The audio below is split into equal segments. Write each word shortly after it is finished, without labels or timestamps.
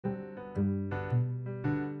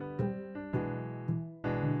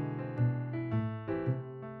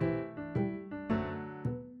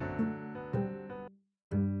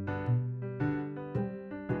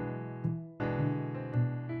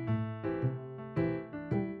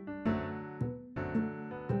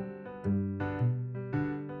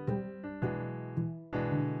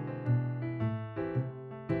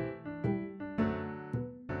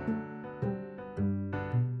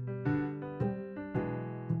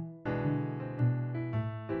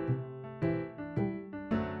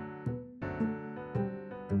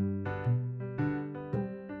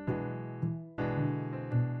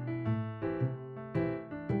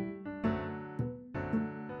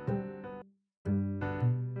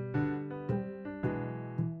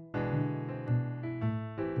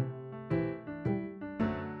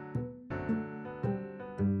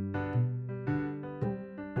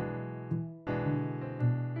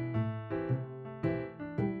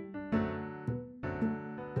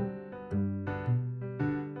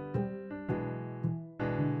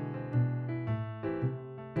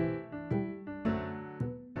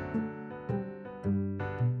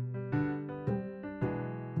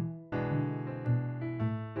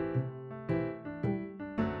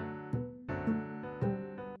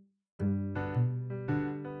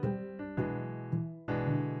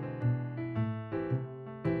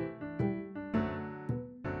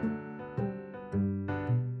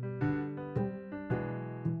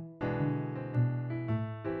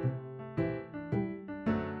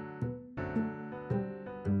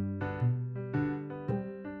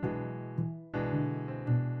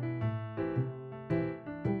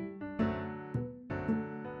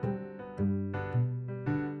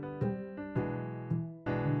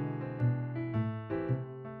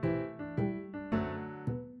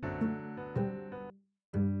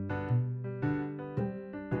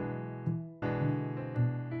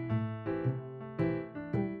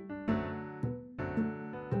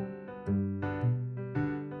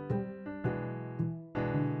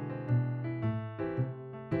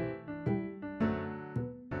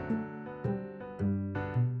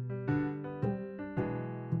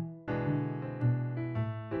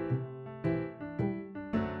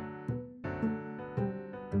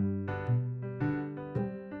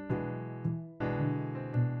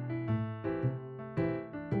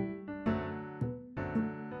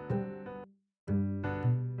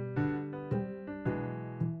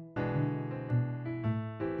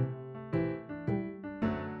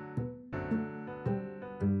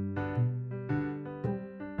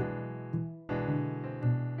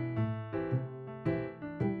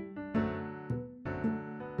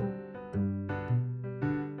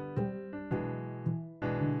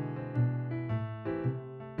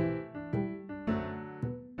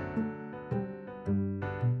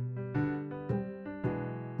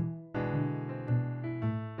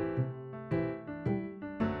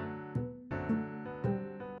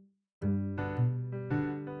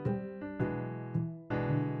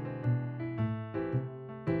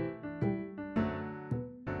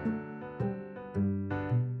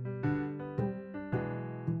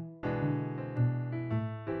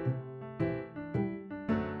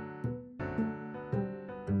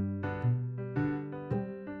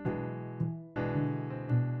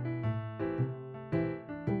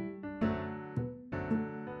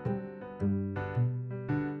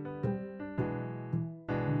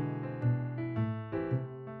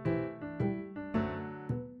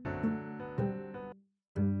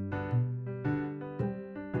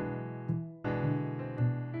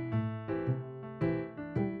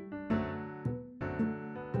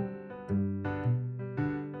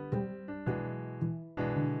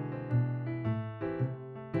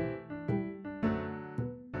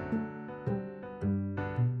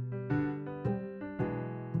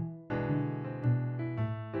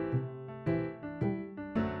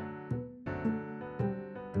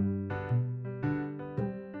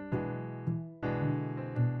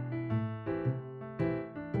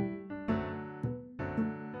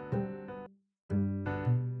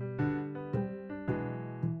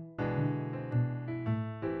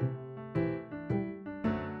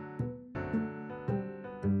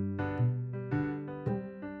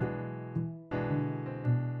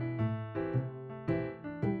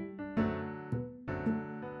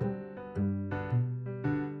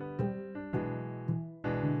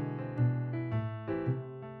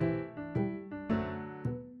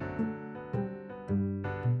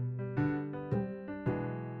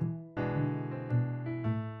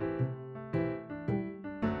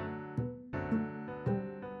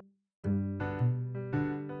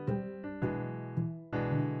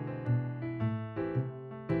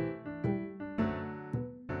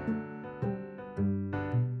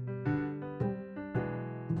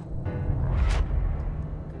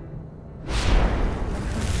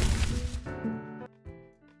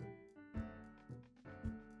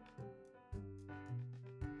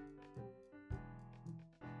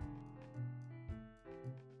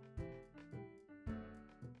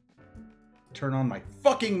turn on my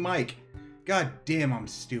fucking mic. God damn, I'm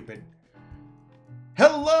stupid.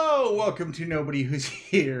 Hello! Welcome to Nobody Who's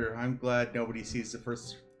Here. I'm glad nobody sees the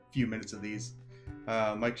first few minutes of these.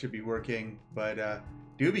 Mic should be working, but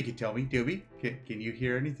Doobie can tell me. Doobie, can you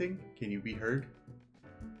hear anything? Can you be heard?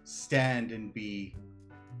 Stand and be...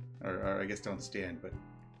 Or I guess don't stand, but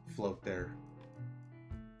float there.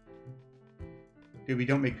 Doobie,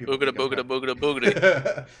 don't make people...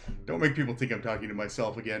 Boogada. Don't make people think I'm talking to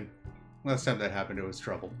myself again. Last time that happened, it was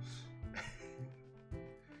trouble.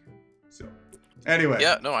 So, anyway.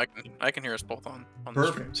 Yeah, no, I can hear us both on the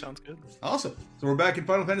stream. Perfect. Sounds good. Awesome. So we're back in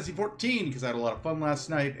Final Fantasy XIV because I had a lot of fun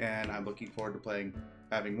last night, and I'm looking forward to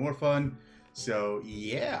having more fun. So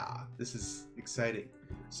yeah, this is exciting.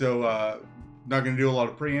 So not gonna do a lot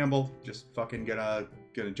of preamble. Just fucking gonna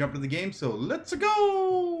jump into the game. So let's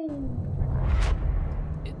go.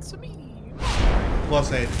 It's me.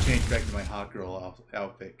 Plus, I had to change back to my hot girl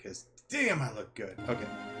outfit because damn, I look good. Okay.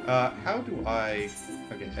 How do I?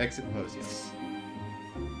 Okay, exit pose. Yes.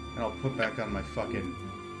 And I'll put back on my fucking...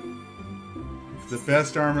 the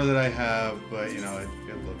best armor that I have, but, you know,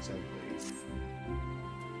 it looks ugly.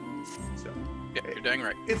 So... Yeah, you're dang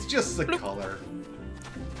right. It's just the color.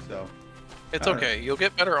 So... It's okay. Right. You'll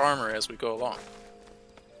get better armor as we go along.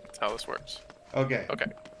 That's how this works. Okay.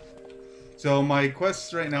 Okay. So, my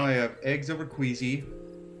quests right now, I have eggs over Queasy.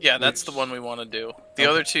 Yeah, that's the one we want to do. The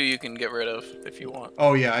other two you can get rid of if you want.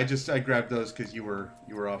 Oh, yeah, I grabbed those because you were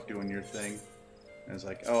off doing your thing. I was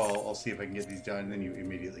like, oh, I'll see if I can get these done, and then you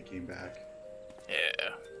immediately came back.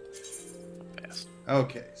 Yeah. Fast.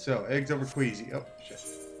 Okay, so eggs over Queasy. Oh, shit.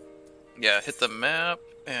 Yeah, hit the map,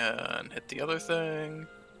 and hit the other thing,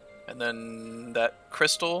 and then that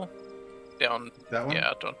crystal down... That one?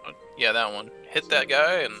 Yeah, that one. Hit that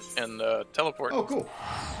guy, and teleport. Oh, cool.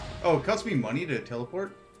 Oh, it costs me money to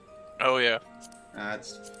teleport? Oh, yeah.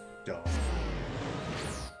 That's dumb.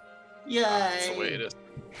 Yay! That's the way it is.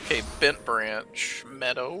 Okay, Bent Branch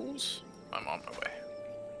Meadows. I'm on my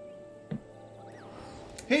way.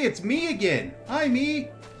 Hey, it's me again! Hi, me!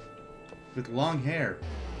 With long hair.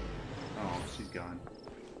 Oh, she's gone.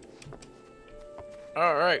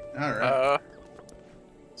 Alright. Alright.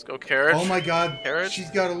 Let's go, Carriage. Oh my god, Carriage? She's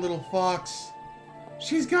got a little fox.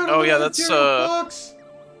 She's got a little fox!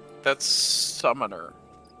 That's Summoner.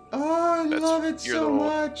 Oh, I love it so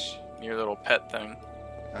much! Your little pet thing.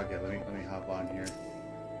 Okay, let me hop on here.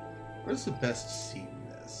 Where's the best seat in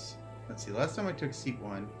this? Let's see. Last time I took seat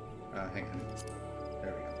 1. Hang on.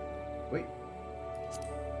 There we go. Wait.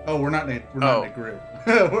 Oh, we're not in a group.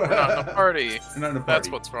 We're not in a party. We're not in a party. That's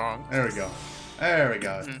what's wrong. There we go. There we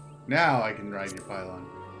go. Mm-hmm. Now I can ride your pylon.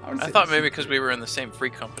 I thought maybe because we were in the same free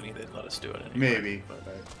company, they'd let us do it anyway. Maybe. But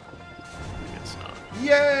I guess not.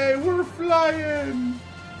 Yay! We're flying!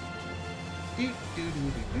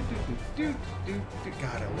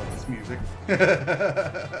 God, I love this music.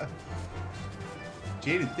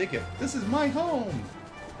 Jaded Thicket. This is my home!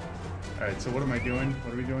 Alright, so what am I doing?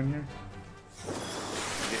 What are we doing here?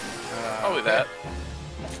 Probably that.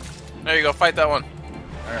 There you go, fight that one.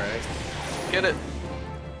 Alright. Get it.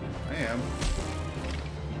 I am.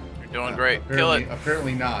 You're doing great. Kill it.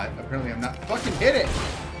 Apparently not. Apparently I'm not. Fucking hit it!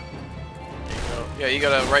 There you go. Yeah, you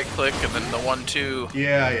gotta right click and then the 1-2.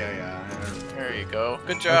 Yeah. There you go.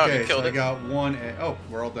 Good job. Okay, you killed so it. I got one. Oh,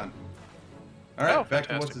 we're all done. All right, back fantastic.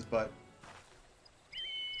 to what's his butt.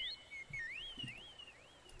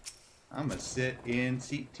 I'm gonna sit in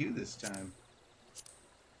seat 2 this time.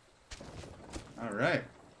 All right.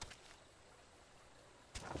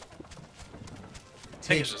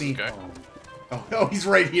 Take me home. Oh, he's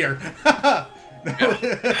right here. A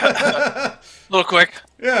little quick.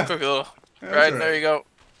 Yeah. Quick little. Right, there you go.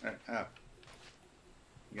 All right,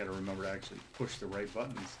 you gotta remember to actually push the right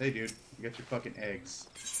buttons. Hey, dude, you got your fucking eggs.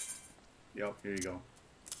 Yep, here you go.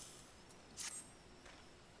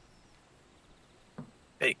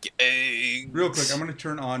 Bake eggs. Real quick, I'm gonna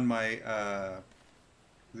turn on my, I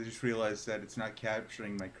just realized that it's not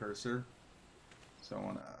capturing my cursor. So I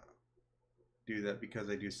wanna do that because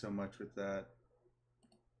I do so much with that.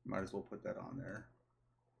 Might as well put that on there.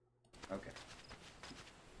 Okay.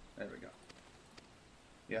 There we go.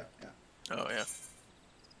 Yeah. Oh, yeah.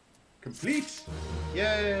 Complete!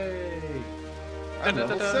 Yay! I'm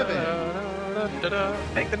level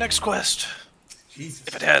 7. Make the next quest. Jesus.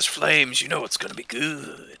 If it has flames, you know it's gonna be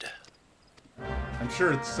good. I'm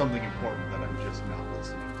sure it's something important that I'm just not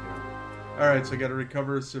listening to. Alright, so I gotta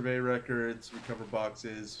recover survey records, recover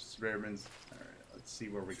boxes, surveyorman's... Alright, let's see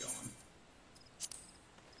where we're going.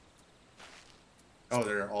 Oh,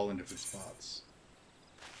 they're all in different spots.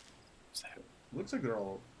 Looks like they're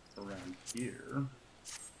all around here.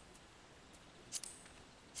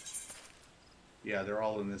 Yeah, they're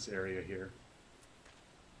all in this area here.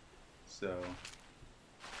 So.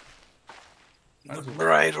 The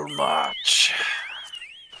bridal march.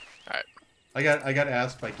 All right. I got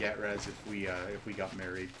asked by Gatraz if we got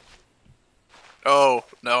married. Oh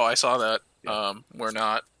no, I saw that. Yeah. We're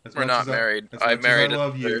not As married. much I as married. I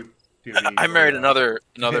love you. I married another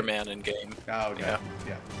man in game. Oh, okay. Yeah.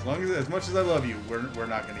 Yeah. As much as I love you, we're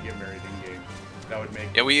not gonna get married in game. That would make.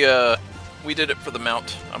 Yeah, we did it for the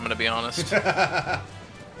mount. I'm gonna be honest. We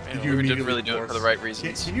didn't really do it for the right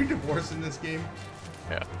reasons. Can you divorce in this game?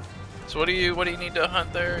 Yeah. So what do you need to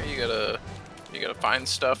hunt there? You gotta find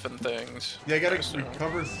stuff and things. Yeah, I gotta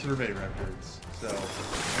recover survey records. So.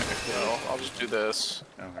 Well, I'll just do this.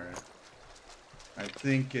 Oh, all right. I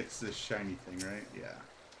think it's this shiny thing, right? Yeah.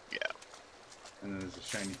 Yeah. And then there's a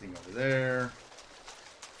shiny thing over there.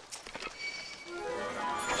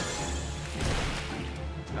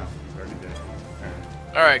 Oh, he's already dead.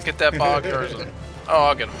 Alright. Alright, get that bog person. Oh,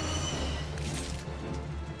 I'll get him.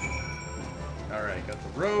 Alright, got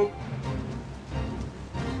the rope.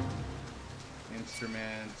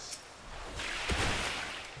 Instruments.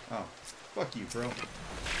 Oh, fuck you, bro.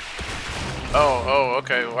 Oh,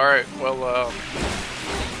 okay. Alright, well,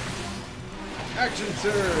 Action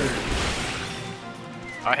surge!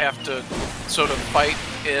 I have to sort of fight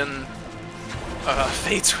in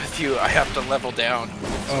fates with you. I have to level down.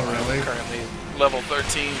 Oh, really? I'm currently level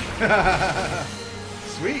 13.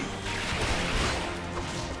 Sweet!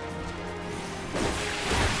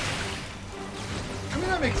 I mean,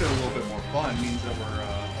 that makes it a little bit more fun. It means that we're a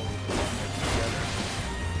little bit more together.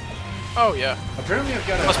 Oh, yeah. Apparently I've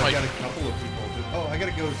got a couple of people. Oh, I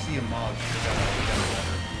gotta go see a mob.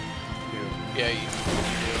 Yeah, you do.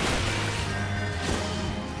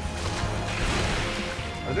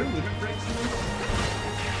 Are there limit breaks in this?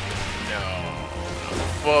 No.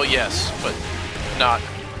 Well, yes, but not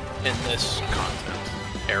in this content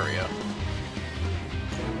area.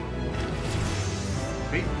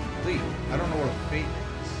 Fate complete. I don't know where fate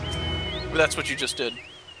is. But that's what you just did.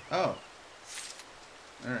 Oh.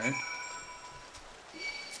 Alright.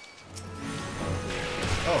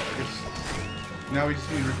 Oh, I guess now we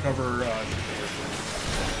just need to recover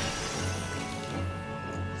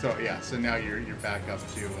so yeah, so now you're back up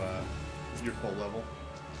to your full level.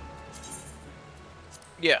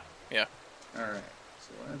 Yeah. Alright,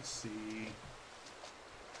 so let's see.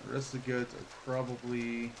 The rest of the goods are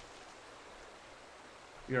probably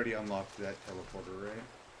we already unlocked that teleporter,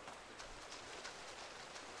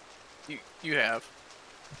 right? You have.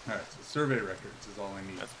 Alright, so survey records is all I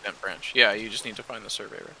need. That's Bent Branch. Yeah, you just need to find the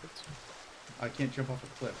survey records. I can't jump off a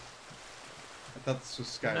cliff. I thought this was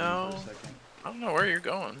Skyrim for a second. I don't know where you're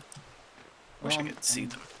going. Wish I could see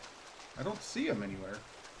them. I don't see them anywhere.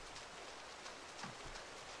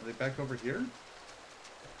 Are they back over here?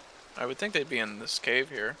 I would think they'd be in this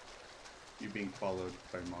cave here. You being followed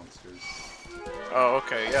by monsters. Oh,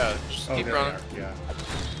 okay, yeah. Just keep running. Yeah.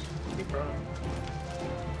 Keep running.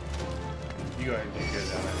 You go ahead and take care of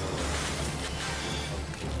that.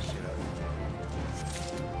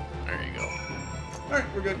 There you go. Alright,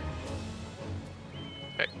 we're good.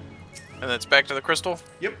 Okay. And then it's back to the crystal?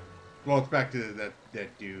 Yep. Well, it's back to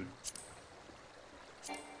that dude.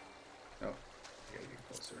 Oh. I gotta get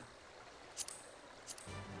closer.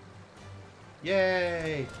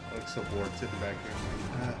 Yay! I look so bored sitting back here.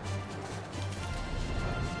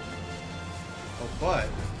 Oh, but I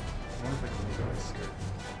wonder if I can go this skirt.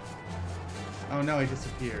 Oh no, he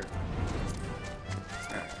disappeared.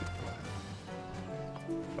 Alright.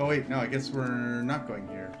 Oh wait, no, I guess we're not going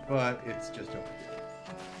here, but it's just over here.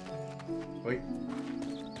 Wait.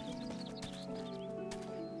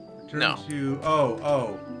 Return to...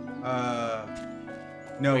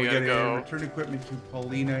 No, we gotta go. Return equipment to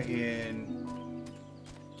Paulina in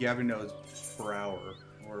Gavino's Brower,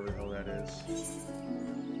 wherever the hell that is.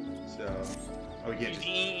 So... Oh, yeah.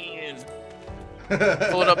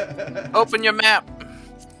 Pull it up. Open your map.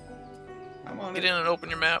 I'm on Get it. in and open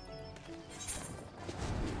your map.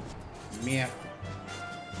 Map.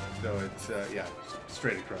 So it's, yeah,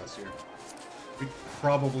 straight across here. We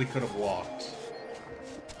probably could have walked.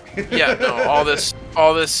 Yeah, no, all this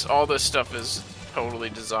stuff is totally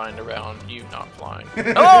designed around you not flying.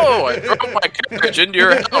 Hello, I drove my carriage into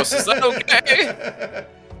your house. Is that okay?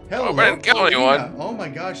 Hello, I didn't kill anyone. Oh my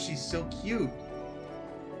gosh, she's so cute.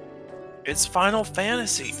 It's Final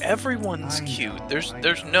Fantasy. Everyone's cute. Know,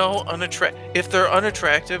 There's no unattractive. If they're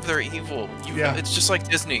unattractive, they're evil. Yeah. It's just like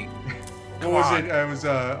Disney. What was it? I was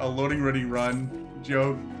a loading ready run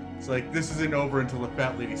joke. It's like, this isn't over until the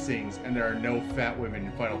fat lady sings, and there are no fat women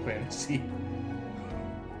in Final Fantasy.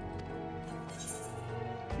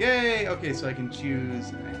 Yay! Okay, so I can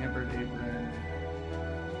choose a hampered apron.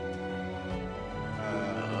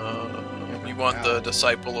 want the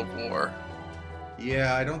Disciple of War.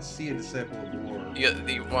 Yeah, I don't see a Disciple of War. Yeah,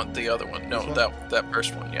 you want the other one. No, that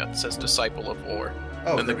first one. Yeah, it says Disciple of War.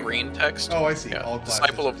 Oh, in the green text. Oh, I see. Yeah. All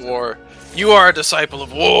Disciple of War. You are a Disciple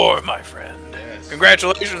of War, my friend. Yes.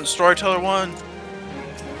 Congratulations, Storyteller 1.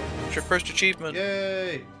 It's your first achievement.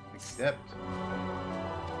 Yay! Accept.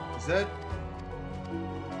 Is that...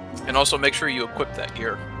 And also make sure you equip that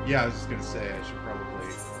gear. Yeah, I was just gonna say, I should probably...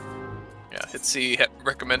 Yeah, hit C,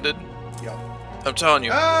 recommended. Yep. I'm telling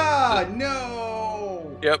you. Ah,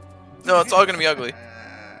 no! Yep. No, it's all gonna be ugly.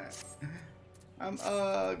 I'm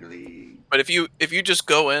ugly. But if you just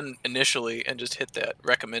go in initially and just hit that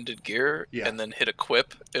recommended gear and then hit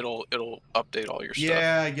equip, it'll update all your stuff.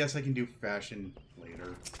 Yeah, I guess I can do fashion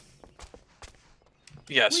later.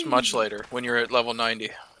 Yes, much later when you're at level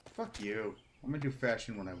 90. Fuck you. I'm gonna do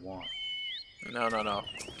fashion when I want. No.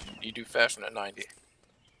 You do fashion at 90.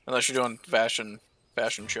 Unless you're doing fashion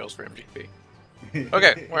chills for MGP.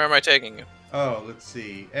 Okay, where am I taking you? Oh, let's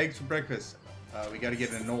see. Eggs for breakfast. We gotta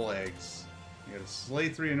get anole eggs. We gotta slay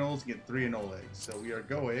 3 anoles and get 3 anole eggs. So we are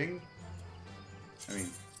going...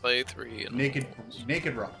 Slay 3 anoles.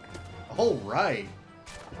 Naked rock. Alright!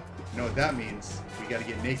 You know what that means. We gotta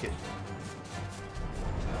get naked.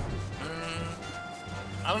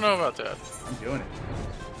 I don't know about that. I'm doing it.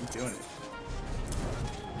 I'm doing it.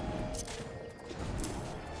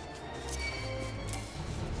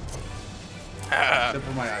 Except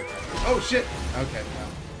for my iPad. Oh shit! Okay,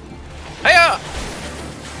 now. Hiya!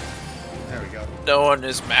 There we go. No one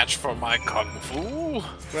is matched for my kung fu.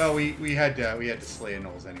 Well, we had to slay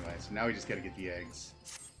anoles anyway, so now we just gotta get the eggs.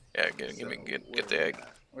 Yeah, get the egg.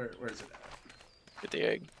 Where's it at? Get the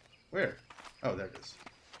egg. Where? Oh, there it is.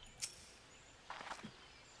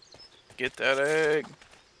 Get that egg.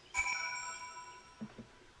 Do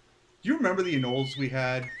you remember the anoles we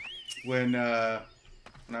had when I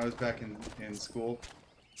was back in school?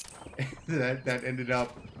 that ended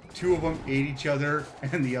up 2 of them ate each other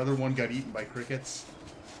and the other one got eaten by crickets.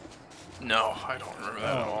 No, I don't remember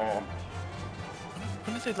that at all.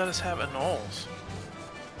 When did they let us have anoles?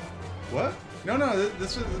 What? No,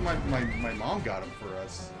 this was my mom got them for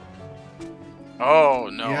us. Oh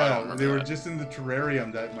no! Yeah, I don't remember they were that. just in the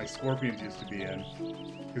terrarium that my scorpions used to be in,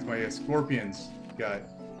 because my scorpions got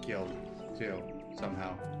killed too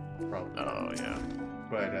somehow, probably. Oh yeah.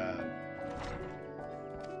 But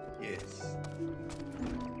yes.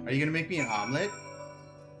 Are you gonna make me an omelet?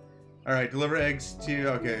 All right, deliver eggs to.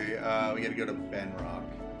 Okay, we gotta go to Benrock.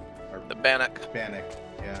 Or The Bannock. Bannock,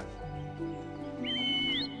 yeah.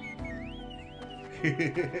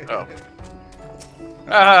 Oh.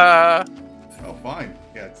 Ah. Oh, fine.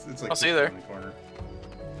 Yeah, it's like. I'll see you there. In the corner.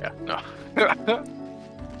 Yeah. No.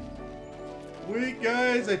 Wait,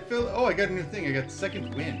 guys, I feel. Oh, I got a new thing. I got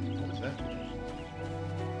second wind. What was that?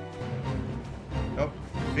 Oh,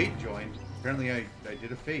 fate joined. Apparently, I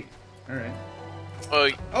did a fate. All right.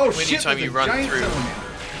 Well, oh shit! Anytime you run through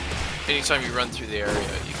the area,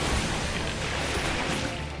 you can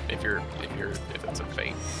if it's a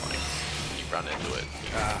fate, like you run into it,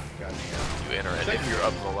 you enter it if you're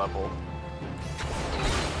up the level.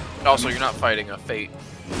 Also, you're not fighting a fate.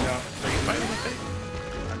 No. Are you fighting a fate?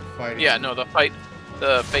 I'm fighting. Yeah, no, the fate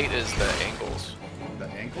is the ankles. The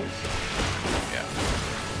ankles? Yeah.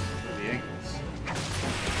 The ankles.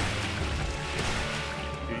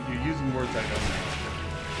 You're using words I don't know.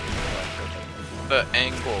 The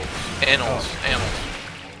angles. Annals. Oh. Annals.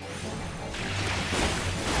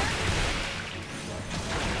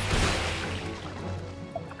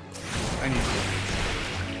 I need to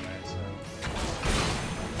anyway, so.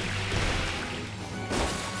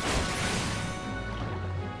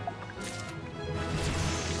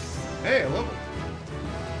 Hey, a level.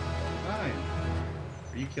 Fine.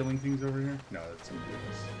 Are you killing things over here? No, that's somebody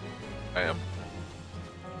else. I am.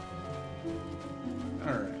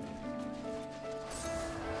 Alright.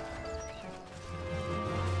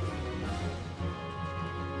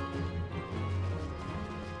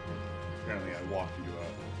 Apparently I walked into a...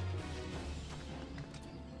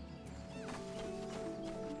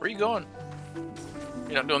 Where are you going?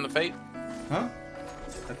 You're not doing the fate? Huh?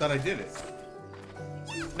 I thought I did it.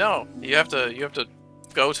 No, you have to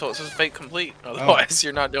go till it says fate complete. Otherwise,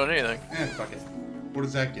 you're not doing anything. Fuck it. What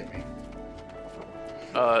does that get me?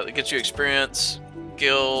 It gets you experience,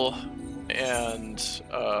 gil, and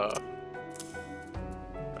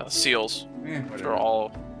seals, which are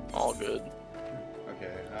all good.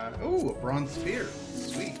 Okay. Ooh, a bronze spear.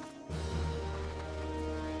 Sweet.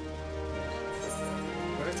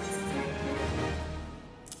 What?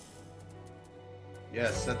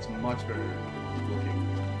 Yes, that's much better looking.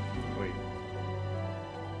 Wait.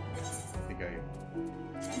 I think I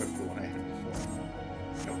equipped the one I had before.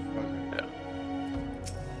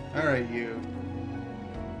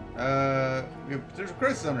 There's a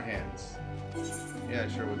crisis on our hands. Yeah,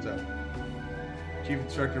 sure, what's up? Chief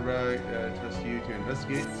Instructor trusts you to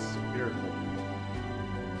investigate Spherical.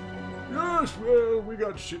 Yes, well, we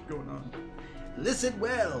got shit going on. Listen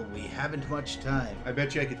well, we haven't much time. I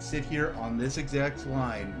bet you I could sit here on this exact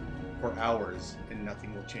line for hours and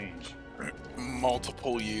nothing will change.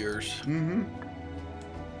 Multiple years. Mm-hmm.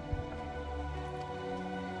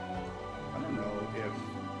 I don't know if...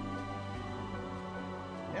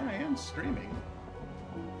 Yeah, I am streaming.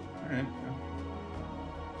 Alright.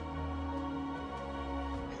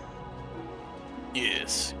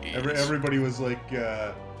 Yes. Everybody was like,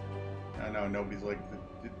 I don't know, nobody's like,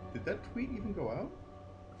 did that tweet even go out?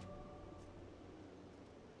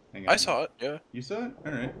 Hang on. I saw it, yeah. You saw it?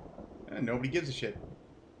 Alright. Nobody gives a shit.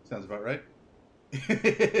 Sounds about right.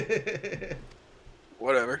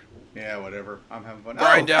 Whatever. Yeah, whatever. I'm having fun.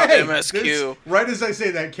 Grind out MSQ. Right as I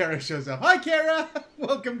say that, Kara shows up. Hi, Kara!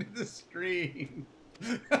 Welcome to the stream.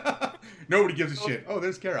 Nobody gives a shit. Oh,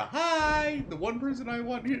 there's Kara. Hi! The one person I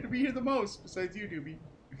want here to be here the most, besides you, Doobie.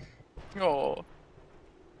 Oh.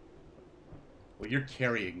 Well, you're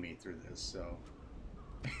carrying me through this, so...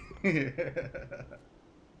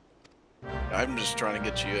 I'm just trying to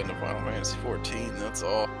get you into Final Fantasy XIV, that's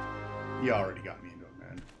all. You already got me into it,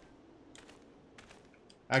 man.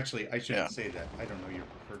 Actually, I shouldn't say that. I don't know your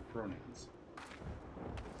preferred pronouns.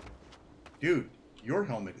 Dude, your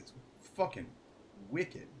helmet is fucking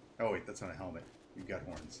wicked. Oh, wait, that's not a helmet. You've got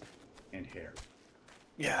horns. And hair.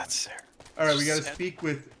 Yeah, that's there. Alright, we gotta speak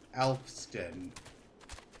with Alfston.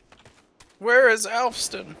 Where is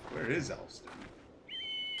Alfston? Where is Alfston?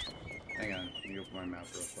 Hang on, let me open my map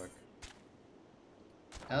real quick.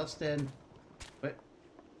 Alfston. What?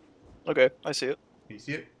 Okay, I see it. Can you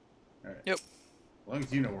see it? Alright. Yep. As long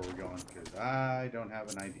as you know where we're going, because I don't have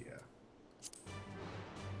an idea.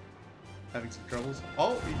 Having some troubles?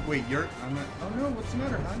 Oh, wait, you're... I'm not... Oh no, what's the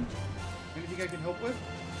matter, hon? Anything I can help with?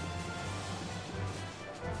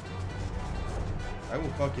 I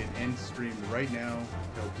will fucking end stream right now.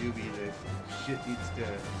 Tell Doobie that shit needs to...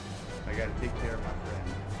 I gotta take care of my friend.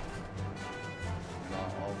 And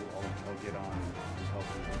I'll get on and help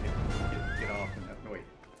him get off and... No, wait.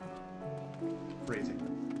 Phrasing.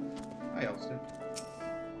 Hi, Elston.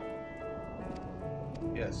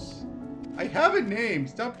 Yes. I have a name!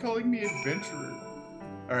 Stop calling me adventurer!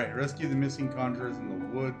 Alright, rescue the missing conjurers in the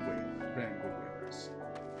woodwares.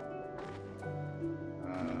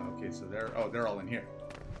 Okay, so they're all in here.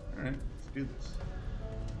 Alright, let's do this.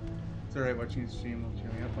 It's alright watching the stream will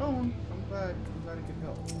cheer me up. Oh, I'm glad I could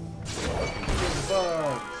help. Kill the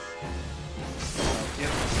bugs!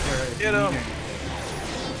 Get him!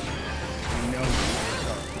 You know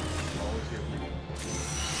always here for you.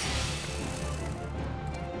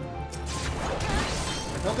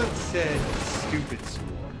 I thought that said stupid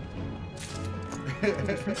swarm.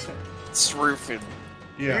 Sroofing.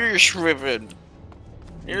 Yeah. You're shriven.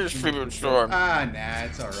 You're shriven storm. Ah, nah,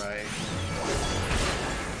 it's alright.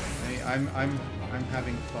 I'm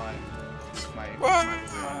having fun. My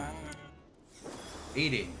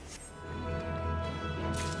eating.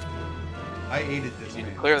 I aided this You need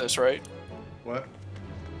man. to clear this, right? What?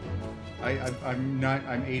 I'm not.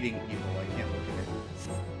 I'm aiding people. I can't look at it.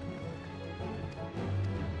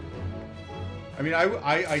 I mean,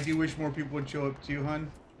 I do wish more people would show up too,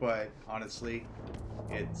 hun. But honestly,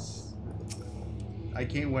 it's. I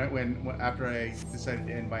can't. When after I decided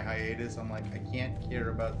to end my hiatus, I'm like, I can't care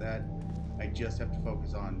about that. I just have to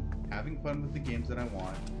focus on having fun with the games that I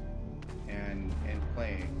want, and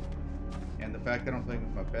playing. And the fact that I'm playing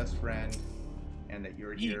with my best friend, and that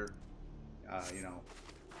you're here, you know,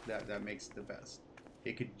 that makes it the best.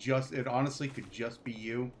 It honestly could just be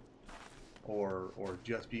you, or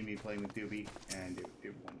just be me playing with Doobie, and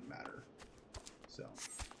it wouldn't matter. So.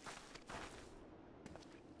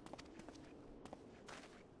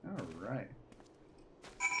 All right.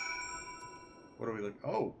 What are we looking?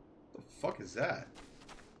 Oh, the fuck is that?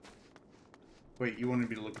 Wait, you wanted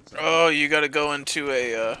me to look at something? Oh, you gotta go into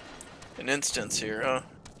a an instance here, huh?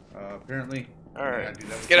 Apparently. Alright.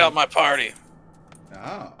 Get out my party.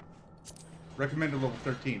 Ah. Recommended level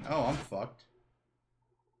 13. Oh, I'm fucked.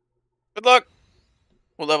 Good luck.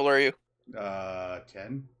 What level are you?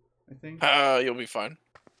 10, I think. You'll be fine.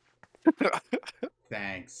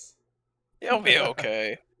 Thanks. You'll be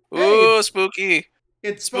okay. Hey, Ooh, spooky.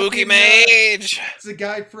 It's Spooky fucking, mage. It's the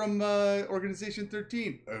guy from Organization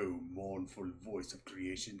 13. Oh, mournful voice of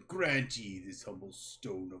creation, grant ye this humble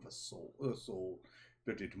stone of a soul,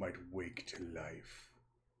 that it might wake to life.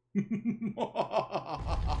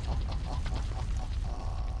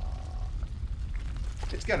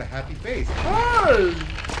 It's got a happy face. Hi!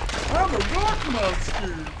 I'm a rock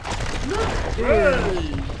monster!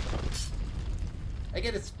 Hey! I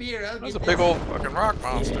get a spear. I'll That's get a big old fucking rock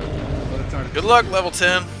monster. Well, it's not Good luck, level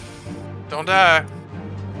 10. Don't die.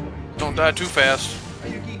 Don't die too fast.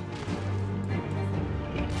 Ayuki.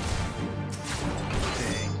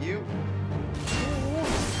 Thank you.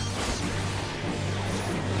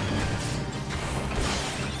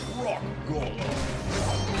 Rock golem.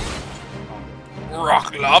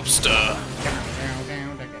 Rock lobster.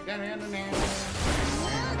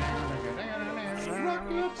 Rock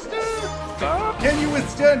lobster. Can you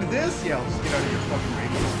withstand this? Yeah, I'll just get out of your fucking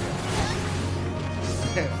radius.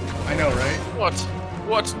 I know, right?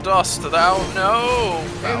 What dost thou know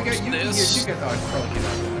Hey, we about got Yuki here. this? You got probably get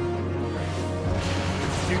out of that.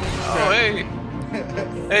 Oh, hey.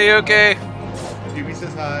 Hey, you okay? Yuki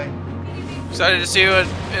says hi. Excited to see you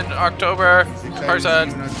in October. He's excited Person.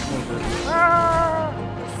 to see you in October. Ah.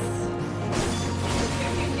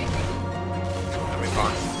 That'll be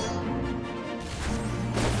fun.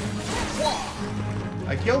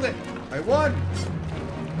 I killed it. I won.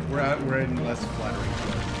 We're in less flattering.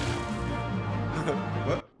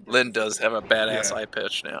 What? Lynn does have a badass Yeah. eye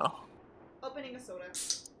pitch now. Opening a soda.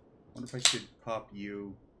 Wonder if I should pop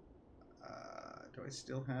you. Do I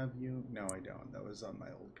still have you? No, I don't. That was on my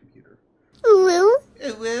old computer. Ooh.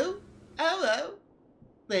 Ooh. Hello.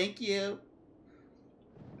 Thank you.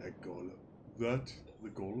 The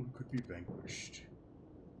golem could be vanquished.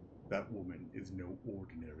 That woman is no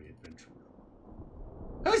ordinary adventurer.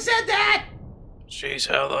 Who said that? She's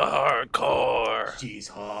hella hardcore. She's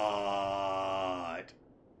hot.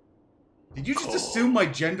 Did you just assume my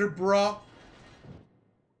gender, bro?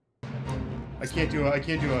 I can't do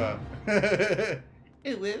a.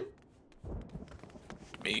 Ooh.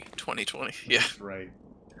 Me, 2020. Yeah. That's right.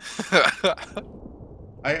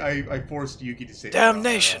 I forced Yuki to say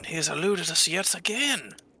Damnation, he has eluded us yet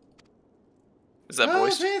again. Is that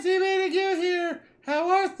voice? Fancy meeting you here. How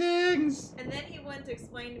are things? And then he wanted to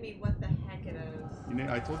explain to me what the heck it is. You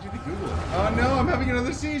know, I told you to Google it. Oh no, I'm having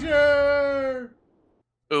another seizure.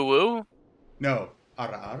 Ooh woo? No,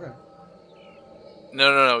 ara ara.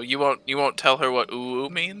 No. You won't tell her what ooh woo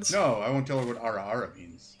means? No, I won't tell her what ara ara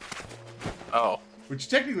means. Oh. Which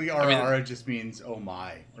technically ara mean- ara just means oh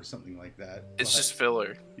my or something like that. It's But- just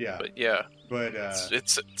filler. yeah. But yeah. But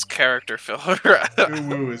It's character filler. ooh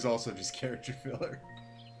woo is also just character filler.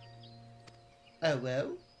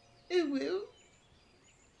 Hello. Ooh.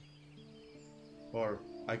 Or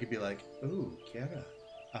I could be like, ooh, Kiara,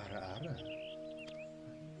 ara ara.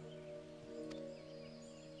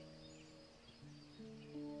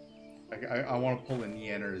 I want to pull in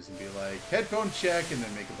Yenners and be like, headphone check, and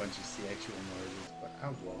then make a bunch of sexual noises, but I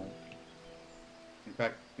won't. In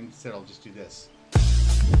fact, instead I'll just do this.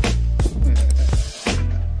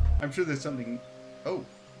 I'm sure there's something... Oh.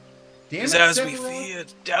 Damn It's it, as we Sephiroth.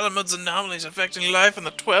 feared. Dalamud's anomalies affecting life in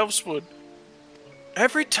the 12s would.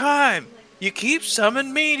 Every time you keep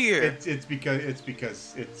summoning meteor. It's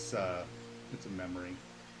because it's a memory.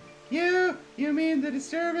 You mean the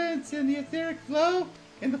disturbance in the etheric flow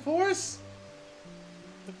in the force?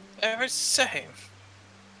 Very same.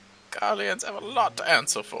 Guardians have a lot to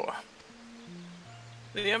answer for.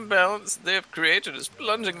 The imbalance they have created is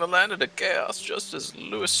plunging the land into chaos, just as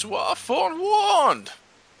Louis Soir forewarned.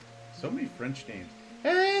 So many French names.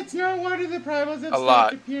 It's no wonder the primals have A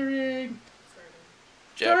lot. appearing.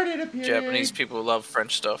 Jap- Started appearing. Japanese people love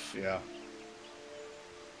French stuff. Yeah.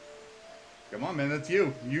 Come on, man, that's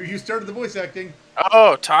you. You started the voice acting.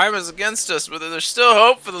 Oh, time is against us, but there's still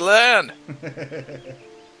hope for the land.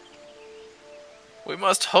 We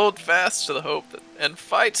must hold fast to the hope and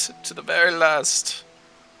fight to the very last.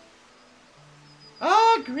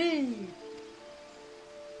 Agreed.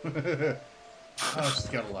 Oh, she's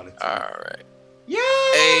got a lot of teeth. Alright. Yeah.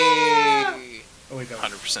 Hey! Oh, wait, that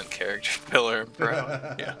 100% character filler,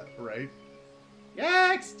 bro. Yeah. Right?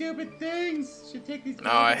 Yak, stupid things. Should take these.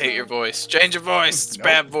 No, I hate your voice. Change your voice. It's Nope.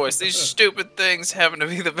 bad voice. These stupid things happen to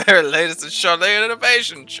be the very latest in Charlotte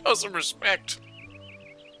innovation. Show some respect.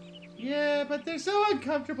 Yeah, but they're so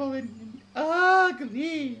uncomfortable and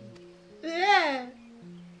ugly. Yeah.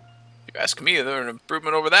 You ask me, they're an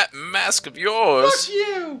improvement over that mask of Fuck yours.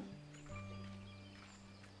 you.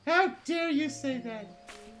 How dare you say that?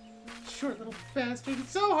 Short little bastard.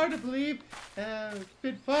 It's so hard to believe. It's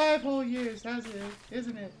been 5 whole years, hasn't it?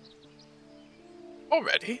 Isn't it?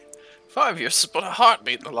 Already? 5 years has put a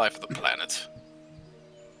heartbeat in the life of the planet.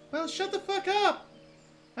 Well, shut the fuck up.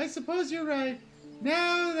 I suppose you're right.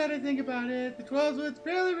 Now that I think about it, the 12woods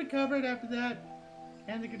barely recovered after that.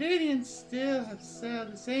 And the Grenadians still have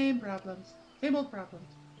the same problems. Same old problems.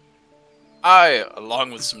 I,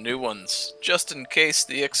 along with some new ones, just in case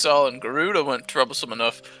the Ixal and Garuda weren't troublesome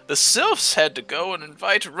enough, the Sylphs had to go and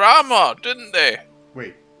invite Rama, didn't they?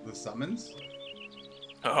 Wait, the summons?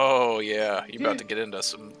 Oh yeah, you about to get into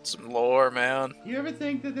some lore, man. You ever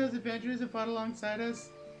think that those adventurers have fought alongside us?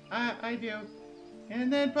 I do.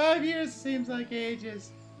 And then 5 years seems like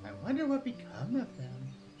ages. I wonder what become of them.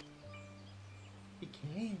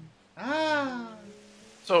 Became.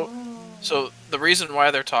 So the reason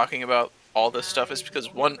why they're talking about all this stuff is because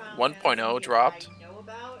 1.0 dropped. What I know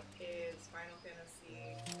about is Final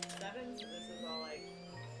Fantasy XIV, so this is all like.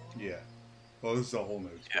 Yeah. Well, this is a whole new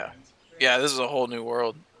experience. Yeah, this is a whole new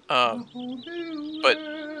world. A whole new but-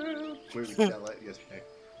 world. Wait, we got that yesterday.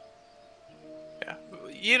 Yeah,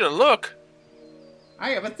 Yida, look. I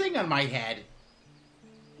have a thing on my head.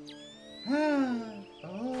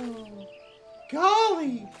 Oh.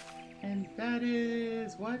 Golly! And that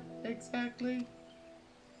is what exactly?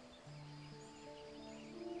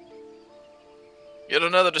 Yet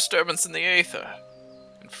another disturbance in the aether,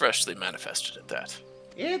 and freshly manifested at that.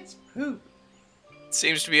 It's poop. It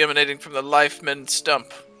seems to be emanating from the Life-Men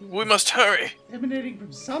stump. We must hurry. Emanating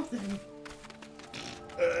from something.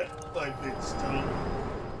 Like it's still.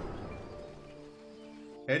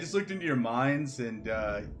 I just looked into your minds, and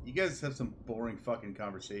you guys have some boring fucking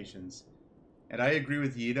conversations. And I agree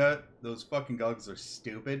with Yida. Those fucking goggles are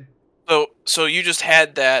stupid. So you just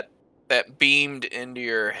had that beamed into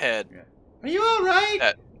your head. Yeah. Are you alright?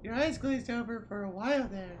 That- Your eyes glazed over for a while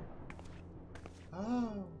there.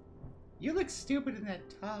 Oh. You look stupid in that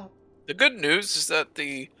top. The good news is that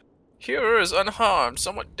the hearer is unharmed,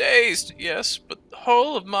 somewhat dazed, yes, but the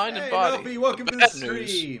whole of mind and Hey, body. Ralphie, welcome the to bad the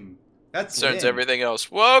news stream. That's concerns Lynn. everything else.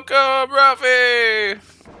 Welcome, Ralphie!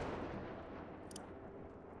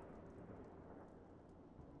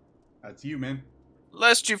 That's you, man.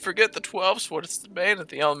 Lest you forget the 12 sword, it's the bane of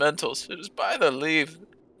the elementals. It is by their leave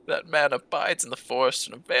that man abides in the forest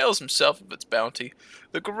and avails himself of its bounty.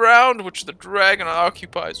 The ground which the dragon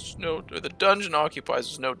occupies is the dungeon occupies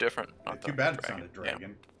is no different. Not Too the bad it's not dragon. a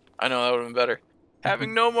dragon. I know, that would have been better.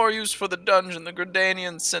 Having no more use for the dungeon, the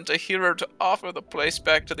Gridanians sent a hero to offer the place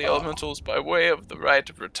back to the elementals by way of the right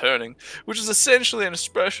of returning, which is essentially an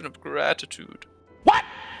expression of gratitude. What?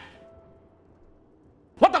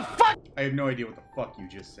 What the fuck? I have no idea what the fuck you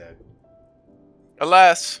just said.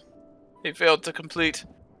 Alas, he failed to complete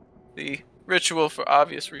the ritual for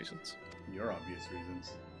obvious reasons. Your obvious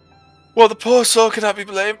reasons. Well, the poor soul cannot be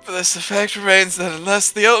blamed for this. The fact remains that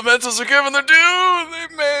unless the elementals are given their due, they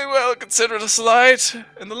may well consider it a slight.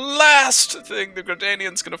 And the last thing the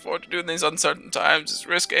Gridanians can afford to do in these uncertain times is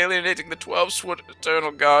risk alienating the 12 Sword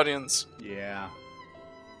Eternal Guardians. Yeah.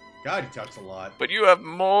 God, he talks a lot. But you have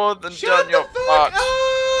more than Shut done the your fuck part. up!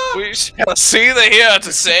 We shall see the hero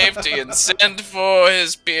to safety and send for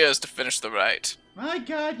his peers to finish the rite. My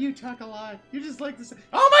god, you talk a lot. You just like to say,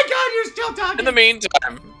 oh my god, you're still talking! In the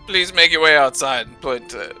meantime, please make your way outside and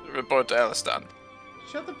report to Alistan.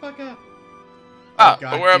 Shut the fuck up. Ah,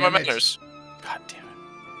 God but where are my damn it. manners? God damn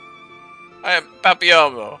it. I am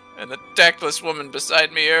Papielmo, and the tactless woman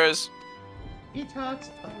beside me is... He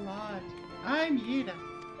talks a lot. I'm Yida.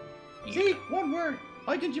 See, one word.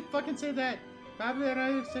 Why can't you fucking say that? Probably that I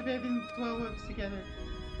have survived in 12 weeks together.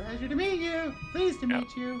 Pleasure to meet you. Pleased to meet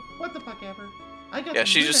you. What the fuck ever. I got Yeah, the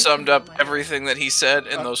she mood just I summed feel up in my- everything that he said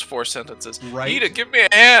in those 4 sentences. Right. Ida, give me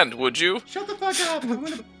a hand, would you? Shut the fuck up. I'm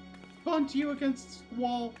gonna bunt you against the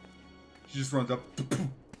wall. She just runs up.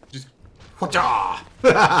 Just.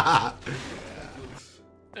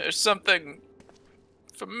 There's something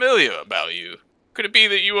familiar about you. Could it be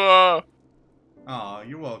that you are... Aw,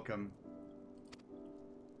 you're welcome.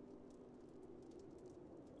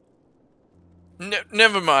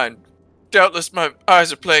 Never mind. Doubtless my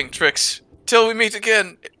eyes are playing tricks. Till we meet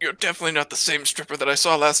again, you're definitely not the same stripper that I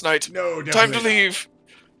saw last night. No, definitely Time to not. leave.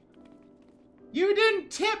 You didn't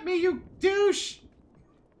tip me, you douche.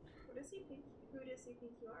 Who does he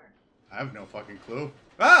think you are? I have no fucking clue.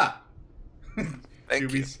 Ah! Thank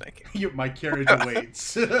Dude, you, thank you. My carriage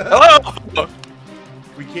awaits. Hello!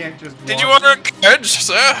 We can't just. Did you walk- order a carriage,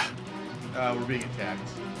 sir? We're being attacked.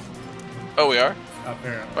 Oh, we are?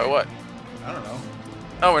 Apparently. By what? I don't know.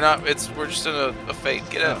 No, we're not. We're just in a fate.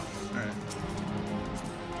 Get in. Oh, alright.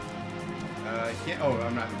 I can't. Oh,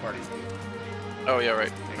 I'm not in the party. Oh, yeah,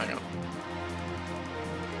 right. I know.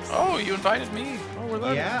 Oh, you invited me. Oh, we're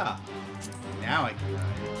live. Yeah. Now I can.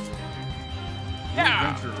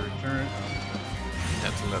 Yeah. Adventure return.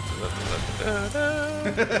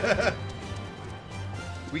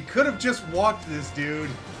 We could have just walked this, dude.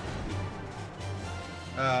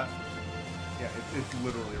 Yeah, it's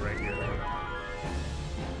literally right here.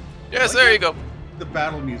 Yes, there you go. the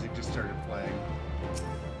battle music just started playing.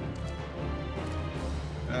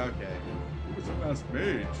 Okay. Who was the masked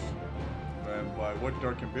mage? And by what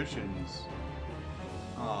dark ambitions?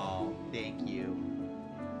 Oh, thank you.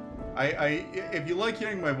 If you like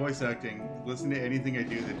hearing my voice acting, listen to anything I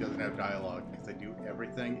do that doesn't have dialogue, because I do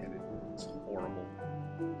everything and it's horrible.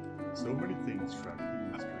 So many things shrouded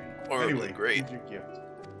in mystery. Horribly Anyway, great. here's your gift.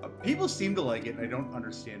 People seem to like it, and I don't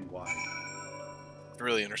understand why.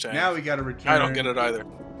 Really understand. Now we gotta return. I don't get it either.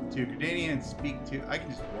 To Gardania and speak to. I can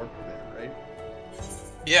just warp there, right?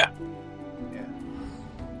 Yeah. Yeah.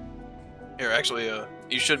 Here, actually,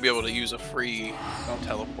 you should be able to use a free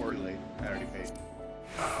teleport. Too late. I already paid.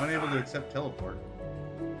 Unable to accept teleport.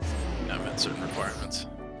 I meant certain requirements.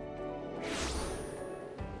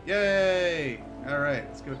 Yay! Alright,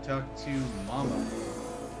 let's go talk to Mama.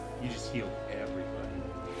 You just healed everybody.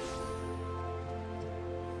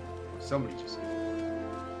 Somebody just healed.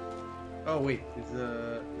 Oh, wait.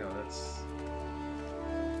 No, that's...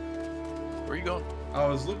 Where are you going? I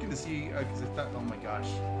was looking to see, because I thought, oh my gosh.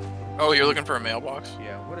 Oh, you're looking for a mailbox?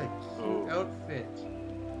 Yeah, what a cute Oh. outfit.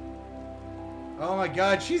 Oh my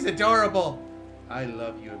god, she's adorable! I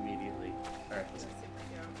love you immediately. Alright, let's go.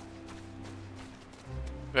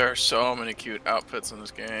 There are so many cute outfits in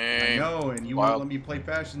this game. I know, and you Wild. won't let me play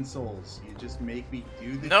Fashion Souls. You just make me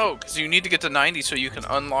do this. No, because you need to get to 90 so you can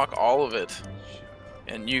unlock all of it, Shut up.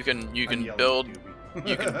 and you can I'm yelling build at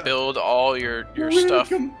you can build all your stuff.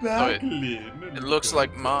 Welcome back, So Lynn. it looks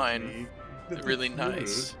like mine. Me. That's Really the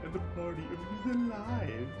nice. third And the party of the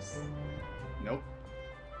lives. Nope.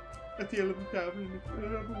 At the 11th tavern, if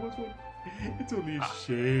there ever was one. It's only a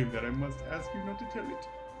shame that I must ask you not to tell it.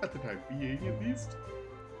 At the time being, at least.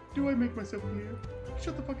 Do I make myself clear?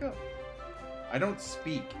 Shut the fuck up. I don't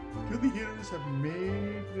speak. Till the hearers have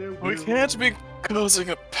made their will. We can't be causing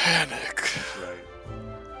a panic. That's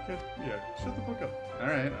right. Yeah, shut the fuck up.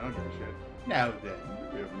 Alright, I don't give a shit. Now then,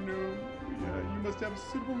 we have no... Yeah, you must have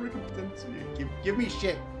suitable recompense. Give me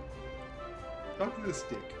shit. Talk to the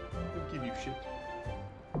stick. He'll give you shit.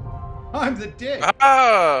 I'm the dick!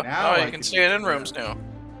 Ah! Now Oh, I you can can stay in do rooms that. now.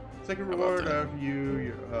 Second How about reward that? of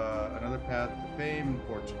you, another path to fame and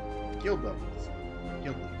fortune. Guild levels.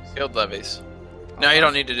 Guild levels. Guild levies. No, you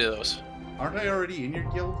don't need to do those. Aren't I already in your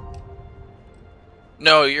guild?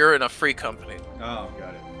 No, you're in a free company. Oh,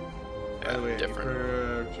 got it. By Yeah, the way, different.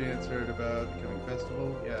 have you chance heard about the coming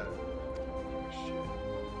festival? Yeah.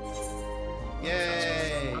 Shit.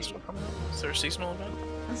 Yay! Is there a seasonal event?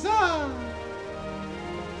 Huzzah!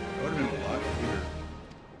 That would have been a lot cooler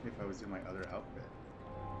if I was in my other outfit.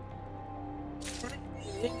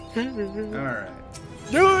 Alright.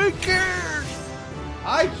 No one cares!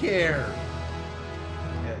 I care!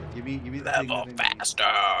 Yeah, give me the thing Level that I need.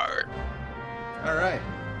 faster! Alright.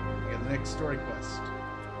 We got the next story quest.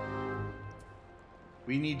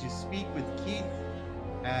 We need to speak with Keith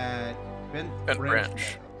at Bent Bent Branch.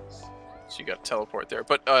 Meadows. So you got to teleport there.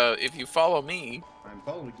 But if you follow me, I'm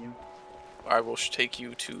following you. I will take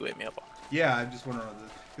you to a mailbox. Yeah, I'm just wondering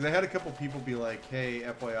because I had a couple people be like, "Hey,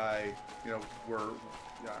 FYI, you know,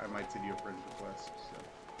 I might send you a friend request." So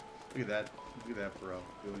look at that, bro,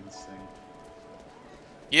 doing this thing.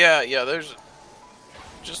 Yeah, there's...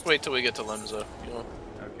 Just wait till we get to Limsa.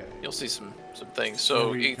 Okay. You'll see some things. Where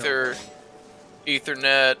So we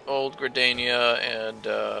Ethernet, Old Gradania, and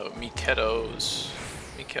Miketo's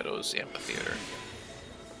Amphitheater.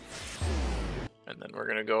 And then we're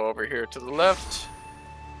gonna go over here to the left,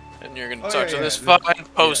 and you're gonna talk to this fine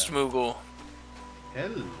post-Moogle.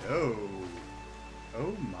 Hello.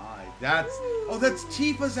 Oh my, that's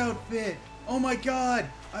Tifa's outfit. Oh my god,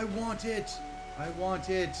 I want it.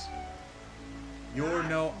 You're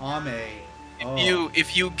no Ame. Oh.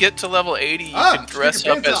 If you get to level 80, you Ah, can dress take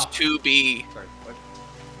your up pants as off. 2B. Sorry, what?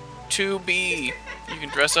 2B. You can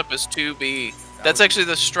dress up as 2B. That's actually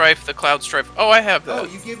the strife, the cloud strife. Oh, I have that. Oh,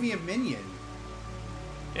 you gave me a minion.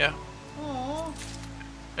 Yeah, Aw.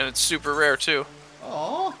 and it's super rare too.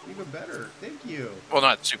 Aw, even better. Thank you. Well,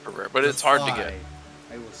 not super rare, but it's hard to get.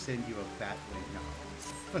 I will send you a bat wing.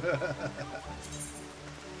 No.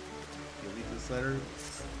 You read this letter.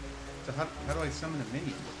 So how do I summon a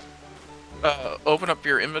minion? Open up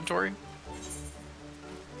your inventory.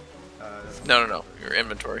 No. Your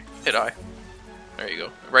inventory. Hit I. There you go.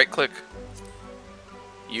 Right click.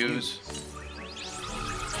 Use.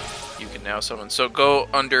 You can now summon. So go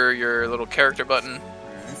under your little character button.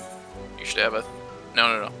 Alright. You should have a...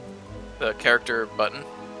 No. The character button.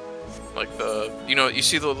 Like the... You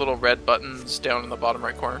see the little red buttons down in the bottom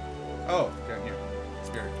right corner? Oh, down here.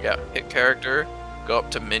 Here. Yeah. Hit character. Go up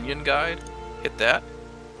to minion guide. Hit that.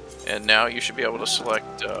 And now you should be able to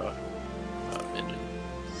select minion.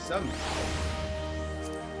 Summon.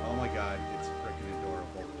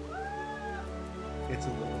 It's a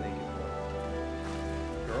little naked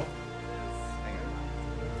girl. Hang on.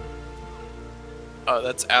 Oh,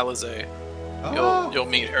 that's Alize. Oh! You'll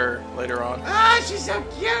meet her later on. Ah, she's so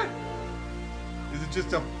cute! Is it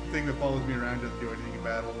just a thing that follows me around, doesn't do anything in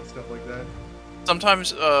battle and stuff like that?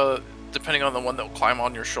 Sometimes, depending on the one, they'll climb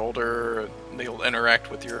on your shoulder. They'll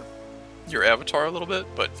interact with your avatar a little bit,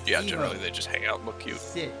 but yeah, generally they just hang out and look cute.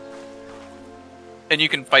 Sit. And you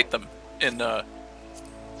can fight them in the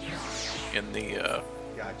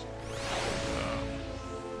Gotcha.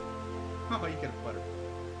 Oh, you get a butter.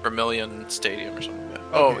 Vermilion Stadium or something like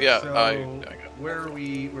that. Okay, Oh yeah, so I got where are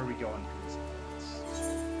we going for this?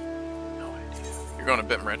 no idea. You're going to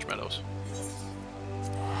Bitten Ranch Meadows.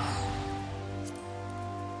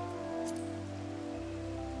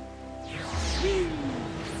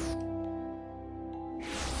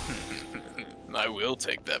 I will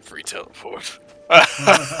take that free teleport. How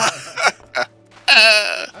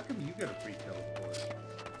come you get a free teleport?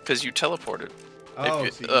 Because you teleported. Oh,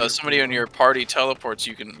 If so you get somebody free in your party teleports,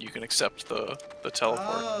 you can accept the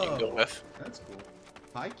teleport you can go Oh. with. That's cool.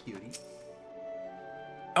 Hi, cutie.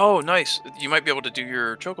 Oh, nice. You might be able to do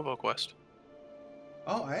your Chocobo quest.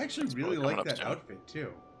 Oh, I actually That's really probably like coming that up outfit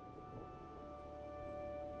too.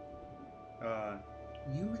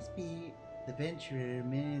 You must be the venturer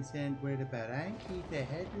men sent word about. I'm Keith, the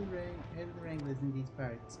head of the wranglers in these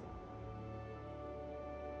parts.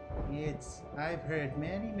 I've heard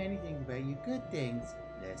many things about you, good things,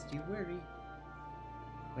 lest you worry.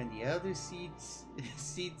 When the elder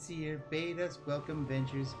Seedseer bade us welcome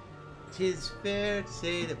ventures, 'tis fair to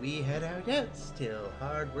say that we had our doubts, till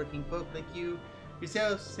hard-working folk like you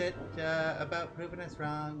yourself set about proving us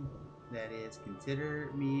wrong. That is,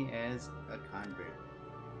 consider me as a convert.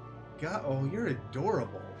 God, oh, you're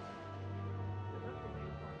adorable.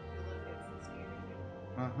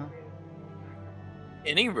 Uh huh.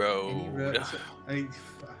 Any road. Any road.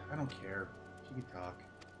 I don't care. She can talk.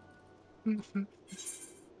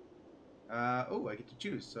 Oh, I get to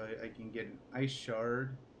choose, so I can get an ice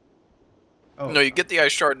shard. Oh No, you get the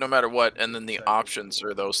ice shard no matter what, and then the Sorry. options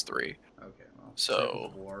are those three. Okay, well. So-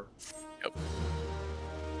 Cycle War. Yep.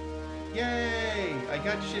 Yay! I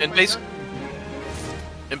got shit. And by basi- nothing.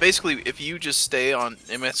 And basically, if you just stay on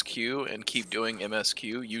MSQ and keep doing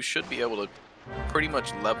MSQ, you should be able to pretty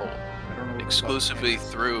much level I don't know what exclusively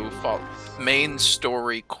through main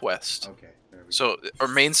story quest. Okay, there we go. So, or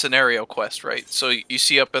main scenario quest, right? So you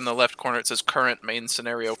see up in the left corner it says current main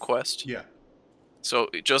scenario quest. Yeah. So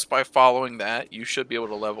just by following that, you should be able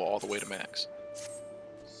to level all the way to max.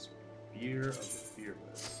 Spear of the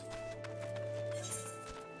Fearless.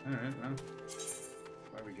 Alright, well.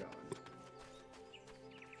 Where are we going?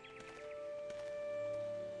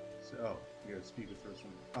 So, oh, you gotta speak with first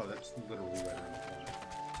one. Oh, that's literally right around the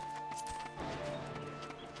corner.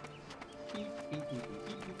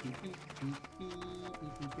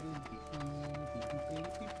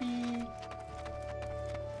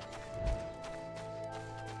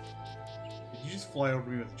 Did you just fly over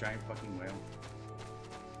me with a giant fucking whale?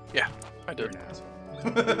 Yeah, I You're did. an asshole.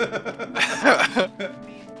 I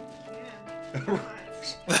mean,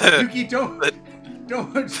 yeah. Yuki, don't.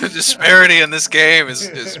 The disparity in this game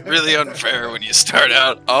is really unfair when you start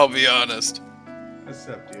out, I'll be honest. What's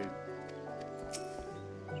up, dude?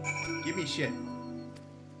 Give me shit.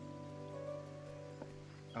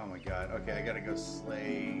 Oh my god. Okay, I gotta go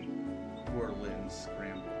slay Orlin's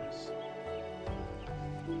scramblers.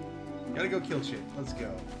 Gotta go kill shit. Let's go.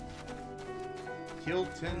 Kill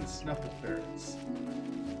 10 snuffle ferrets.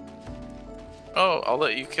 Oh, I'll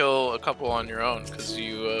let you kill a couple on your own, because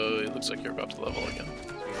it looks like you're about to level again.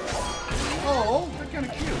 Oh, they're kind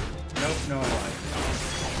of cute. Nope, no, I lied.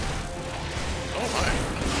 Oh my.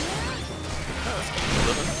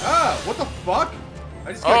 Ah, what the fuck?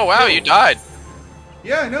 I just Oh got wow, killed. you died.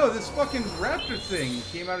 Yeah, no, this fucking raptor thing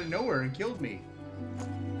came out of nowhere and killed me.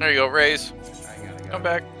 There you go, Raze. Hang on, I gotta- Come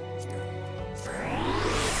back.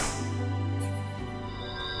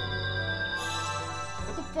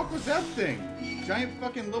 What the fuck was that thing? Giant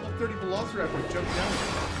fucking level 30 velociraptor jumped down.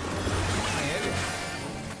 My head.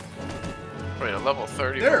 Wait, a level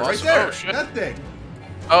 30. There, right velocity- there. Oh, shit. That thing.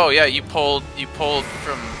 Oh yeah, you pulled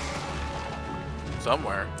from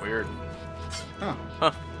somewhere. Weird.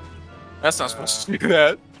 Huh. That's not supposed to do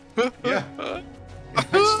that. Yeah. I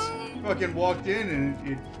just fucking walked in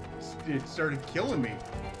and it started killing me.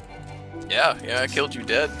 Yeah, I killed you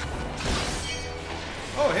dead.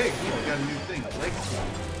 Oh, hey, cool, I got a new thing. Leg swap.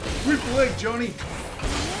 Sweep the leg, Joni.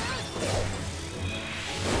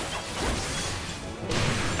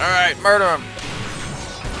 Alright, murder him.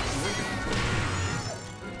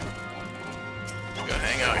 Just gonna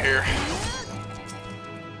hang out here.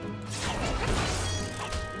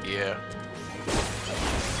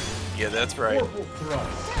 Yeah, that's right. Orbital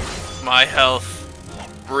thrust. My health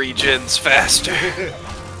regens faster,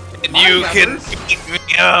 and My you can numbers. beat me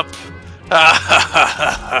up.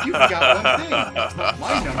 You forgot one thing.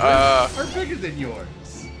 My numbers are bigger than yours.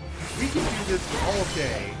 We can do this all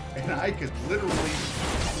day, and I could literally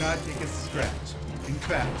not take a scratch. In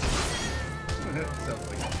fact, sounds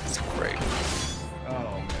like It's great.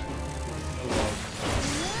 oh man, I love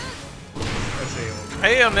SA.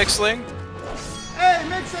 Hey, Mixling. Hey,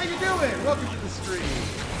 Mix, how you doing? Welcome to the stream.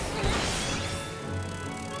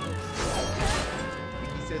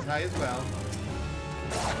 He says hi as well.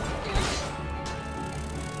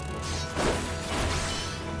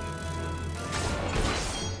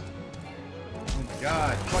 Oh my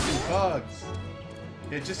god, fucking bugs.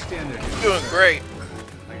 Yeah, just stand there, dude. Doing great.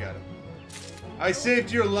 I got him. I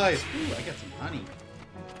saved your life. Ooh, I got some honey.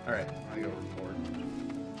 Alright, I go record.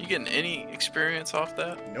 You getting any experience off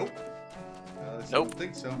that? Nope. I Nope. don't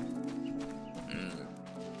think so. Mm.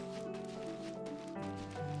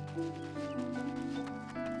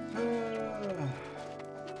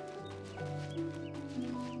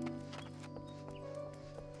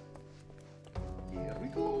 Here we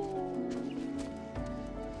go.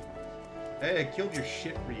 Hey, I killed your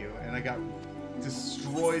shit for you, and I got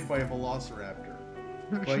destroyed by a velociraptor.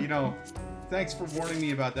 But you know, thanks for warning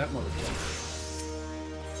me about that motherfucker.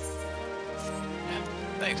 Yeah.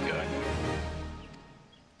 Thanks, guy.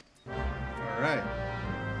 Alright.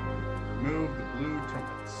 Remove the blue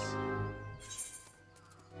trumpets.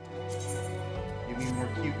 Give me more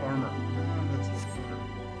cute armor. Oh, that's better.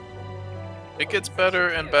 It gets better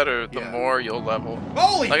and better the Yeah. more you'll level.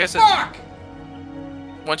 Holy Like I said- fuck!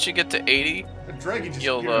 Once you get to 80, A dragon just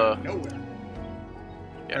You'll, appeared out of nowhere.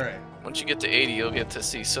 yeah. Alright. Once you get to 80, you'll get to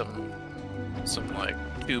see some like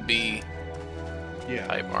 2B Yeah.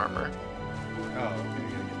 type armor. Oh, okay.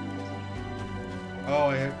 Oh,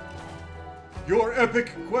 I have your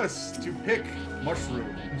epic quest to pick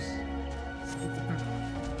mushrooms.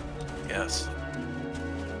 Yes.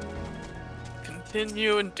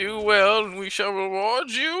 Continue and do well, and we shall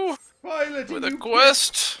reward you Violet, with you a pick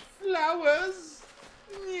quest. flowers.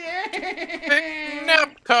 Yeah. Pick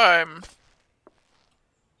nap time.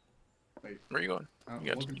 Wait, Where are you going? I'm You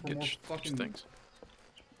got looking for get more sh- fucking things.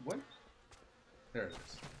 What? There it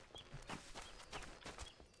is.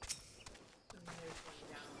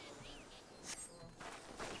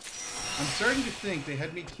 I'm starting to think they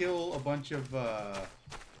had me kill a bunch of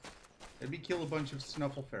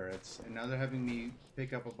snuffle ferrets, and now they're having me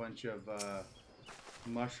pick up a bunch of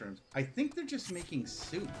mushrooms. I think they're just making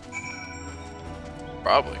soup.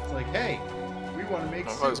 Probably. It's like, hey, we want to make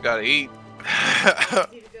Motherfuckers soup, gotta eat.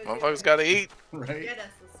 Motherfuckers gotta eat. right? Get us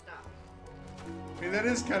the stuff. I mean, that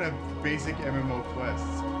is kind of basic MMO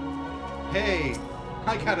quests. Hey,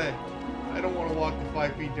 I don't want to walk the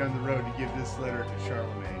 5 feet down the road to give this letter to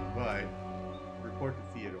Charlemagne, but report to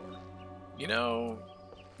Theodore. You know,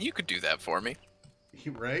 you could do that for me.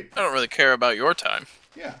 Right? I don't really care about your time.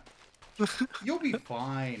 Yeah. You'll be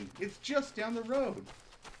fine. It's just down the road.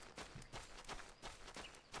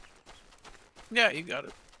 Yeah, you got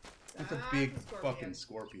it. It's a big fucking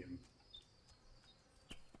scorpion.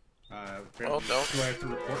 Apparently, Well, don't. do I have to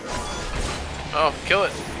report it? Oh, kill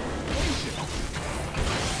it. Holy shit.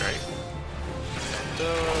 Great.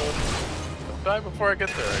 Don't die before I get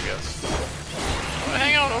there, I guess. Well,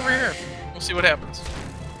 hang out over here. We'll see what happens.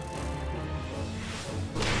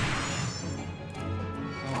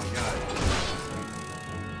 Oh my god.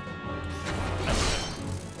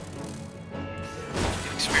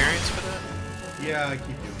 Experience for that? Yeah, I keep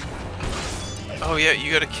doing that. Oh yeah,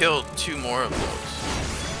 you gotta kill 2 more of those. 2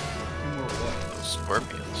 more what? Those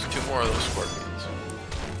scorpions. 2 more of those scorpions.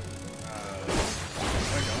 I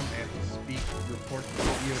don't have to speak, report to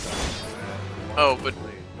Theodore. Oh, but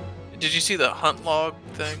did you see the hunt log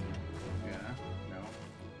thing? Yeah, no.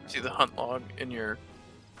 See the hunt log in your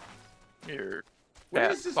Where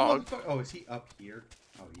bat is this log? motherfucker? Oh, is he up here?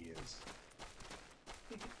 Oh, he is.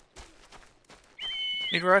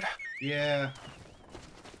 Need a ride? Yeah.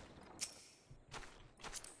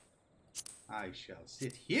 I shall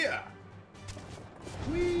sit here.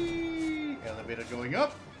 Whee! Elevator going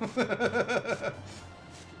up.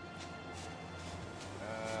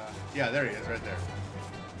 Yeah, there he is, right there.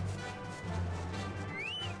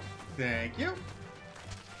 Thank you.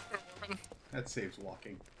 That saves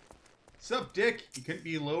walking. Sup, Dick? You couldn't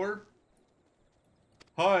be lower?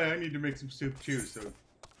 Hi, I need to make some soup too, so...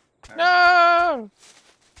 No!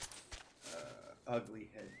 Ugly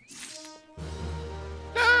head piece.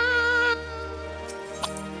 No!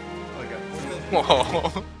 Oh, I got 4 kills.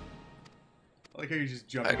 Whoa. I like how you're just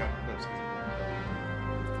jumping I- off cliffs because of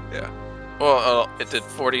one Yeah. Well, it did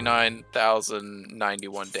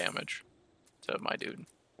 49,091 damage to my dude.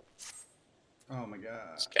 Oh my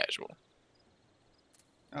god. It's casual.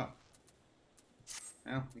 Oh.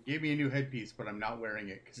 Well, it gave me a new headpiece, but I'm not wearing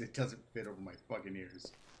it because it doesn't fit over my fucking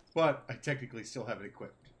ears. But I technically still have it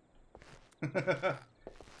equipped.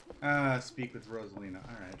 Speak with Rosalina.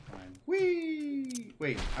 Alright, fine. Whee!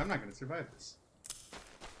 Wait, I'm not going to survive this.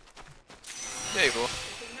 Yeah, you will.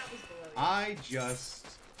 I just...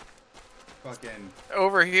 fucking...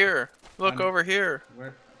 Over here. Look over here.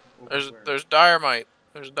 Where? There's dynamite.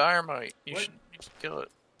 There's dynamite. You should kill it.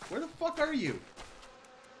 Where the fuck are you?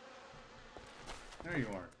 There you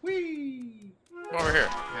are. Whee! Come over here.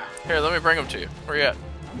 Yeah. Here, let me bring him to you. Where you at?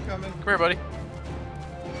 I'm coming. Come here, buddy.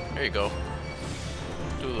 There you go.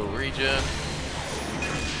 Do a little regen.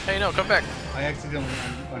 Hey, no, come back. I accidentally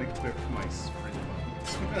unequipped my sprint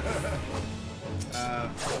buttons.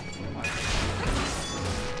 Come on.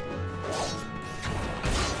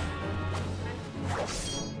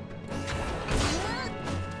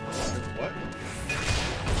 What?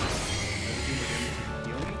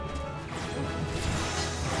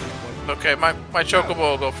 Okay, my chocobo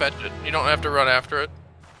will go fetch it. You don't have to run after it.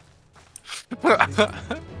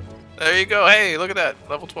 There you go. Hey, look at that.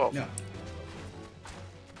 Level 12. No. I'm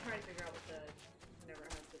trying to figure out what whenever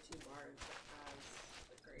it has the 2 bars that has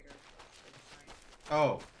the greater sign.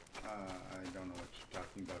 Oh. I don't know what you're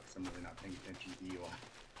talking about because I'm really not paying attention to the UI.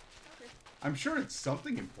 Okay. I'm sure it's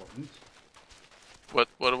something important. What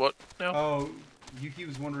now? Oh, Yuki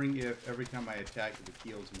was wondering if every time I attack it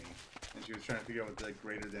heals me. And she was trying to figure out what the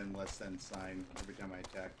greater than, less than sign every time I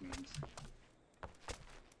attack means.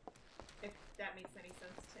 If that makes any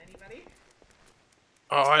sense to anybody.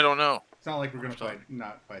 Oh, I don't know. It's not like we're gonna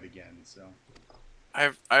not fight again, so.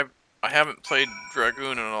 I haven't played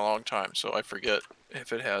Dragoon in a long time, so I forget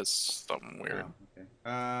if it has something weird. Oh, okay.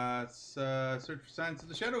 Search for signs of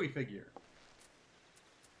the shadowy figure.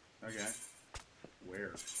 Okay.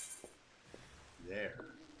 Where? There.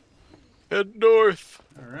 Head north.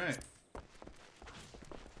 Alright.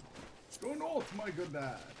 Go north, my good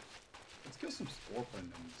lad. Let's kill some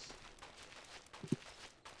scorpions.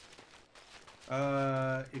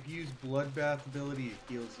 If you use Bloodbath ability, it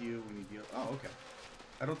heals you when you deal... Oh, okay.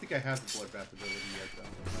 I don't think I have the Bloodbath ability yet,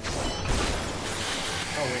 though.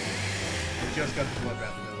 Oh, wait. I just got the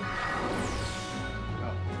Bloodbath ability.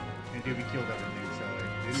 Oh. And we killed everything, so it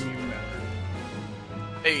didn't even matter.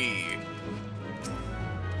 Hey.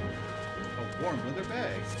 A warm leather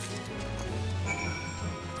bag.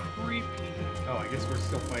 Creepy. Oh, I guess we're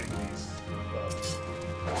still fighting these bugs.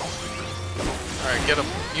 Alright, get him.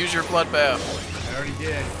 Use your bloodbath. I already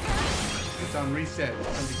did. It's on reset.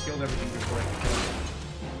 Somebody killed everything before I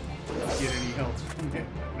could get any health from it.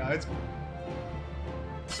 No, it's...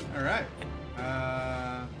 Alright.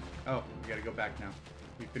 Oh, we gotta go back now.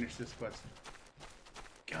 We finished this quest.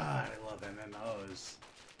 God, I love MMOs.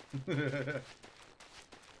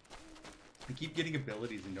 I keep getting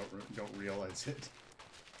abilities and don't realize it.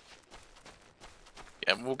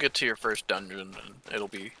 Yeah, we'll get to your first dungeon and it'll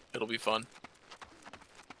be fun.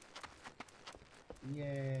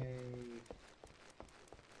 Yay.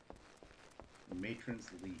 Matron's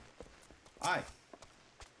Leaf. Hi.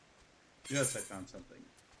 Yes, I found something.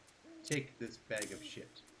 Take this bag of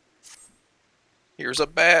shit. Here's a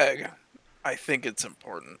bag. I think it's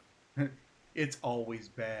important. It's always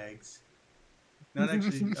bags. Not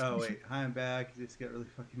actually. Oh wait, hi, I'm back. Just got really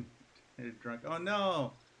fucking drunk. Oh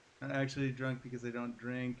no, not actually drunk because I don't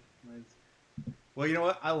drink. Well, you know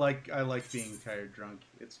what? I like being tired drunk.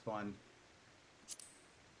 It's fun.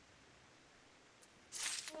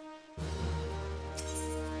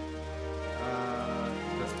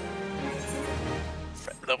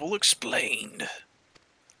 Threat level explained.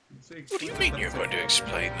 What do you mean you're going to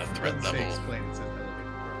explain the threat level? Explain. It says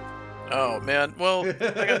elevator. Oh man, well,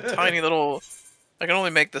 I got a tiny little... I can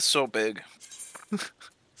only make this so big.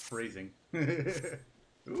 Phrasing.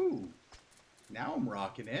 Ooh. Now I'm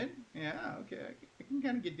rocking it. Yeah, okay. I can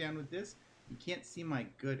kind of get down with this. You can't see my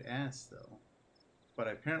good ass, though. But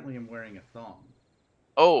apparently I'm wearing a thong.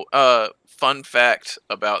 Oh, fun fact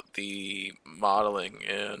about the modeling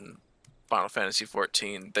in Final Fantasy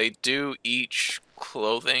XIV. They do each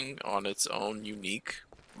clothing on its own unique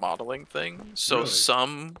modeling thing. So Really?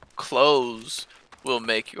 some clothes will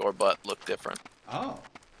make your butt look different. Oh.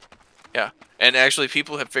 Yeah, and actually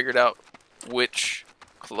people have figured out which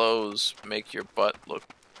clothes make your butt look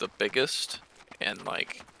the biggest and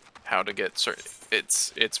like how to get certain.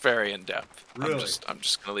 It's very in depth. Really? I'm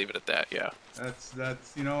just gonna leave it at that. Yeah. That's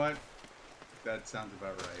you know what? That sounds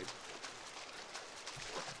about right.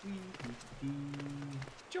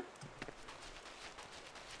 Chop.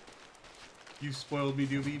 You spoiled me,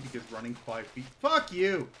 Doobie, because running 5 feet. Fuck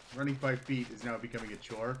you! Running 5 feet is now becoming a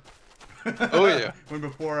chore. Oh yeah. When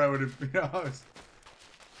before I would have, you know, I was...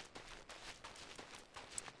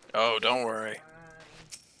 Oh, don't worry.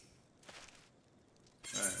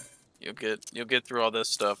 Alright. You'll get through all this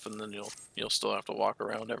stuff, and then you'll still have to walk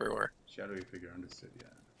around everywhere. Shadowy figure understood, yeah.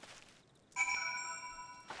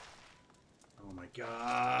 Oh my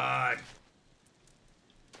god!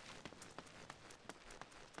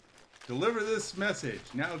 Deliver this message.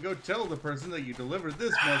 Now go tell the person that you delivered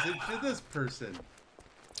this message to this person.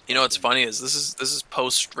 You know what's funny is this is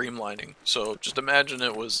post streamlining. So just imagine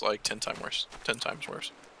it was like 10 times worse. 10 times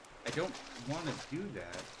worse. I don't want to do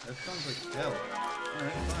that. That sounds like hell.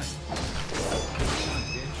 Alright, fine. Come on,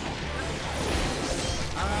 bitch.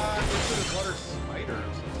 This is a water spider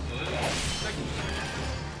or something.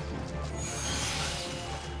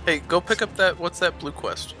 Hey, go pick up that. What's that blue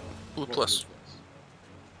quest? Blue plus.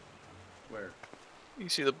 Where? You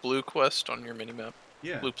see the blue quest on your minimap?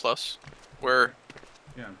 Yeah. Blue plus. Where?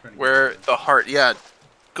 Yeah, I'm trying to Where the heart? Yeah.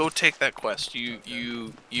 Go take that quest. You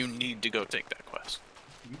need to go take that quest.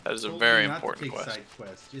 That is a very important quest. Side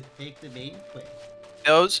quests. Just take the main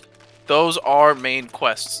Those quest. are main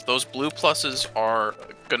quests. Those blue pluses are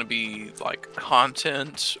gonna be like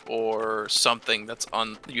content or something that's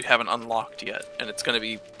you haven't unlocked yet, and it's gonna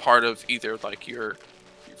be part of either like your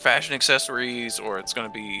fashion accessories, or it's gonna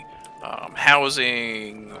be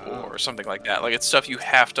housing or something like that. Like it's stuff you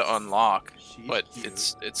have to unlock, but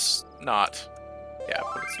it's not. Yeah,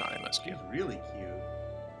 but it's not MSQ. She's really cute.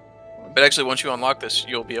 But actually, once you unlock this,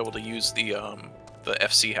 you'll be able to use the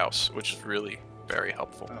FC house, which is really very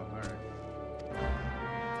helpful. Oh, alright.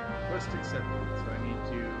 Quest accepted, so I need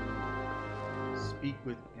to speak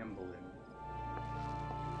with Emblem.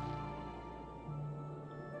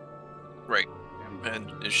 Right.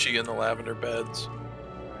 And is she in the lavender beds?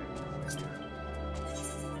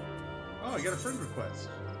 Oh, I got a friend request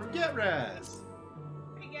from GetRaz.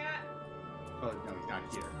 Hey, Gat. Oh, no, he's not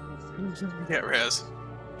here. Yeah, Raz.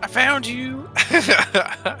 I found you!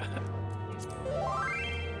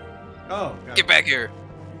 Oh, God. Get back here!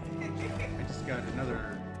 I just got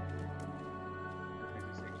another...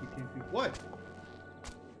 What?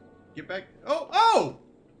 Get back... Oh! Oh!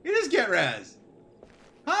 It is GetRaz!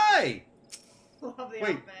 Hi! Love the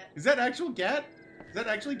Wait, outfit. is that actual Gat? Is that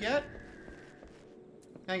actually Gat?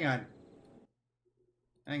 Hang on.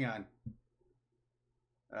 Hang on.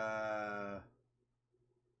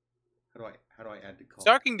 How do I add to call?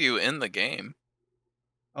 Talking to you in the game.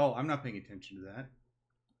 Oh, I'm not paying attention to that.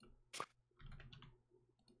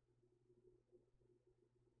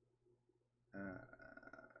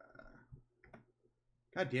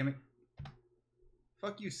 God damn it!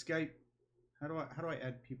 Fuck you, Skype. How do I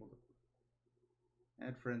add people?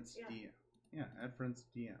 Add friends DM. Yeah, add friends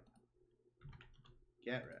DM.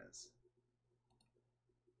 GetRaz.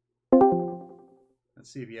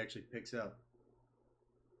 Let's see if he actually picks up.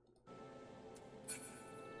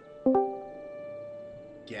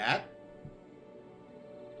 Gat?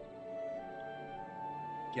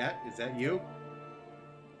 Gat, is that you?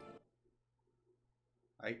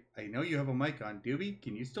 I know you have a mic on. Doobie,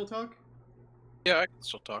 can you still talk? Yeah, I can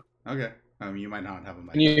still talk. Okay. You might not have a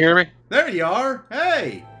mic. Can you hear me? There you are!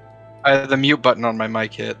 Hey! I had the mute button on my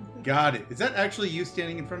mic hit. Got it. Is that actually you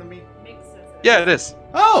standing in front of me? Makes sense. Yeah, it is.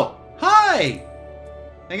 Oh! Hi!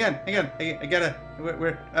 Hang on. I gotta... Where?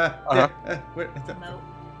 Where? No.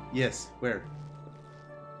 Yes, where?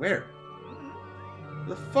 Where?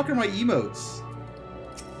 The fuck are my emotes?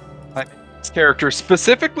 This character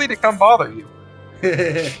specifically to come bother you.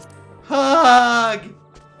 Hug!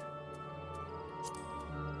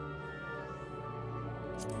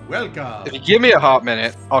 Welcome! If you give me a hot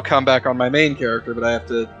minute, I'll come back on my main character, but I have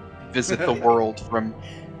to visit the world from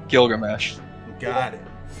Gilgamesh. Got it.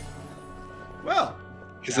 Well,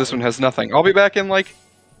 Because this one has nothing. I'll be back in like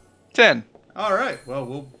 10. all right.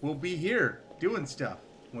 Well, we'll be here doing stuff.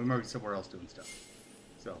 We might be somewhere else doing stuff.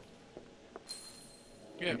 So,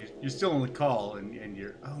 Yeah. you're still on the call, and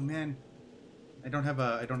you're. Oh man, I don't have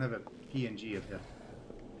a PNG of him.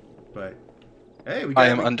 But hey, we got. I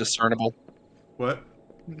am undiscernible. What?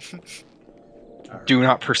 All right. Do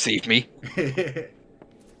not perceive me.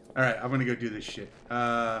 All right, I'm gonna go do this shit.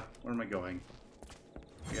 Where am I going?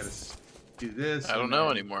 I gotta do this. I don't know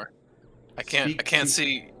anymore. I can't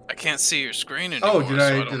see your screen anymore. Oh, so I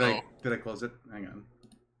don't did know. I close it? Hang on.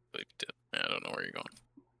 But you did. I don't know where you're going.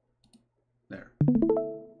 There.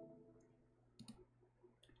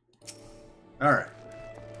 All right.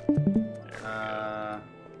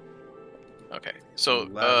 Okay. So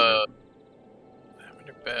Lavender.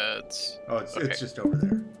 lavender beds. Oh, it's Okay. just over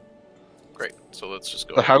there. Great. So let's just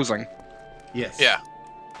go. The housing. Yes. Yeah.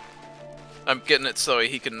 I'm getting it so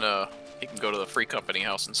he can go to the free company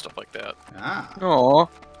house and stuff like that. Ah. Aw.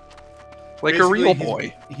 Like a Basically, real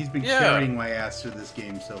boy. He's been Yeah. carrying my ass through this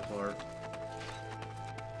game so far.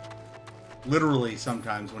 Literally,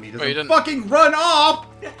 sometimes when he you doesn't didn't- fucking run off.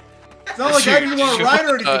 It's not like I didn't want to ride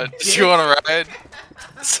or anything. Did you want to ride?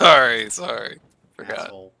 Sorry. Forgot.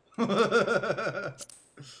 Asshole.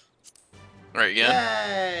 Right, yeah.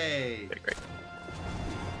 Yay! Okay, great.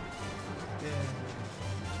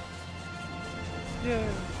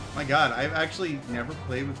 My God, I've actually never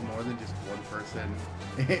played with more than just one person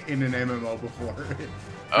in an MMO before. It's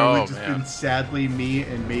Oh, only just man. been sadly me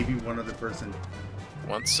and maybe one other person.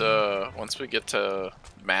 Once we get to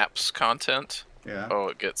maps content, Yeah. oh,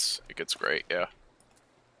 it gets great. Yeah.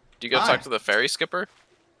 Do you gotta Hi. talk to the ferry skipper?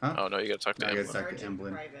 Huh? Oh no, you gotta talk to No, I him. guess Dr. Sergeant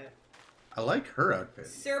Emblem. Private. I like her outfit.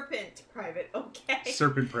 Serpent Private. Okay.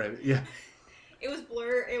 Serpent Private. Yeah. It was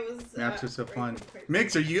blur. It was. Maps are so right fun. from Private.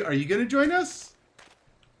 Mix, are you gonna join us?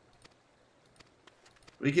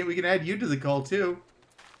 We can add you to the call too,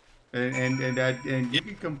 and you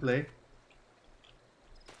can come play.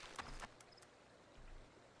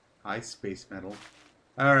 High space metal.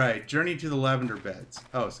 All right, journey to the lavender beds.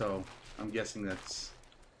 Oh, so I'm guessing that's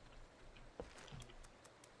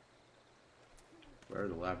where are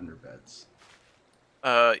the lavender beds?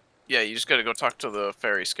 Yeah, you just gotta go talk to the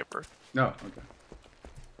ferry skipper. No, okay.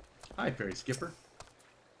 Hi, ferry skipper.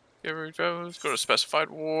 Here we go. Let's go to specified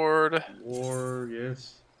ward. War,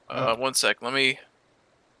 yes. 1 sec. Let me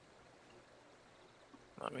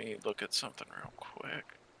look at something real quick.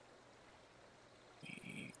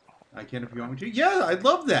 I can if you want me to. Yeah, I'd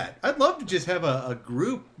love that. I'd love to just have a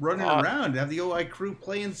group running around and have the OI crew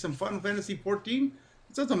playing some Final Fantasy XIV.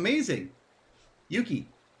 That sounds amazing. Yuki.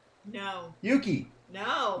 No. Yuki. No.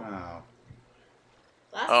 Oh.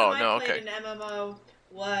 Last Oh, time no, I played okay. an MMO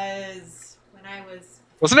was when I was.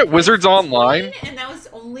 Wasn't it Wizards Online? And that was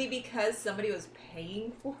only because somebody was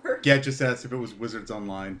paying for it. Yeah, just asked if it was Wizards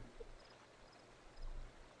Online.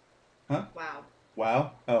 Huh? Wow.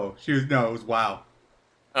 WoW? Oh, no, it was WoW.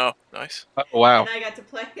 Oh, nice. Wow. And I got to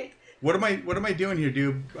play. What am I doing here,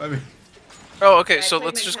 dude? I mean, Oh, okay. I So played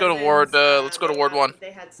let's my just go to cousins, ward. Let's go to they ward had- 1.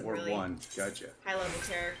 They had some Ward really 1. Gotcha. high-level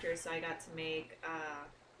characters, so I got to make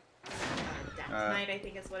Death Knight, I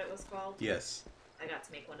think is what it was called. Yes. I got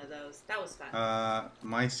to make one of those. That was fun.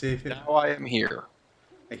 My save hit. Now I am here.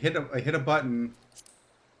 I hit a button.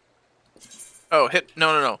 Oh, hit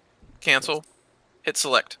no. Cancel. Hit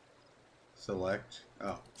select. Select.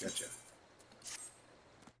 Oh, gotcha.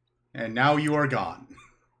 And now you are gone.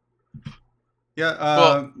 Yeah,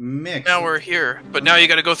 Well, mix. Now we're here, but now you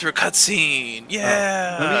got to go through a cutscene.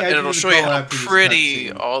 Yeah, Let me add and you it'll to the show you call how after this pretty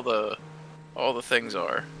cutscene. all the things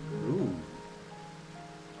are. Ooh.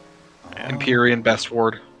 Empyrean Best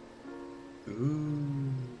Ward. Ooh.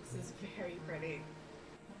 This is very pretty.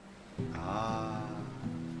 Ah.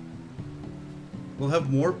 We'll have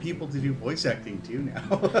more people to do voice acting too now.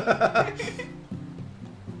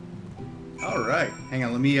 All right, hang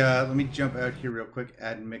on. Let me jump out here real quick.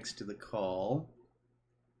 Add mix to the call.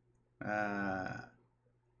 Add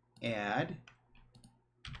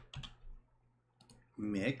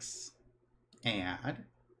mix. Add.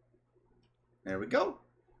 There we go.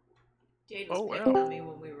 Jade was Oh, picking wow. on me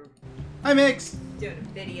when we were Hi, Mix. doing a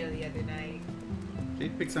video the other night.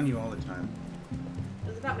 Jade picks on you all the time. It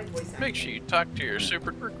was about my voice acting. Make sure you talk to your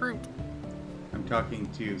super recruit. I'm talking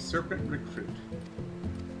to Serpent Recruit.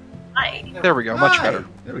 Hi. There we go, much Hi! better.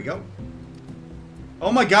 There we go.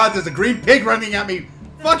 Oh my God! There's a green pig running at me.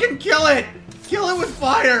 Fucking kill it! Kill it with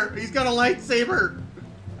fire! He's got a lightsaber!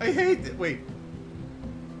 I hate it. Wait.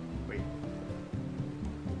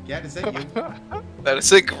 Gat, is that you? That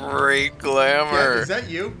is a great Gat, glamour. is that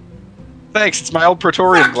you? Thanks, it's my old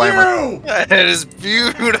Praetorian Fuck glamour. you! That is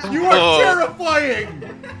beautiful. You are terrifying!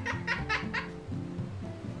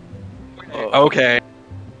 Oh. Okay. I'm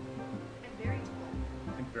very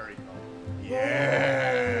tall. I'm very cold.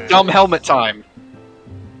 Yeah! Dumb helmet time.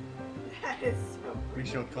 That is so We pretty.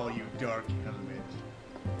 shall call you Dark Helmet.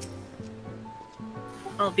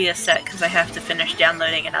 It'll be a sec because I have to finish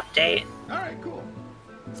downloading an update. Alright, cool.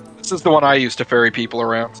 This is the one I used to ferry people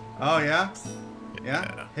around. Oh, yeah?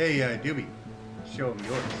 Yeah? Hey, Doobie. Show him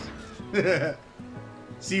yours.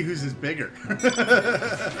 See whose is bigger.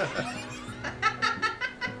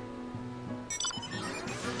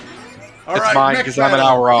 All It's right, mine, next 'cause I'm an battle.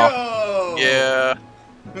 hour off. Go! Yeah.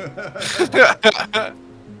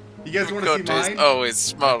 You guys want to see Goat is mine? always I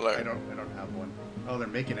smaller. don't have one. Oh, they're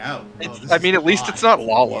making out. Oh, It's- this I is mean, at least hot. it's not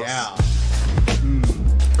lawless. Yeah.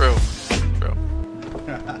 Mm. True.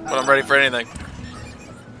 But I'm ready for anything.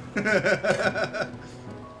 I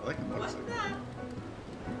like the What motorcycle. the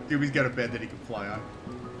Doobie's got a bed that he can fly on.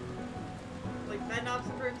 Like bed knobs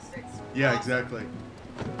and broomsticks. Yeah, Awesome. exactly.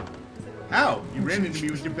 Ow! You ran into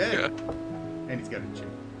me with your bed. Yeah. And he's got a chip.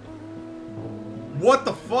 What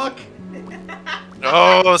the fuck?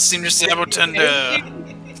 Oh, Senior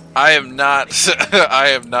Sabotender. I am not. I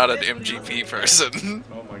am not an MGP person.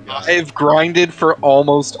 Oh my god. I've grinded for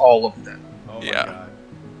almost all of them. Oh my Yeah. god.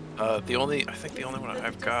 I think the only one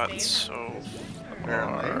I've got so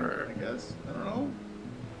Apparently, far. I guess. I don't know.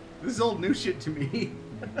 This is all new shit to me.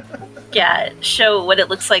 Yeah, show what it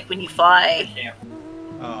looks like when you fly.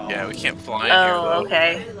 Oh. Yeah, we can't fly in here Oh, though.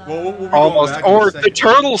 okay. Well, we'll be going Almost. back in a Or the second.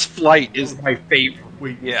 turtle's flight is my favorite.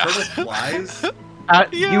 Wait, Yeah. turtle flies?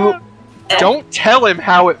 You don't tell him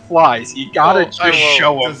how it flies. You gotta Oh, I just won't.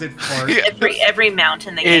 show him. Does it fart? Yeah. Every mount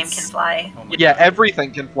in the game It's- can fly. Oh my Yeah, god.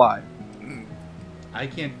 everything can fly. I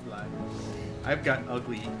can't fly. I've got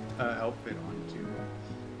ugly outfit on too.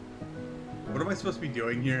 What am I supposed to be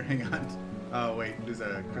doing here? Hang on. Oh wait, there's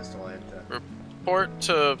a crystal I have to. Report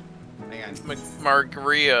to Hang on.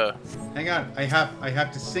 Margaria. Hang on. I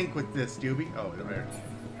have to sync with this, Doobie. Oh, there.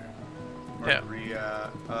 Yeah. Maria.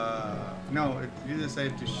 No. To do this, I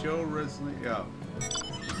have to show resolution. Oh.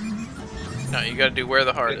 No, you gotta do where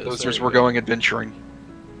the heart is. Losers There were you go. going adventuring.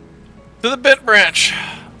 To the bent branch.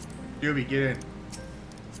 Doobie, get in.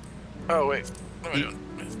 Oh wait. What am I He-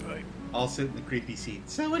 doing? I'll sit in the creepy seat.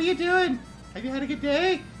 So, what are you doing? Have you had a good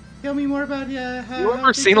day? Tell me more about how. You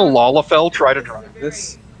ever seen a Lalafell try to drive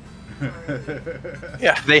this?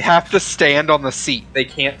 Yeah. They have to stand on the seat. They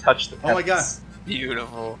can't touch the Oh my god. pedals.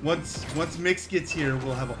 Beautiful. Once Mix gets here,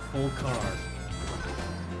 we'll have a full car.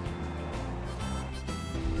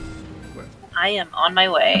 What? I am on my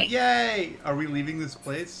way. Yay! Are we leaving this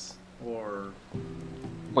place? Or...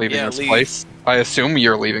 Leaving Yeah, this leave. place. I assume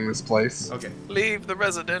you're leaving this place. Okay. Leave the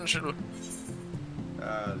residential.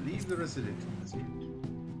 Leave the residential.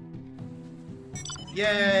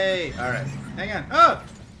 Yay! Alright. Hang on. Oh!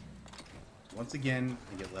 Once again,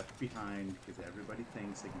 I get left behind because everybody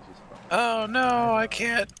thinks they can just... Oh no, I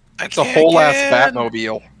can't. I It's a can't whole ass get in.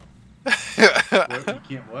 Batmobile. What? You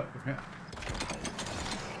can't what?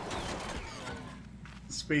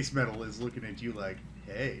 Space Metal is looking at you like,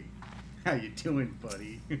 hey, how you doing,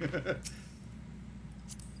 buddy?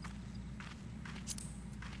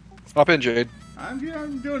 Hop in, Jade. I'm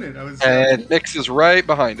doing it. I was... And Nix is right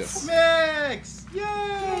behind us. Max! Yay!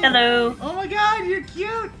 Hello. Oh my god, you're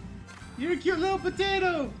cute! You're a cute little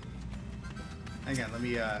potato! Hang on, let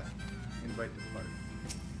me invite the party.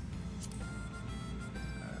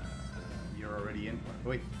 You're already in party.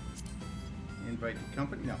 Wait. Invite the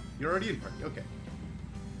company? No, you're already in party. Okay.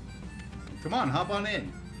 Come on, hop on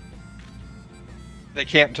in. They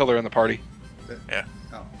can't until they're in the party. Yeah.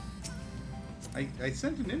 Oh. I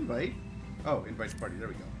sent an invite. Oh, invite to party. There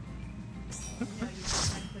we go.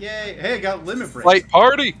 Yay! Hey, I got limit breaks. Flight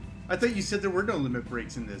party! I thought you said there were no limit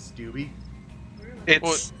breaks in this, Doobie.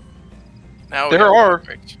 It's Now we There got are.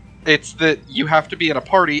 perfect. it's that you have to be in a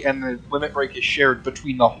party and the limit break is shared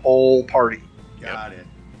between the whole party. Got it.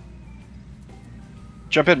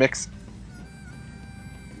 Jump in, Mix.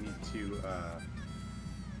 I need to,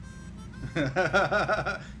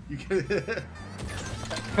 you can...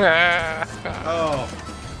 Oh.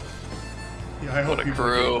 Yeah, I hope What a people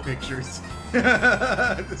are crew. getting pictures.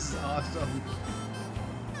 This is awesome.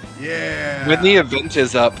 Yeah. When the event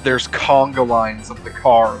is up, there's conga lines of the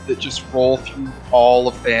car that just roll through all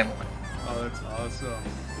of family. Oh, that's awesome.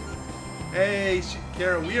 Hey,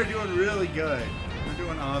 Kara, we are doing really good. We're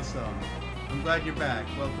doing awesome. I'm glad you're back.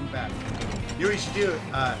 Welcome back. You know what you should do?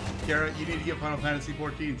 Kara, you need to get Final Fantasy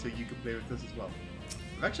XIV so you can play with us as well.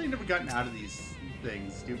 I've actually never gotten out of these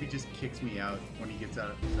things. Doobie just kicks me out when he gets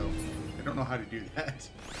out, so I don't know how to do that.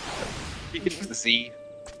 You can use the Z.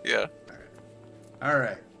 Yeah.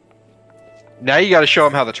 Alright. Now you gotta show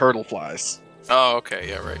him how the turtle flies. Oh, okay.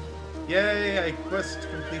 Yeah, right. Yay, quest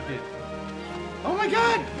completed. Oh my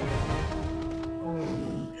god!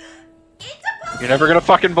 It's You're never gonna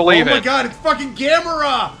fucking believe Oh my it. god, it's fucking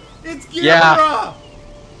Gamera! It's Gamera! Yeah.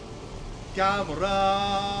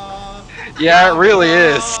 Gamera! Yeah, it really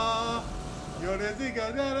is.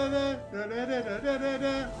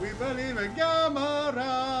 We believe in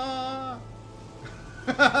Gamera!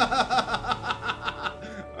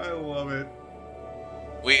 I love it.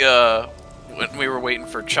 When we were waiting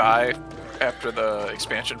for Chai after the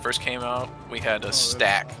expansion first came out, we had a that's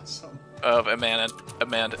stack awesome. of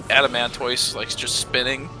adamantoise like just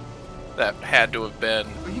spinning. That had to have been.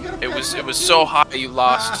 Oh, you got a It pet was pet too? so high you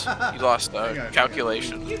lost Hang on.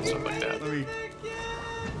 calculation and stuff like that. Let me...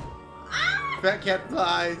 Fat cat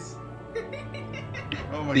flies.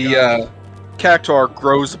 Oh my The god. cactuar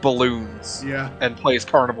grows balloons Yeah. and plays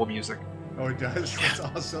carnival music. Oh, it does. That's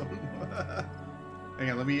awesome.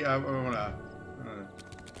 Hang on, let me. I wanna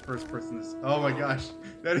first person this. Oh my gosh,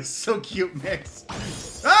 that is so cute, Mix.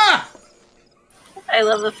 Ah! I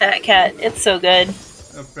love the fat cat. It's so good.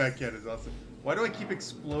 That fat cat is awesome. Why do I keep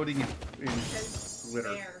exploding in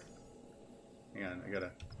glitter? Bear. Hang on, I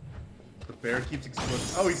gotta. The bear keeps exploding.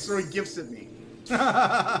 Oh, he's throwing gifts at me.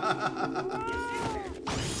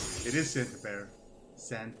 It is Santa Bear.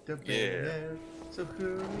 Santa Bear. So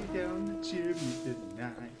hurry down the chimney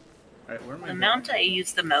tonight. Alright, where am I The going? mount I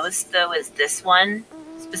use the most, though, is this one,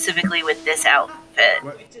 specifically with this outfit.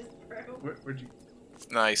 What? Which is broke. Where'd you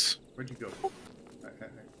Nice. go?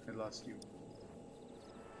 I lost you.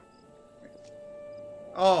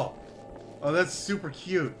 Oh! Oh, that's super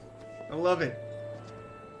cute. I love it.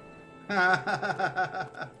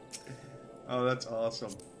 Oh, that's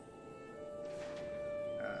awesome.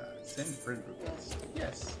 Send friend request.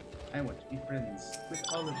 Yes, I want to be friends with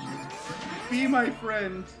all of you. Be my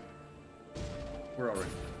friend. We're already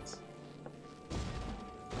friends.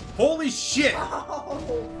 Holy shit! Oh,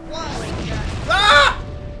 what? Ah!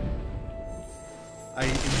 I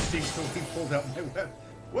instinctively pulled out my weapon.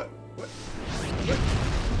 What?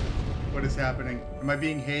 What is happening? Am I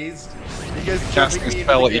being hazed? Are you guys Casting jumping me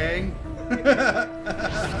spell into the at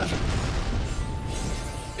gang?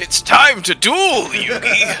 It's time to duel,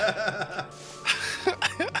 Yugi!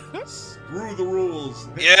 Screw the rules.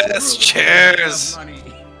 Yes, Screw the chairs. money.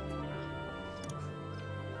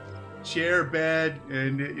 Chair, bed,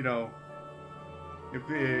 and you know, if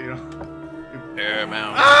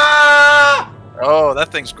Paramount. ah! Oh,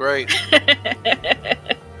 that thing's great. I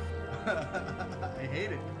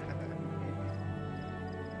hate it.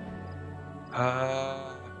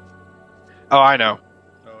 Oh, I know.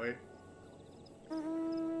 Oh wait.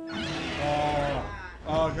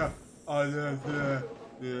 Oh god. Oh the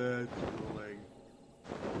leg.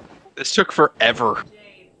 This took forever.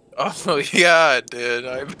 Jade. Oh, yeah, it did.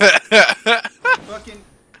 I bet. Fucking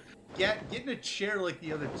get in a chair like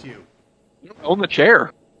the other two. You don't own the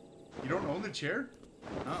chair. You don't own the chair?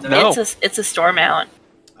 Oh. No. It's a store mount.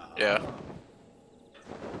 Yeah.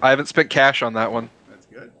 I haven't spent cash on that one. That's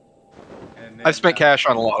good. And then, I've spent cash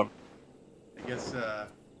on a lot of them. I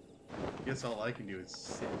guess all I can do is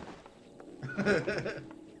sit.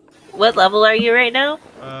 What level are you right now?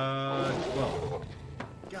 12.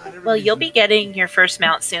 God, Well, you'll everybody's- be getting your first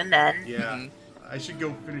mount soon then. Yeah, Mhm. I should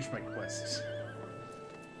go finish my quests.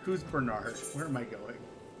 Who's Bernard? Where am I going?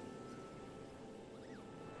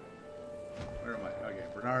 Where am I? Okay,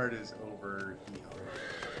 Bernard is over here.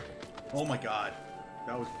 Oh my god,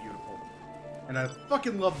 that was beautiful. And I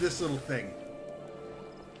fucking love this little thing.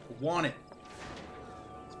 I want it.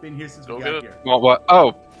 It's been here since Go we get got it. here. Well, what?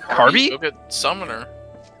 Oh, Go Carby? get Summoner.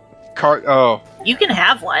 Oh, You can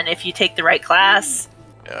have one if you take the right class.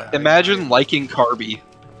 Yeah. imagine liking Carby.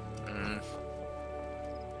 Mm.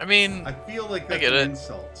 I mean, I feel like I that's get an it.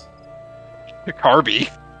 insult. Carby.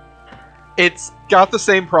 It's got the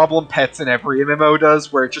same problem pets in every MMO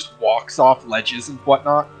does, where it just walks off ledges and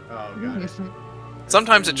whatnot. Oh god.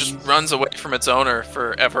 sometimes it just runs away from its owner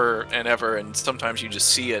forever and ever, and sometimes you just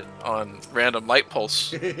see it on random light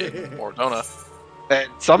pulse in Ordona. And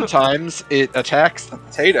sometimes it attacks the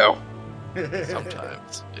potato.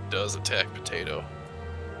 Sometimes it does attack Potato.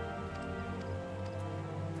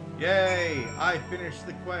 Yay! I finished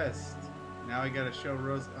the quest. Now I gotta show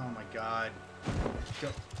Rose. Oh my god. Show-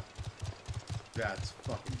 That's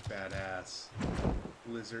fucking badass.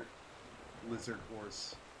 Lizard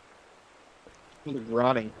horse.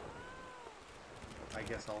 Running. I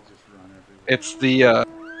guess I'll just run everywhere. It's the,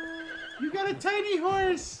 You got a tiny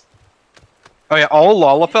horse! oh yeah, all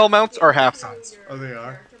Lalafell mounts are half size. Oh, they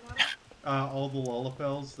are? All the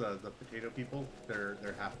Lullafels, the potato people, they're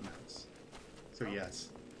half mounts. So yes,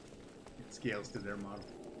 it scales to their model.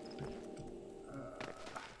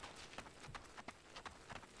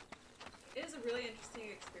 It is a really interesting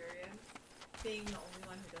experience being the only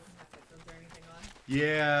one who doesn't have headphones or anything on.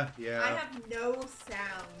 Yeah. I have no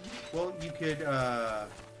sound. Well, you could, If I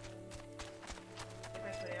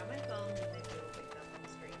put it on my phone, then maybe it'll pick up on the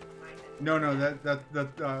screen with my headphones. No, that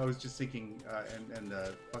I was just thinking, and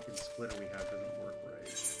the fucking splitter we have doesn't work right.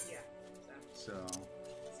 Yeah, So,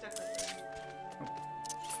 stuck with it.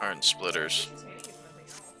 Iron splitters. She's handing it something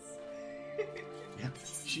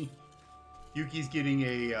else. yeah, Yuki's getting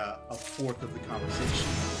a fourth of the conversation.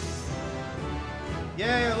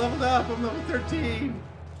 Yay, I leveled up. I'm level 13.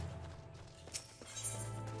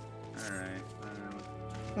 All right.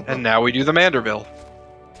 And now we do the Manderville.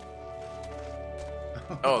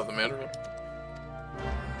 Oh, the Mandarin.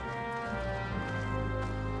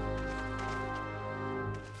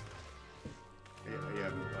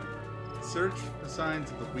 search for signs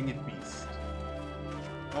of the winged beast.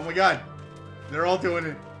 Oh my god! They're all doing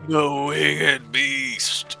it. The winged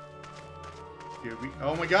beast.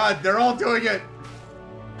 Oh my god, they're all doing it!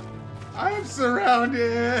 I'm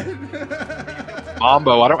surrounded!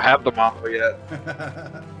 Mambo, I don't have the Mambo yet.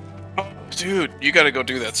 Oh, dude, you gotta go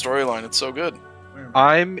do that storyline. It's so good.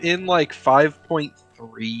 I'm in like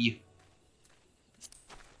 5.3.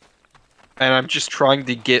 And I'm just trying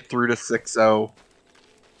to get through to 6.0.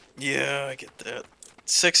 Yeah, I get that.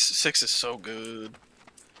 Six is so good.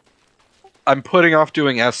 I'm putting off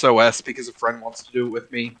doing SOS because a friend wants to do it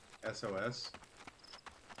with me. SOS?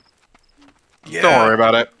 Yeah. Don't worry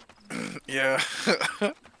about it. Yeah.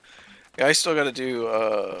 Yeah, I still gotta do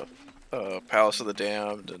Palace of the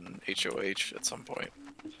Damned and HOH at some point.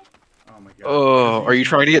 Oh my god. Oh, are you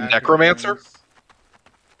trying to get Necromancer?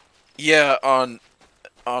 Yeah, on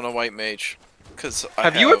a white mage. Cause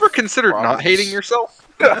Have you ever considered not hating yourself?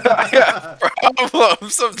 I have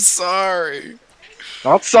problems. I'm sorry.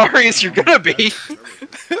 Not sorry as you're gonna be.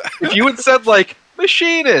 If you had said, like,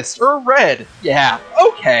 machinist or red, yeah,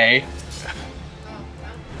 okay.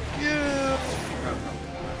 Yeah.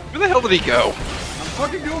 Where the hell did he go? I'm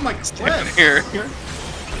fucking doing my quest! Here.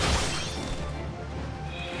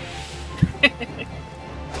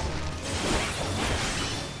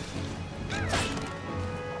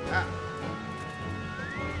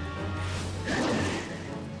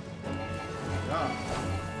 Ah.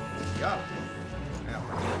 Yeah.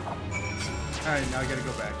 Alright, now I gotta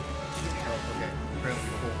go back. Oh, okay. Apparently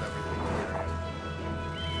we pulled everything in the area.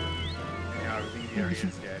 Now everything in the area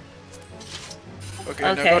is dead. Okay,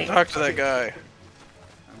 now go talk to that guy.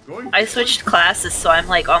 I'm going I switched classes, so I'm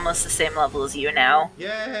like almost the same level as you now. Yay!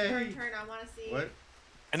 Turn, I want to see. What?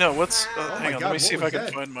 I know, what's... Oh hang my on, God, let me see if what I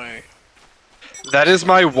was can that? find my... That is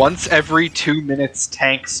my once every 2 minutes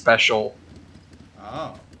tank special.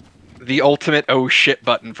 Oh. The ultimate oh shit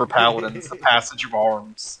button for paladins, the passage of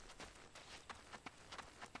arms.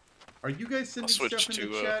 Are you guys sending switch stuff in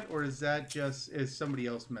the to, chat, or is that just is somebody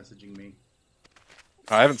else messaging me?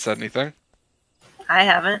 I haven't said anything. I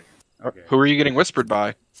haven't. Okay. Who are you getting whispered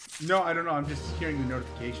by? No, I don't know. I'm just hearing the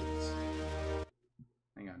notifications.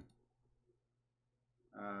 Hang on.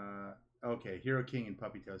 Okay, Hero King and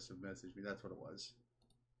Puppy Toast have messaged me. That's what it was.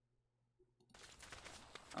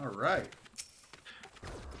 All right.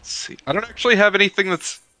 Let's see. I don't actually have anything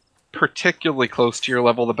that's particularly close to your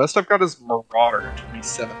level. The best I've got is Marauder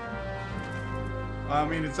 27. I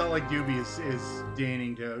mean, it's not like Doobie is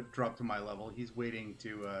deigning to drop to my level. He's waiting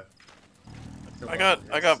to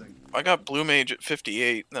I got Blue Mage at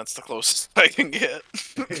 58, and that's the closest I can get.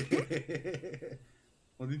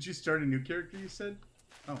 Well, did you start a new character, you said?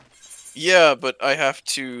 Oh. Yeah, but I have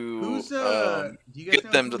to Who's, do you guys know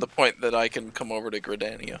get them who, to the point that I can come over to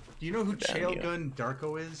Gridania. Do you know who Gridania. Chaelgun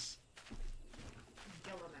Darko is?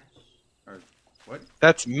 Or what?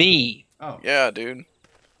 That's me. Oh. Yeah, dude.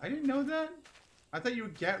 I didn't know that. I thought you were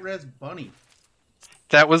Gatrez Bunny.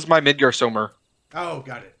 That was my Midgar Somer. Oh,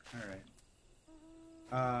 got it. All right.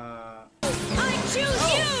 I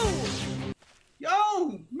choose you!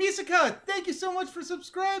 Yo, Misaka, thank you so much for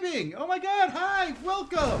subscribing. Oh my god, hi,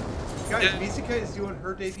 welcome. Guys, Misaka is doing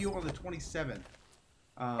her debut on the 27th.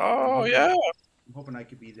 Oh, yeah. I'm hoping I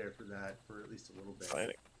could be there for that for at least a little bit.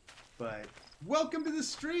 Exciting. But welcome to the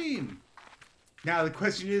stream. Now the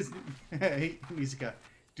question is, hey, Misaka,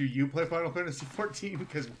 do you play Final Fantasy XIV?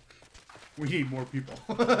 Because we need more people.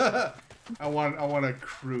 I want a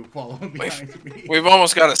crew following behind me. We've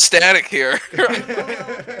almost got a static here.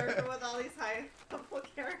 With all these high level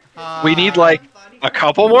characters. We need like a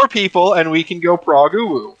couple more people and we can go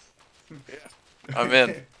Prague-Uwu. I'm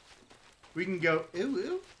in. We can go ooh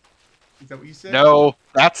ooh. Is that what you said? No,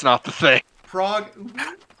 that's not the thing. Prague ooh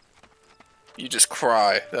ooh. You just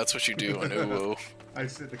cry. That's what you do in Uwu. I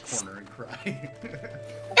sit in the corner and cry.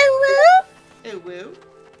 Ooh, Ooh ooh.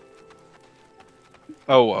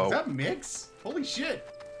 Oh, whoa. Is that Mix? Holy shit.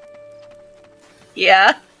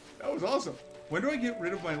 yeah. That was awesome. When do I get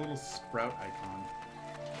rid of my little sprout icon?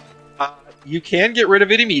 You can get rid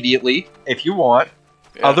of it immediately if you want.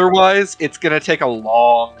 Yeah. Otherwise, it's gonna take a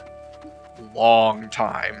long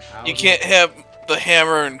time. How You do can't I- have the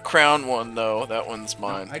hammer and crown one, though. That one's No,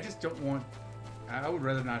 mine. I just don't want... I would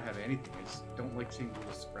rather not have anything. I just don't like seeing the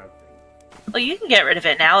little sprout thing. Well, you can get rid of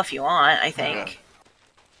it now if you want, I think.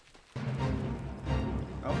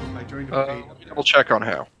 Oh, I joined a Let fate me up there. double check on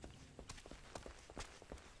how.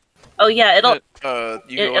 Oh, yeah, it'll... You go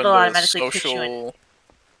it'll into automatically put you social... in.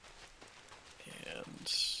 And...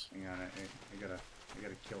 Hang on, I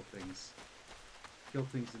gotta kill things. Kill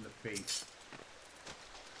things in the face.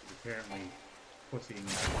 Apparently, pussy.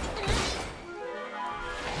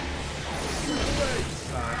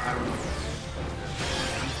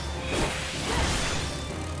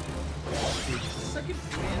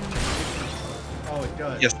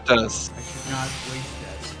 does. Yes, it does. I should not waste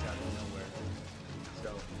that just out of nowhere. So,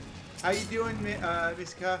 how you doing,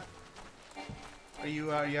 Miska? Are you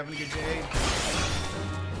having a good day?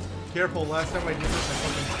 Careful, last time I did this, I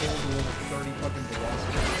fucking pulled over 30 fucking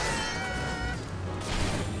velocity.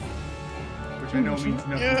 Which I know means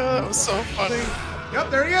nothing. Yeah, that was so funny. Yep,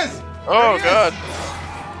 there he is! Oh, There he God.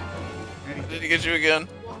 is! Did he get you again?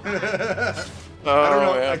 I don't Oh,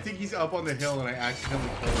 know. yeah. I think he's up on the hill and I accidentally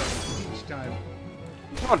pull it each time.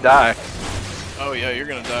 Don't die. Oh, yeah, you're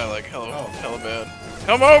gonna die like hella, Oh. hella bad.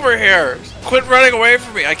 Come over here! Quit running away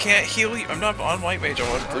from me! I can't heal you. I'm not on white mage, I'm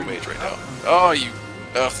on blue mage right now. Oh, you...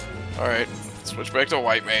 Ugh. Alright, switch back to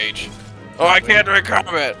white mage. Oh, I can't do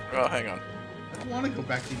combat! Oh, hang on. I don't want to go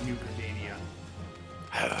back to New Gardania.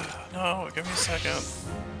 No, give me a second.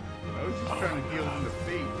 I was just trying to heal him the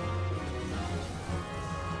fate.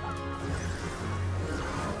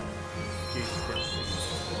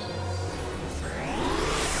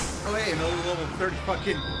 Oh hey, another level 30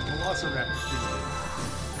 fucking Velociraptor.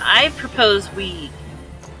 I propose we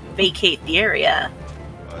vacate the area.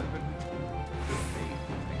 But the fate.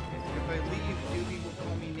 If I leave, Doobie will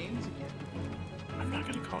call me names again. I'm not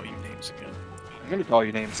gonna call you names again. I'm gonna call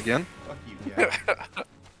you names again. Fuck you, yeah.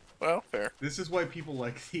 Well, fair. This is why people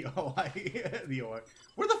like the OI. The OI.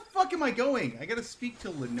 Where the fuck am I going? I gotta speak to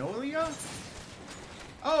Linolia?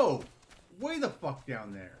 Oh! Way the fuck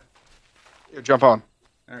down there. Here, jump on.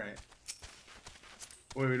 Alright.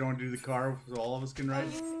 Wait, we don't want to do the car so all of us can ride?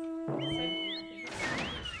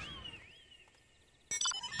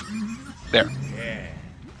 There. Yeah.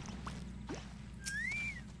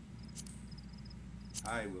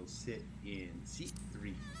 I will sit in seat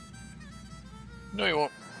 3. No, you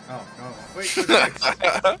won't. Oh, no. Wait,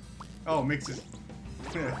 Mix. Oh, Mix is...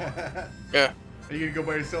 Yeah. Are you gonna go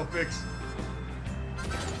by yourself, Mix?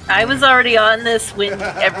 I was already on this when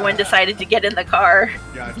everyone decided to get in the car.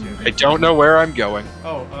 Gotcha. I don't know where I'm going.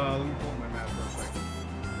 Oh, let me pull up my map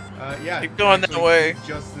real quick. Yeah. Keep going that actually, way.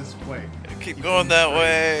 Just this way. Keep going that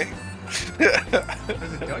way. There's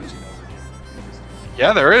a dungeon over here.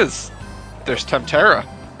 Yeah, there is. There's Tempterra. I don't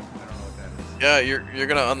know what that is. Yeah, you're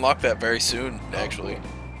gonna unlock that very soon, actually.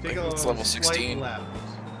 Take Like, a it's level slight 16. left.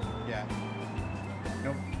 Yeah.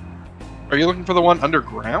 Nope. Are you looking for the one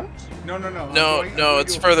underground? No. I'm No, going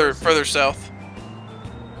it's to a further person. south.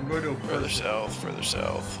 I'm going to a Further person.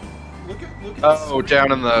 south. Look at Oh, the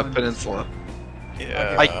down in the on this peninsula. one.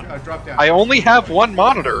 Yeah, Okay, drop down. I only have one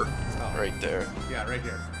monitor. Oh, right there. Yeah, right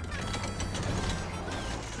here.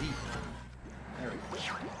 There we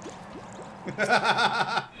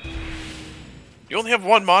go. You only have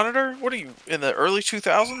one monitor? What are you, in the early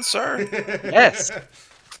 2000s, sir? Yes.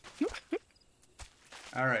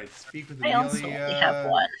 Alright, speak with I Amelia. also only have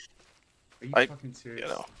one. Are you I- fucking serious? You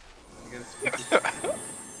know. I gotta speak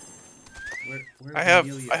with where's I have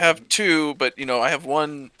Amelia? two, but you know, I have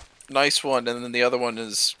one nice one, and then the other one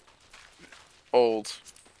is old.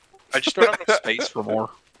 I just don't have enough space for more.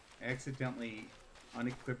 I accidentally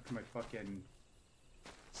unequipped my fucking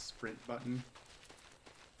sprint button,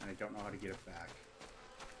 and I don't know how to get it back.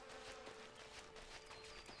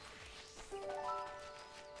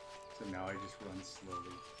 So now I just run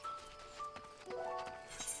slowly.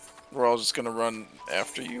 We're all just gonna run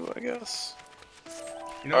after you, I guess.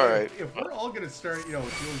 You know, Alright. if we're all gonna start, you know,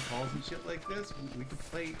 doing calls and shit like this, we could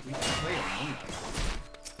play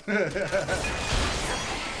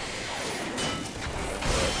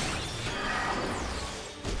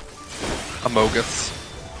Among Us. Amogus.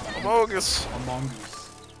 Amogus. Among Us.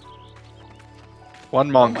 One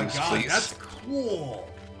Oh my mongoose, god, please. that's cool!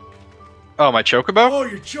 Oh, my chocobo? Oh,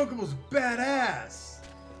 your chocobo's badass!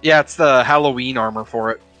 Yeah, it's the Halloween armor for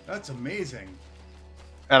it. That's amazing.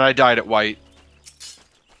 And I dyed it white.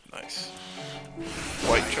 Nice.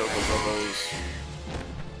 White chocobos.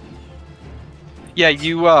 Yeah,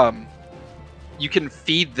 you can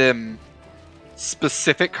feed them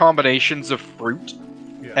specific combinations of fruit,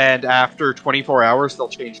 Yeah. and after 24 hours, they'll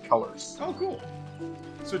change colors. Oh, cool.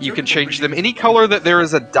 So You can chocobo change them breeding any is color fun. that there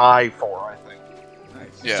is a dye for, I think.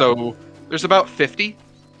 Nice. Yeah. So, there's about 50.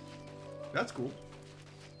 That's cool.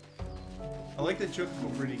 I like that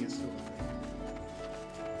chocobo breeding is still a thing.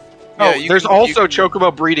 Yeah, Oh, you there's can- you also can-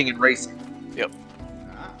 chocobo breeding and racing. Yep.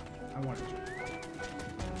 Ah, I want a chocobo.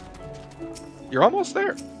 You're almost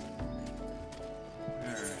there.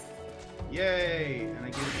 Alright. Yay! And I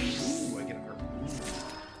get ooh, I get a harpoon.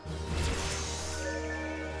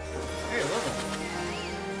 Hey, level.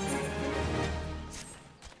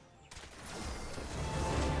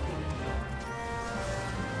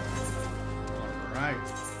 Alright.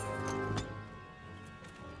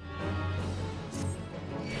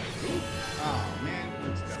 Oh man,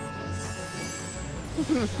 let's go.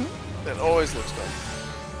 It always looks dumb.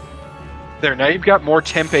 There, now you've got more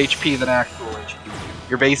temp HP than actual HP.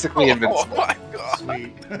 You're basically Oh invincible. my god.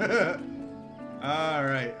 Sweet.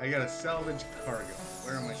 Alright, I got a salvage cargo.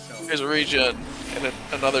 Where am I salvaging? Here's a regen and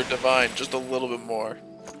another divine, just a little bit more.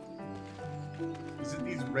 Is it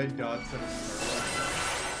these red dots that are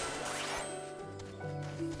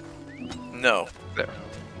No. There.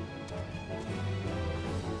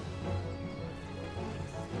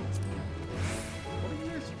 What are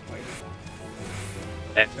you guys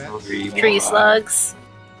fighting? Every Tree slugs.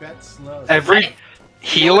 Fat slugs. Every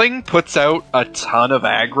healing puts out a ton of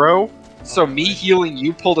aggro, so me healing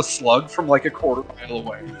you pulled a slug from like a quarter mile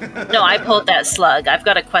away. No, I pulled that slug. I've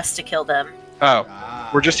got a quest to kill them. Oh, Ah,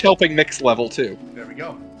 we're just helping mix level 2. there we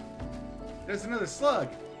go. There's another slug.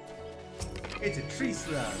 It's a tree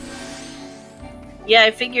slug. Yeah,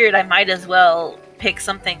 I figured I might as well pick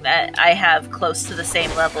something that I have close to the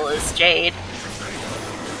same level as Jade.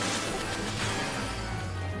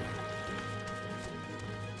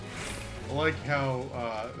 I like how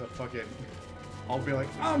the fucking. I'll be like,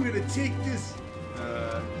 I'm gonna take this.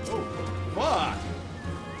 Oh fuck!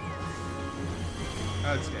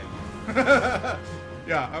 That's dead.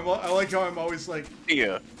 Yeah, I like how I'm always like,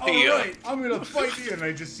 Here. all Here. right, I'm gonna fight you, and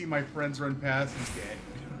I just see my friends run past and dead.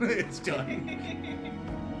 It's done.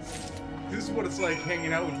 This is what it's like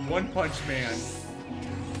hanging out with One Punch Man.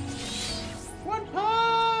 One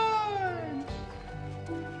Punch!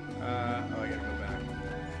 Oh, I gotta go back.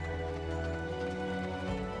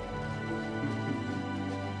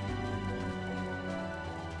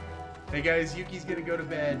 Hey guys, Yuki's gonna go to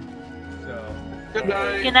bed. So. Good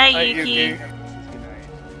night. Good night, Hi, Yuki. Yuki. Good night.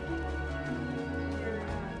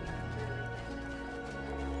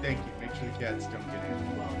 Thank you. Make sure the cats don't get in.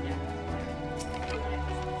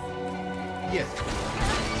 Yes.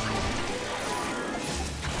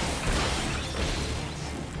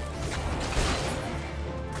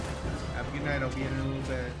 Have a good night. I'll be in a little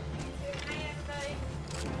bit.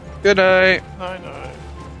 Good night. I know.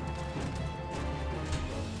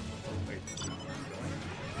 Wait.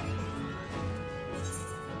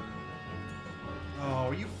 Oh,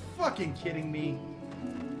 are you fucking kidding me?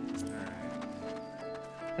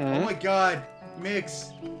 Alright. Oh my god,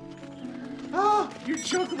 Mix. Ah, your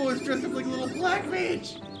chocobo is dressed up like a little black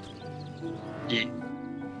mage. Yeah.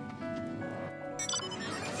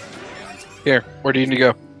 Here, where do you need to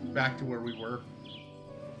go? Back to where we were.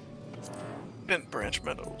 In Branch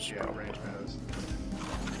Meadows. Yeah, Ranch Meadows.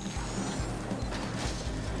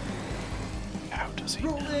 How does he?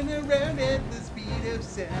 Rolling around at the speed of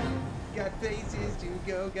sound. Got faces to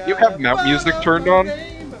go. You have mount music turned on?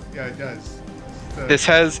 Yeah, it does. This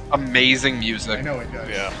has amazing I music. know it does.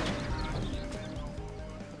 Yeah.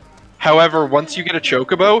 However, once you get a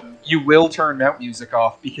chocobo, you will turn mount music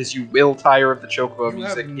off because you will tire of the chocobo You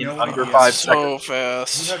have music in no under idea. 5 So seconds. You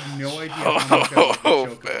fast. have no idea how much I love the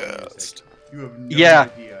chocobo fast. music. You have no Yeah.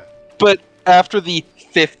 idea. But after the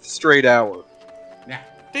 5th straight hour. Nah.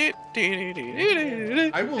 I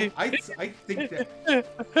I will. I think that.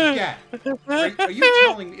 Yeah. Are you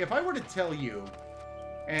telling me? If I were to tell you,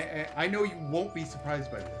 and I know you won't be surprised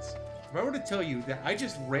by this. If I were to tell you that I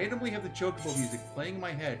just randomly have the chocobo music playing in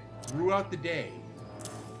my head throughout the day,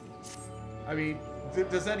 I mean,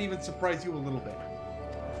 does that even surprise you a little bit?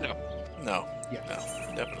 No. Yeah.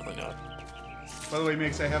 No. Definitely not. By the way,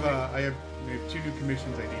 Mix, I have 2 new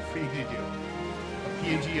commissions I need for you to do. A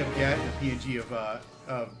PNG of Gat and a PNG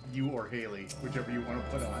of you or Haley, whichever you want to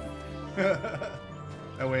put on.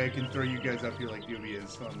 That way I can throw you guys up here like Doobie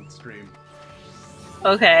is on stream.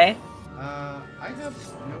 Okay. I have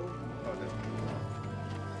no... Oh, that's...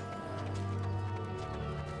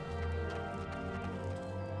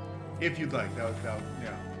 If you'd like, that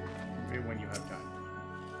yeah. When you have time.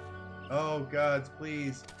 Oh, gods,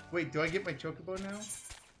 please. Wait, do I get my chocobo now?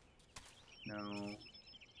 No.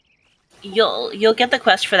 You'll get the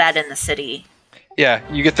quest for that in the city. Yeah,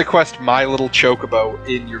 you get the quest My Little Chocobo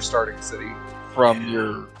in your starting city from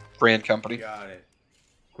your brand company. Got it.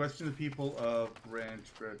 Question the people of Ranch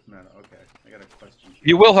Meadow. Okay, I got a question.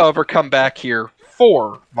 You will, however, come back here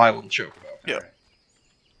for My Little Chocobo. Yep. Alright.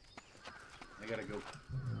 I gotta go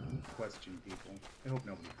question people. I hope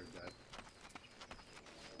nobody heard that.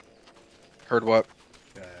 Heard what?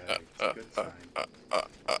 It's a good sign.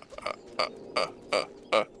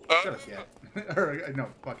 Shut up, Gat. Or, no,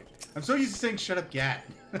 fuck it. I'm so used to saying shut up, Gat.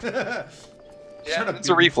 Shut up, It's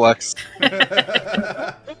a reflex.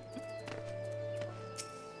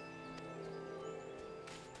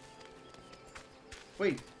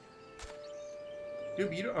 Wait.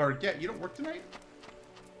 Dude, you don't, or Gat, you don't work tonight?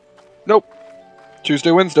 Nope.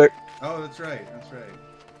 Tuesday, Wednesday. Oh, that's right. That's right.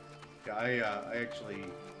 Yeah, I actually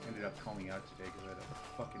ended up calling out today because I had a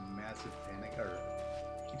fucking massive panic, or I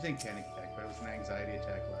keep saying panic attack, but it was an anxiety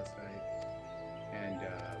attack last night. And,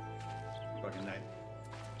 fucking night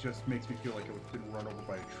just makes me feel like I was been run over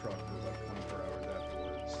by a truck for about 24 hours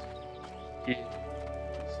afterwards. Yeah.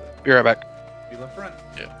 So, Be right back. be left front.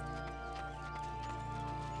 Yeah.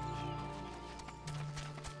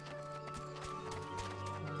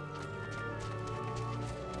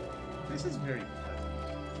 This is very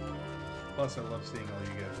pleasant. Plus, I love seeing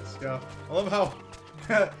all you guys' stuff. I love how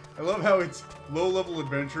I love how it's low-level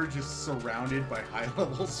adventure just surrounded by high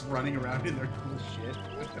levels running around in their cool shit.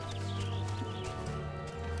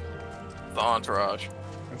 The entourage.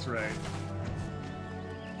 That's right.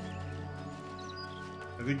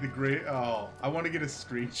 I think the great. Oh, I want to get a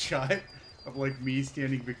screenshot of like me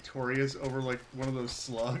standing victorious over like one of those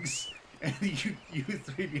slugs, and you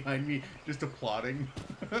three behind me just applauding.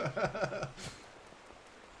 It's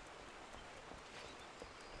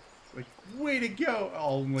like, way to go!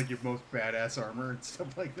 All in like your most badass armor and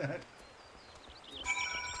stuff like that.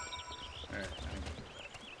 Alright,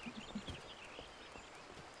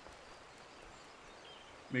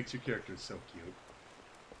 makes your character so cute.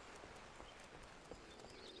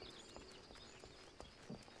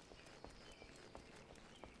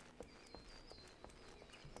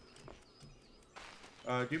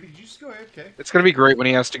 Gibby, did you just go AFK? It's gonna be great when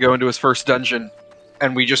he has to go into his first dungeon,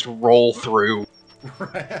 and we just roll through.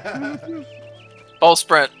 Ball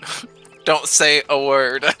sprint. Don't say a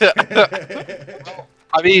word.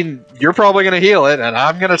 I mean, you're probably gonna heal it, and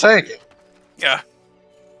I'm gonna tank it. Yeah.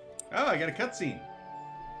 Oh, I got a cutscene.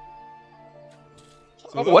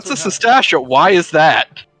 Oh, what's a Sestaccia? Why is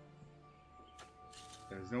that?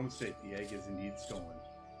 There's no mistake. The egg is indeed stolen.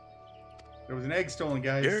 There was an egg stolen,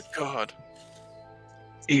 guys. Dear God.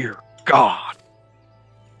 Dear God.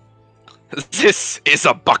 This is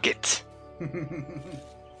a bucket.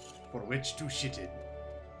 For which to shit in.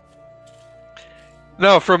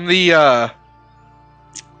 No, from the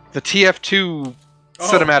TF2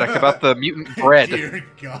 cinematic about the mutant bread. Dear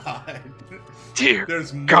God. Dear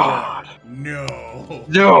There's more. God. No.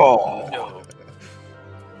 No.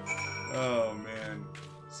 Oh, man.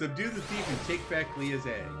 Subdue the thief and take back Leah's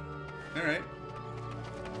egg. Alright.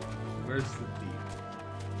 Where's the thief?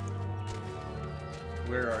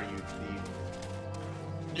 Where are you, thief?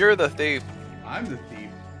 You're the thief. I'm the thief.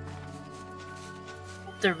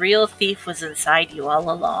 The real thief was inside you all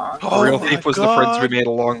along. The real thief was the friends we made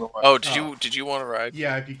along the way. Oh, did you want to ride?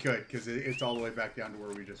 Yeah, if you could, because it's all the way back down to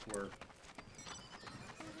where we just were.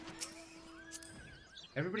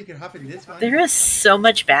 Everybody can hop in this one. There is so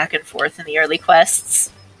much back and forth in the early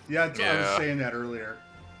quests. Yeah, I was Yeah. saying that earlier.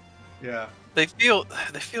 Yeah. They feel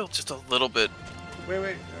just a little bit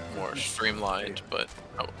Wait. more streamlined, but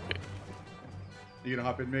oh, wait, You gonna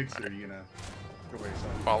hop in, Mix, or are you gonna go away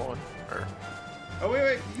yourself? following or Oh,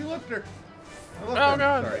 wait, you left her. I left Oh, her.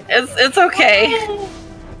 God. Sorry. It's okay.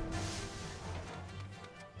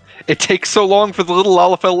 It takes so long for the little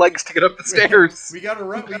Lalafell legs to get up the stairs. We gotta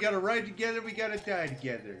ride together, we gotta die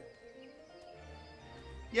together.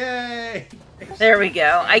 Yay! There we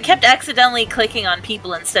go. I kept accidentally clicking on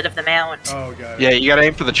people instead of the mount. Oh, God. Yeah, you gotta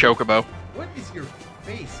aim for the chocobo. What is your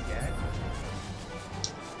face,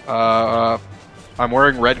 Gad? I'm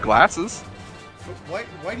wearing red glasses.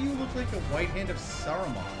 Why do you look like the white hand of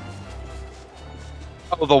Saruman?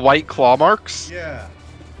 Oh, the white claw marks? Yeah,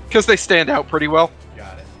 Because they stand out pretty well.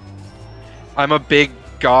 got it. I'm a big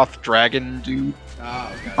goth dragon dude.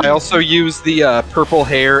 Oh, okay. I also use the purple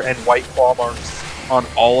hair and white claw marks on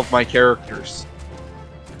all of my characters.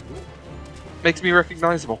 Makes me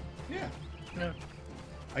recognizable. Yeah. Yeah.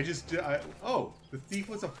 Oh, the thief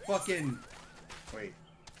was a fucking... Wait.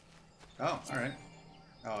 Oh, alright.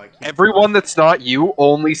 Oh, I can't... Everyone that's not you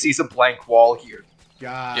only sees a blank wall here.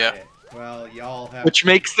 Got Yeah. it. Well, y'all have... Which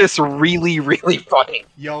makes this really, really funny.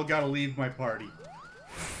 Y'all gotta leave my party.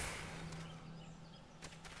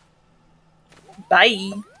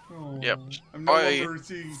 Bye. Oh, Yep. I'm no Bye. longer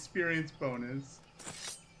seeing experience bonus.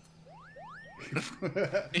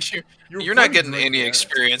 You're not getting any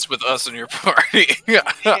experience with us in your party.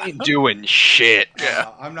 Ain't doing shit.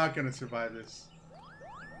 Yeah. I'm not gonna survive this.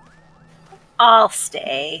 I'll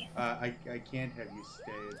stay. I can't have you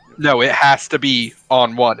stay. No, it has to be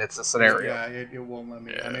on one. It's a scenario. Yeah, it won't let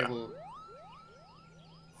me. I'm Yeah. able.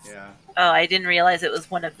 Yeah. Oh, I didn't realize it was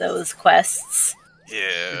one of those quests.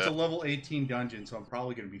 It's a Yeah. level 18 dungeon, so I'm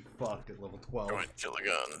probably gonna be fucked at level 12. Going to kill a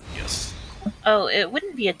gun. Yes. Oh, it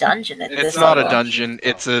wouldn't be a dungeon at this It's not a level. dungeon.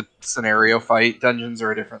 It's a scenario fight. Dungeons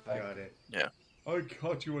are a different thing. Got it. Yeah. I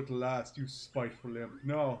caught you at last, you spiteful imp.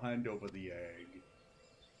 Now hand over the egg.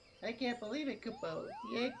 I can't believe it, Kupo.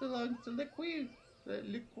 The egg belongs to Liquid.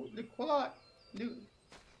 Liquid.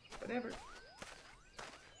 Whatever.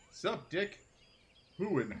 Sup, Dick?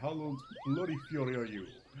 Who in Hallow's bloody fury are you?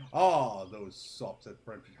 Ah, those sops at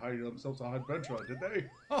Brentford hiding themselves on adventure, did they?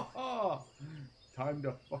 Ha ha! Time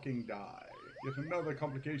to fucking die. Yet another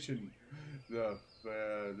complication.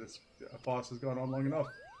 This farce has gone on long enough.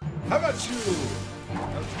 How about you?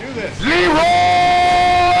 Let's do this. Leroy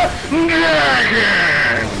Dragon!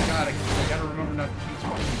 Oh god, I gotta remember not to use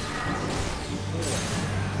fucking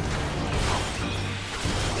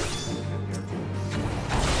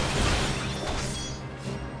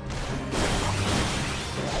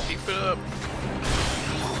Keep it up.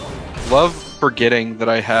 Love forgetting that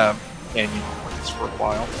I have canyon points for a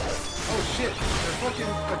while. Oh shit, they're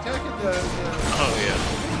fucking attacking the Oh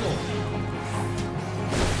yeah.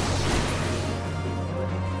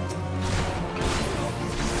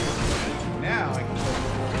 Now I can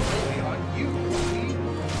focus on you,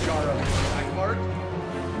 see? Jar of Black Heart.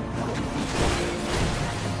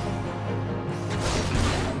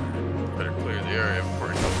 Better clear the area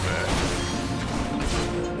before it comes back.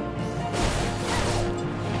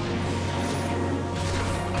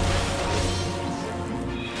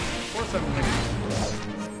 Of course I'm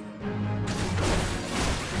winning.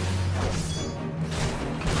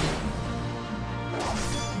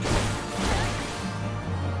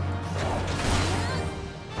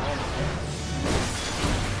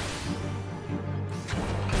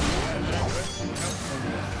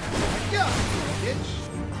 Yeah, bitch.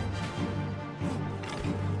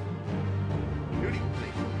 Duty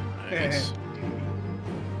complete. Nice.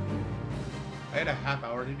 I had a half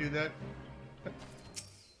hour to do that.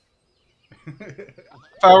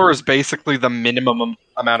 Hour is basically the minimum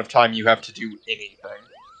amount of time you have to do anything.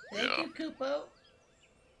 Thank Yeah. you, Kupo.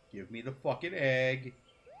 Give me the fucking egg.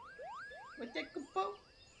 What's that, Kupo?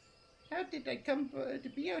 How did I come to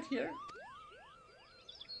be out here?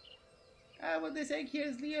 Well, this egg here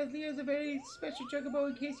is Leo's. Leo's a very special chocobo,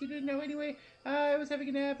 in case you didn't know anyway. I was having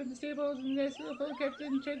a nap in the stables, and this little fellow kept in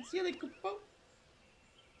and tried to steal it, Kupo.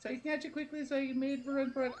 So I snatched it quickly so I made a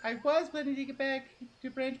run for it. I was planning to get back to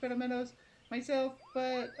Branch Meadow Meadows myself,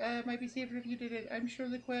 but it might be safer if you did it. I'm sure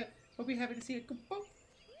Liquid will be happy to see it, Kupo.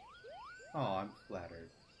 Oh, I'm flattered.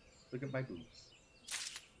 Look at my boobs.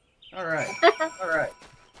 Alright. Alright.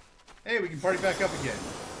 Hey, we can party back up again.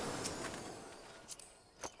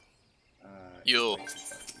 You'll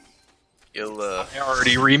I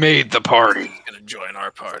already remade the party. gonna join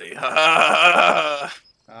our party. Ah.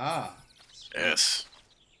 Yes.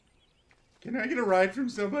 Can I get a ride from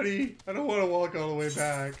somebody? I don't want to walk all the way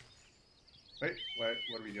back. Wait,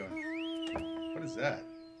 what are we doing? What is that?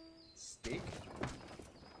 Steak?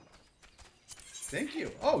 Thank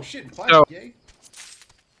you. Oh shit, 5, So- yay.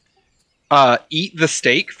 Eat the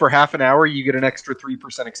steak for half an hour, you get an extra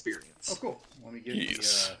 3% experience. Oh cool. Let me get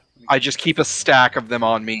Yes. the I just keep a stack of them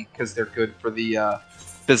on me, because they're good for the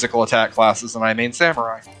physical attack classes, and I main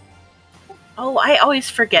samurai. Oh, I always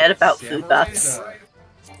forget about food Samurai, buffs. oh,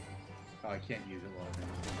 I can't use it while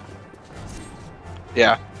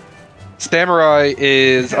Yeah. Samurai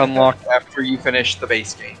is unlocked after you finish the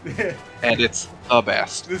base game, I'm in. and it's the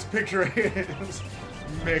best. This picture is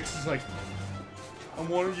mixed. It's like,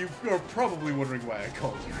 you are probably wondering why I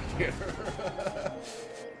called you here.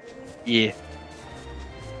 Yeah.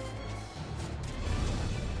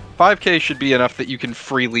 5k should be enough that you can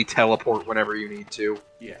freely teleport whenever you need to.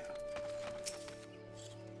 Yeah.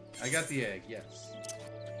 I got the egg, yes.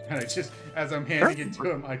 And I just, as I'm handing it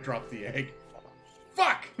to him, I drop the egg.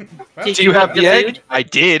 Fuck! Well, Did Do you have the the egg? food? I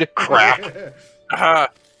did. Crap. Aha!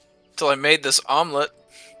 Till I made this omelet.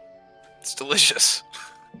 It's delicious.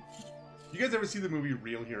 You guys ever see the movie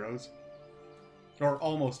Real Heroes? Or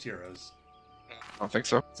Almost Heroes? I don't think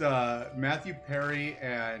so. It's Matthew Perry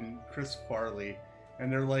and Chris Farley,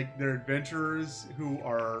 and they're adventurers who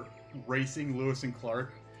are racing Lewis and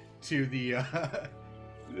Clark to the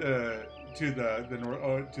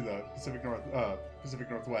Pacific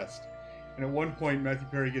Northwest. And at one point, Matthew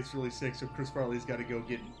Perry gets really sick, so Chris Farley's got to go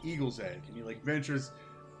get an eagle's egg, and he ventures,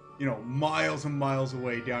 miles and miles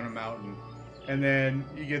away down a mountain, and then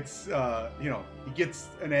he gets he gets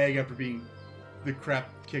an egg after being the crap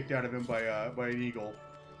kicked out of him by an eagle,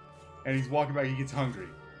 and he's walking back. He gets hungry,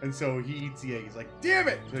 and so he eats the egg. He's like, "Damn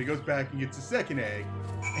it!" So he goes back and gets a second egg,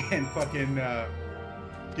 and fucking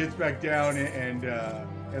gets back down and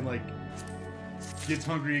gets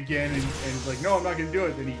hungry again, and he's like, "No, I'm not gonna do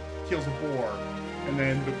it." Then he kills a boar, and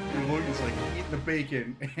then the look is like eating the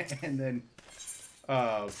bacon, and then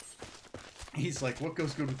he's like, "What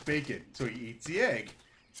goes good with bacon?" So he eats the egg,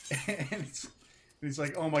 and he's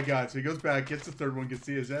like, oh my god. So he goes back, gets the third one, gets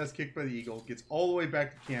his ass kicked by the eagle, gets all the way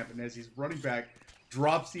back to camp, and as he's running back,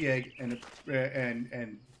 drops the egg, and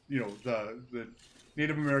you know, the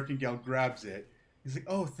Native American gal grabs it. He's like,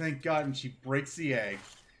 oh, thank God, and she breaks the egg.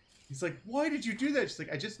 He's like, why did you do that? She's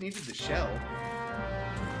like, I just needed the shell.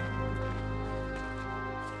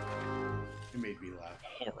 It made me laugh.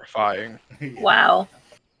 Horrifying. Yeah. Wow.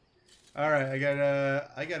 All right, I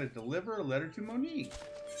gotta deliver a letter to Monique.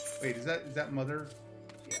 Wait, is that mother?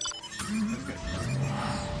 Yeah, that's good.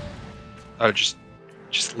 Oh,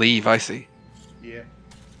 just leave. I see. Yeah.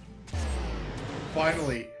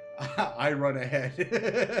 Finally, I run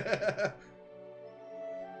ahead.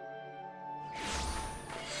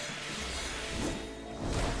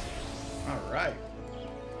 All right.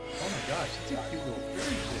 Oh my gosh, it's a cute little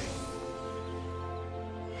fairy thing.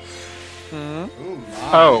 Ooh, my.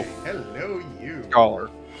 Oh. Hello, you. Scholar.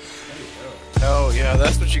 Hello. Oh yeah,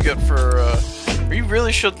 that's what you get for. You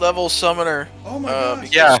really should level Summoner. Oh my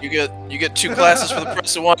gosh. Because you get 2 classes for the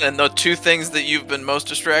price of 1, and the 2 things that you've been most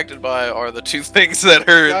distracted by are the 2 things that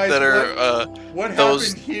are Guys, what those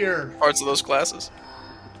happened here? parts of those classes.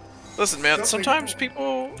 Listen, man. Something- Sometimes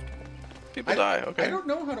people die. Okay. I don't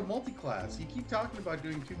know how to multi-class. You keep talking about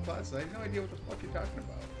doing 2 classes. I have no idea what the fuck you're talking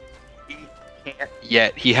about.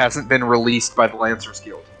 Yet he hasn't been released by the Lancers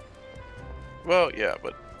Guild. Well, yeah,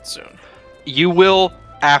 but soon. You will,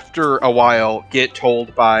 after a while, get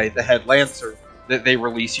told by the head Lancer that they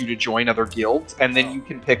release you to join other guilds, and then you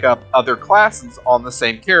can pick up other classes on the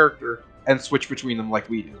same character and switch between them like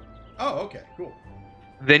we do. Oh, okay, cool.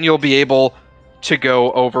 Then you'll be able to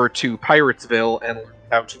go over to Piratesville and learn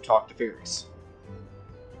how to talk to fairies.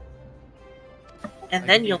 And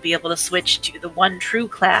then you'll be able to switch to the one true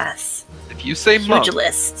class, If you say monk,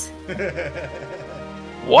 Pugilist.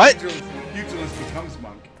 what? Pugilist becomes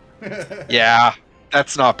monk. Yeah,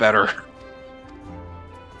 that's not better.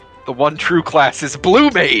 The one true class is Blue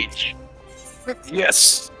Mage.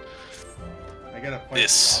 Yes, I gotta fight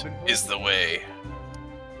this Robin Hood? is the way.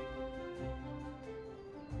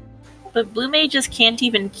 But blue mages can't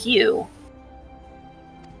even queue.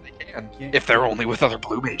 They can, if they're only with other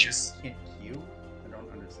Blue Mages. Can't queue? I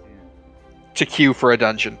don't understand. To queue for a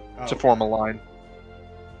dungeon, Oh. to form a line.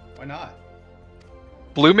 Why not?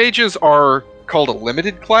 Blue Mages are called a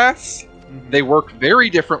limited class. Mhm. They work very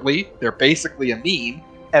differently. They're basically a meme,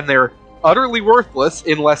 and they're utterly worthless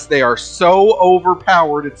unless they are so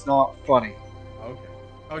overpowered it's not funny. Okay.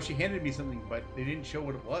 Oh, she handed me something, but they didn't show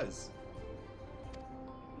what it was.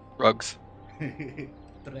 Rugs.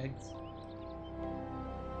 Dregs.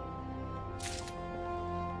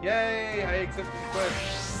 Yay! I accept the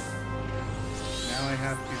quest. Now I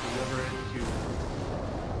have to deliver it to.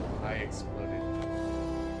 I exploded.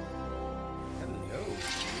 Hello.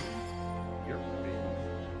 You're pretty.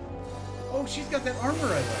 Oh, she's got that armor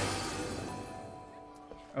I like.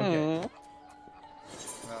 Okay.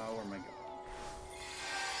 Where am I going?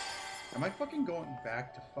 Am I fucking going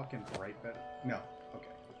back to fucking Brightbed? No. Okay.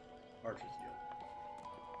 Archer's Guild.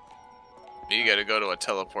 You gotta go to a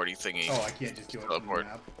teleporty thingy. Oh, I can't just do it on the Teleport.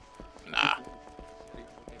 map. Nah.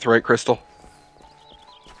 That's right, Crystal.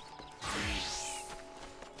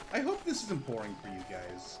 I hope this isn't boring for you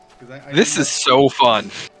guys. I This is so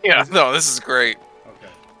fun. Yeah, no, this is great. Okay.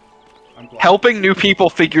 I'm glad. Helping new people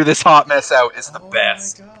figure this hot mess out is the Oh my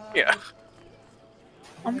best. God. Yeah.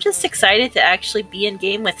 I'm just excited to actually be in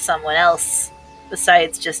game with someone else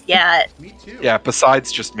besides just Yat. Me too. Yeah,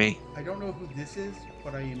 besides just me. I don't know who this is,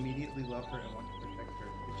 but I immediately love her and want to protect her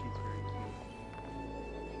because she's very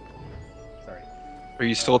cute. Sorry. Are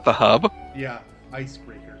you still at the hub? Yeah,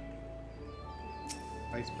 Icebreaker.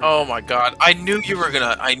 Icebreaker. Oh my god, I knew you were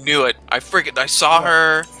gonna. I knew it. I saw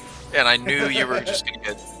her, and I knew you were just gonna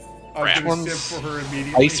get. I'm gonna One's simp for her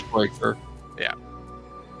immediately. Icebreaker.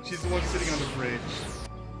 She's the one sitting on the bridge.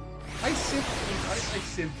 I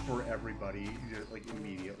simp for everybody, like,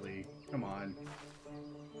 immediately. Come on.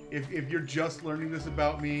 If you're just learning this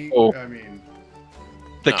about me, Oh. I mean...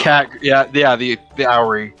 The No. cat. Yeah, the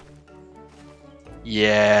Owry.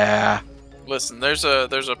 Yeah. Listen, there's a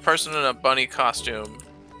person in a bunny costume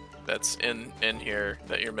that's in here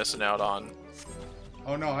that you're missing out on.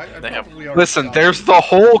 Oh no, I They have- probably already Listen, saw there's it. the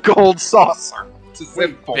whole gold saucer to Wait,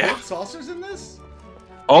 simp for. Yeah. saucers in this?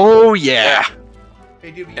 Oh yeah. Hey,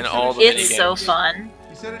 dude, you And said all it the should It's take- so fun.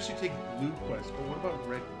 You said it should take blue quests, but what about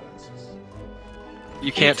red quests?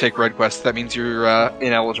 You can't take red quests. That means you're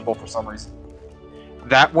ineligible for some reason.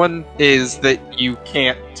 That one is that you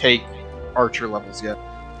can't take archer levels yet.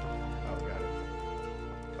 Oh, got it.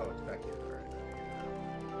 Oh, it's back here.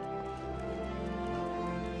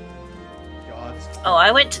 Alright. God's... Oh,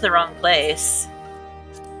 I went to the wrong place.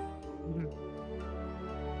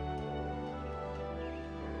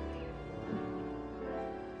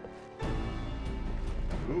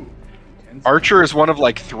 Archer is one of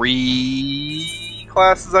like 3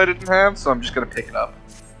 classes I didn't have, so I'm just gonna pick it up.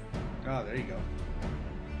 Oh, there you go.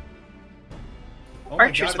 Oh my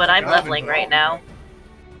Archer's God, what it's a I'm goblin leveling bow. right now.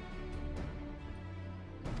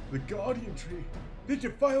 The Guardian Tree. Did you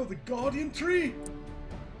file the Guardian Tree?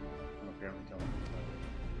 I'm apparently telling him.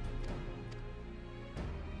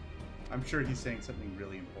 I'm sure he's saying something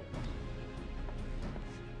really important.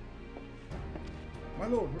 My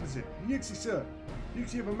lord, what is it? Nixie, sir.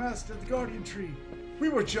 Nixie have amassed the Guardian Tree. We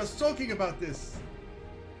were just talking about this.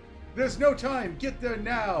 There's no time. Get there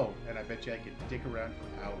now. And I bet you I could dick around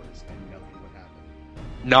for hours and nothing would happen.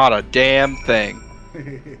 Not a damn thing.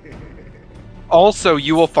 Also,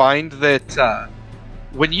 you will find that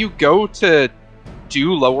when you go to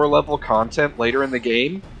do lower level content later in the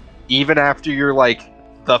game, even after you're like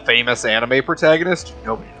the famous anime protagonist,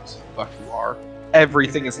 nobody knows who the fuck you are.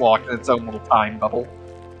 Everything is locked in its own little time bubble.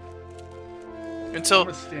 Until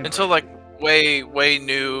like way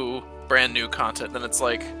brand new content, then it's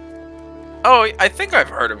like, oh, I think I've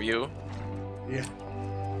heard of you. Yeah.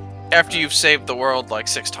 After you've saved the world like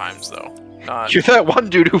 6 times, though. Not. You're that one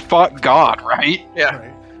dude who fought God, right? Yeah.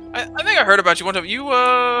 Right. I think I heard about you one time.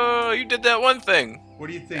 You did that one thing. What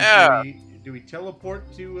do you think? Yeah. Do we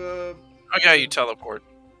teleport to Oh yeah, you teleport.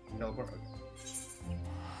 teleport? Okay.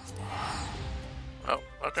 Oh,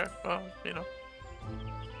 okay. Well, you know.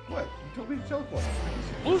 What? You told me to teleport.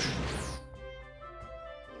 Whoosh.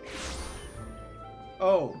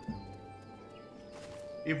 Oh.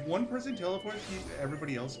 If one person teleports,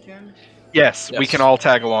 everybody else can? Yes, we Yes. can all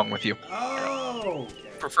tag along with you. Oh!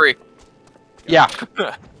 For free. Yeah.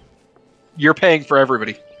 You're paying for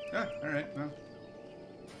everybody. Ah, alright, well.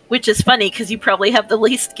 Which is funny because you probably have the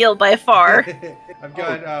least skill by far. I've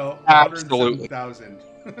got absolutely. 107,000.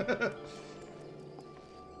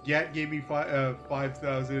 Gat gave me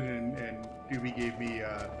 5,000 and Doobie gave me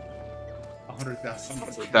 100,000.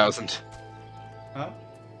 100,000. Huh?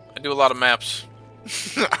 I do a lot of maps.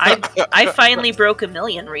 I finally broke 1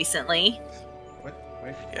 million recently. What?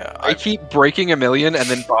 Wait. Yeah, I keep breaking 1 million and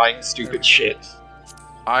then buying stupid shit.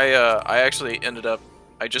 I actually ended up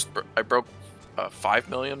I broke 5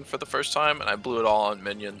 million for the first time and I blew it all on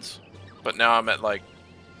minions, but now I'm at like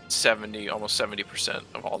 70, almost 70%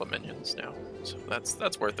 of all the minions now, so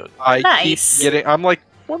that's worth it. I Nice. keep getting. I'm like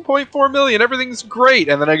 1.4 million. Everything's great,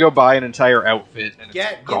 and then I go buy an entire outfit and it's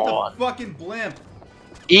Get gone. the fucking blimp!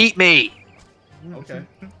 Eat me. Okay.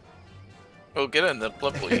 Oh, get in the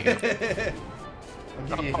blimp, please. I'll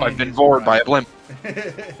give you a Oh, I've hand been as bored well. by a blimp.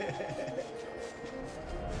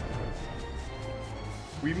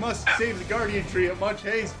 We must save the Guardian Tree at much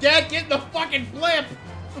haste. Dad, get in the fucking blimp!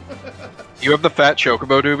 You have the fat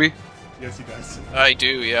chocobo, Doobie? Yes, he does. I do,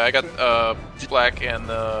 yeah. I got black and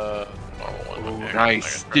the normal one. Ooh, Okay,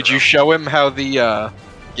 nice. I can Did turn you it show him how the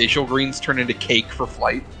glacial greens turn into cake for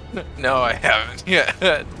flight? around. No, I haven't yet.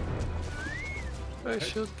 I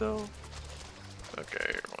should though.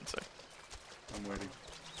 Okay, one sec. I'm waiting.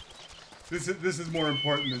 This is more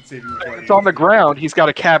important than saving the Guardian. It's on the ground. He's got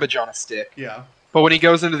a cabbage on a stick. Yeah. But when he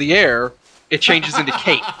goes into the air, it changes into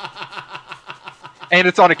cake. And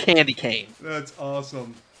it's on a candy cane. That's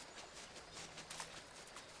awesome.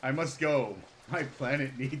 I must go. My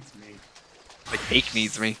planet needs me. The cake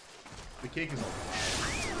needs me. The cake is over.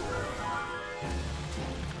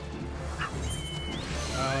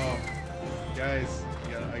 Oh, guys,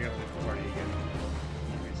 I gotta leave the party again.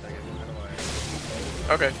 Give me a second.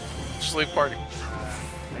 How do Okay, just leave party.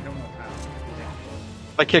 I don't know how.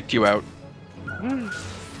 I kicked you out.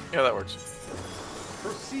 Yeah, that works.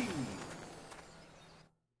 Proceed.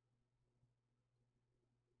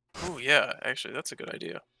 Oh yeah, actually, that's a good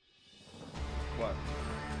idea. What?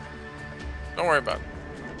 Don't worry about it.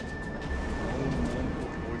 Oh, mournful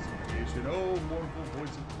voice of creation. Oh, mournful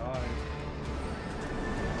voice of time.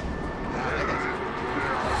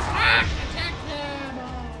 Attack them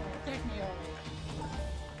all! Attack me all!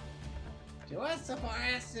 To us the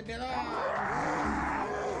forest belongs!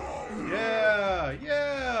 Yeah,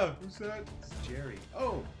 yeah. Who's that? It's Jerry.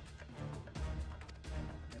 Oh.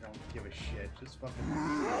 I don't give a shit. Just fucking.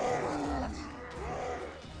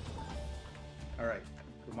 All right.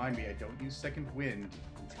 Remind me, I don't use second wind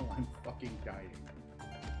until I'm fucking dying.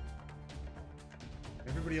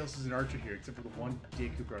 Everybody else is an archer here, except for the one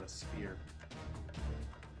dick who brought a spear.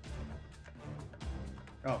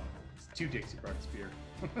 Oh, it's 2 dicks who brought a spear.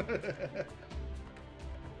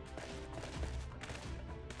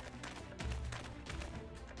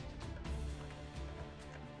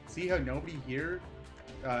 See how nobody here,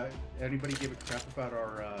 anybody gave a crap about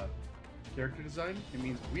our character design? It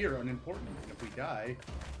means we are unimportant, and if we die,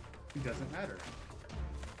 it doesn't matter.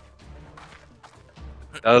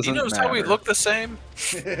 Doesn't You notice matter. how we look the same?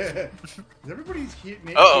 Is everybody's name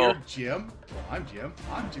Uh-oh. here Jim? Well, I'm Jim.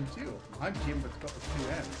 I'm Jim too. I'm Jim with 2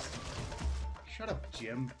 M's. Shut up,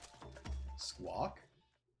 Jim. Squawk?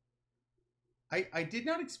 I did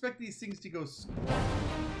not expect these things to go squawk.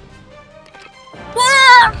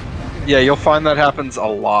 Yeah, you'll find that happens a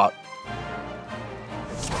lot.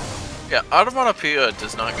 Yeah, onomatopoeia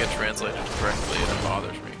does not get translated correctly, and it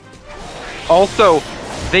bothers me. Also,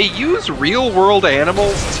 they use real-world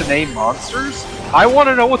animals to name monsters. I want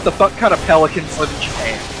to know what the fuck kind of pelicans live in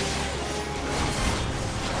Japan.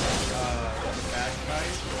 The bad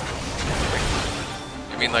kind?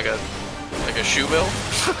 You mean like a shoe bill? Those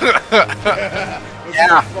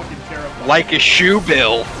Yeah. are fucking terrifying. Like a shoe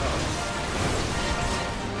bill.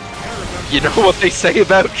 You know what they say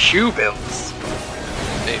about shoe bills?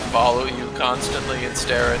 They follow you constantly and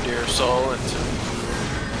stare into your soul until you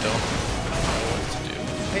don't know what to do.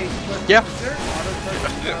 Hey, but Yeah. is there an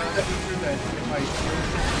auto-touch feature that if I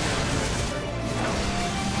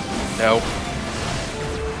No.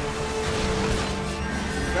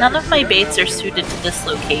 None of my baits are suited to this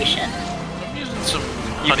location. I'm using some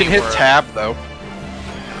You can hit honeyworm. tab, though.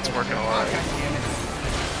 It's working alright.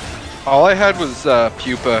 All I had was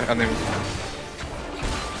pupa, and then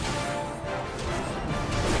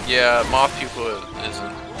Yeah, moth pupa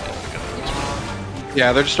isn't good.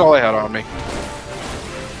 yeah, they're just all I had on me.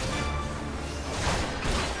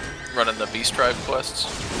 Running the beast tribe quests.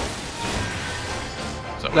 Is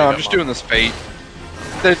that what No, you I'm got, just Mom? doing this bait.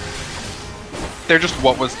 They're just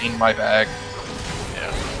what was in my bag.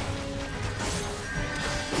 Yeah.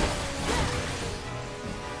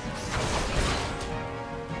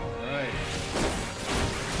 Alright.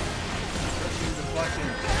 Pressing the button.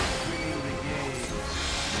 Winning the game.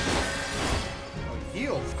 Oh,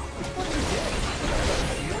 heal. What the fuck is that?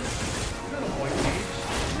 Heal? You're not a white mage.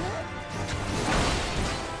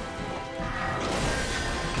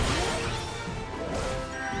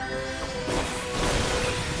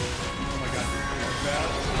 Oh my god, this thing is bad.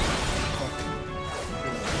 Fucking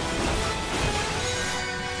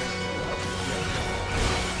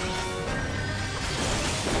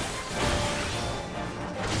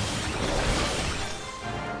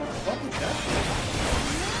what was that?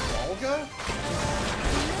 Olga?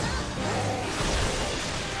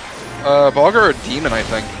 Bulgar or a demon, I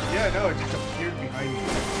think. Yeah, no, it just appeared behind me.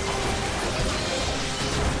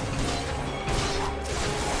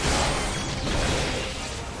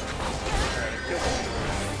 Alright, I killed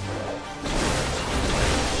it.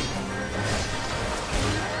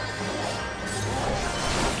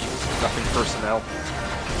 Nothing personnel.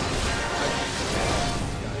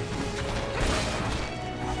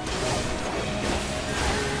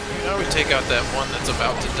 Now we take out that one that's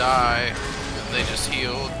about to die, and they just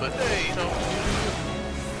healed, but hey, you know.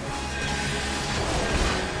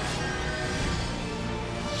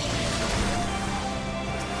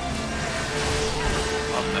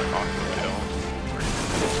 Love that aqua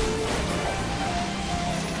pill.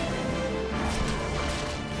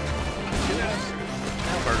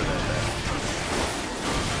 Murder that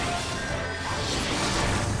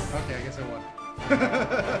Okay, I guess I won.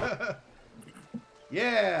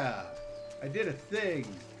 Yeah! I did a thing.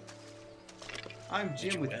 I'm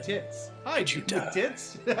Jim with win? tits. Hi, Jim die? with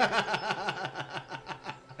tits.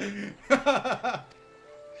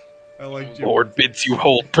 I like Jim. Lord bids you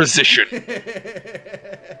hold position.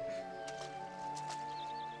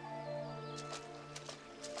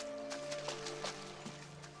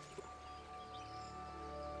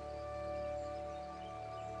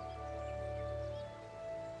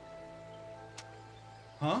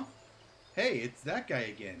 Huh? Hey, it's that guy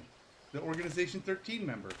again. The Organization 13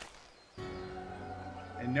 member.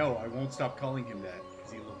 And no, I won't stop calling him that,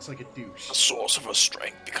 because he looks like a The douche. source of her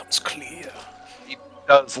strength becomes clear. He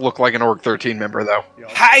does look like an Org 13 member, though. Yeah,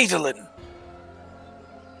 Heidelin! you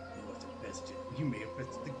must have bested. You may have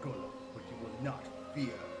bested the Golem, but you will not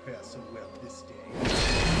fear fare so well this day.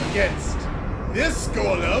 Against this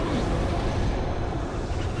Golem!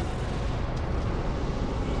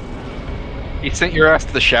 He sent your ass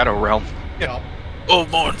to the Shadow Realm. Yup. Oh,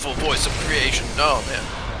 mournful voice of creation. No, man.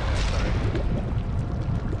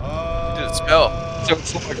 Did it spell? So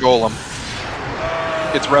it's like a golem.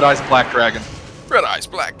 It's Red Eyes Black Dragon. Red Eyes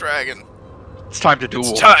Black Dragon. It's time to duel.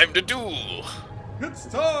 It's time to duel. It's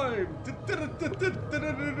time!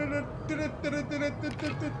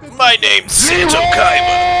 My name's Santo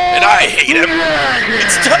Kaiba, and I hate everyone.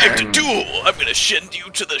 It's time to duel. I'm gonna send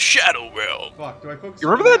you to the Shadow Realm. Fuck, do I focus You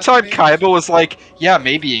on remember that the time last Kaiba was like, yeah,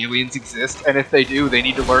 maybe aliens exist, and if they do, they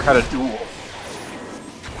need to learn how to duel.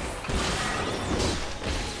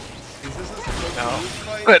 Is this a supposed to No. lose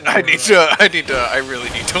fight? Crystal-lite But or, I really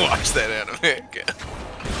need to watch that anime again.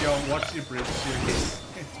 Yo, watch the abridged series.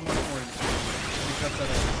 It's much more interesting. Because that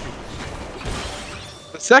all the stupid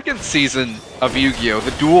shit. The second season of Yu-Gi-Oh,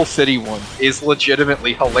 the Dual City one, is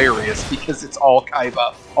legitimately hilarious because it's all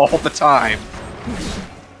Kaiba all the time.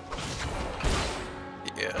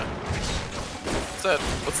 Yeah.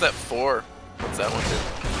 What's that for? What's that one do?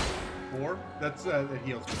 4? That's that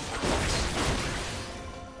heals me.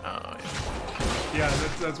 Oh, yeah. Yeah,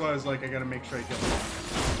 that's why I was like, I gotta make sure I heal me.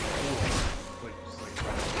 Like, just like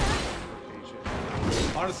try to rotation.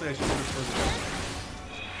 Honestly, I should do it further down.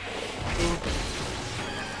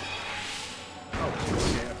 Oh,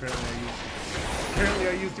 okay, apparently I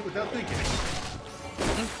used it without thinking. I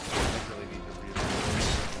really need to read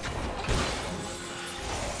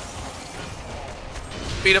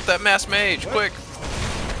it. Beat up that mass mage, What? quick!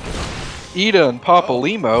 Ida and Papa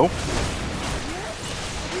Limo.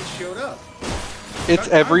 They showed up. It's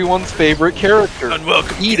everyone's favorite character.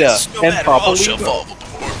 Unwelcome Ida guests, no and matter Papa all shall Limo. fall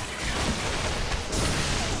before.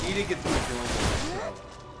 Ida gets my girl, so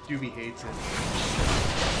Doobie hates it.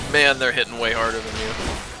 Man, they're hitting way harder than you.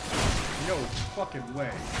 No fucking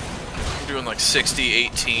way. You're doing like 60,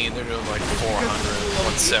 18, they're doing like 400,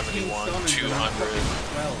 171, 200.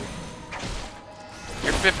 12.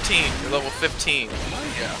 You're 15, you're level 15. Yeah.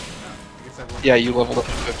 I guess I Yeah, you leveled up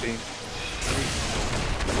to 15.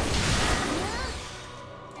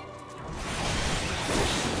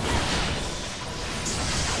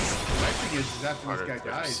 My thing is after this guy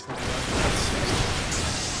dies,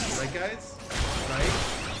 right guys? Right?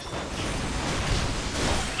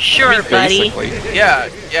 Sure, buddy. Basically. Yeah,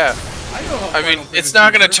 yeah. I know how I mean, Final it's Fantasy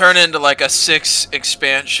not gonna works. turn into like a 6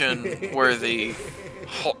 expansion worthy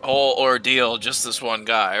whole ordeal, just this one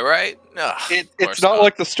guy, right? No. of course It's not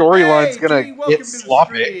like the storyline's Hey, gonna G, welcome get to the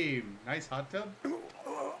sloppy. stream. Nice hot tub.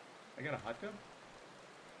 I got a hot tub.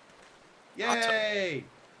 Hot tub. Yay!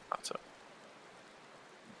 Hot tub.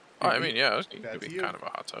 Oh, I mean, yeah, it could That's be you. kind of a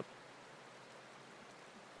hot tub.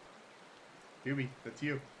 Doobie, that's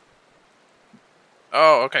you.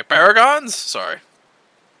 Oh, okay. Paragons? Sorry.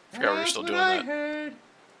 I forgot we were still That's doing what I that. heard.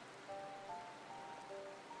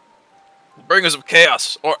 Bringers of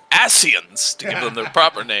Chaos, or Asians, to give them their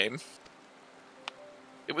proper name.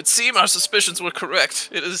 It would seem our suspicions were correct.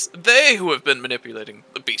 It is they who have been manipulating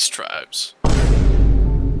the beast tribes. I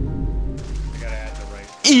gotta add the right.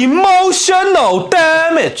 Emotional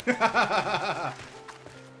damage!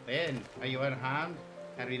 Ben, are you unharmed?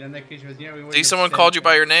 Had we done that creature was near, we wouldn't See, have someone sent called you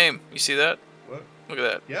by them. your name. You see that? What? Look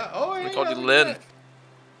at that. Yeah. Oh, yeah. They called yeah, you look at Lynn. that.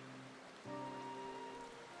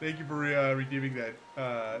 Thank you for redeeming that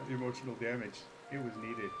emotional damage. It was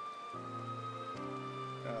needed.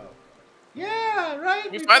 Oh. Yeah, right.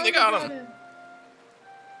 We finally got him. it.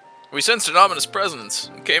 We sensed an ominous presence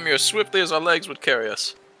and came here as swiftly as our legs would carry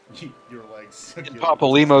us. Your legs. In Papa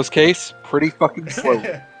Limo's case, pretty fucking slow.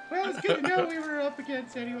 Well, it's good to know we were up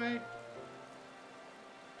against anyway.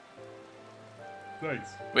 Thanks.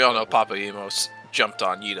 We all know Papa Emos jumped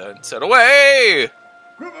on Yida and said, "Away!"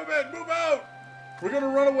 Group of men, move out! We're gonna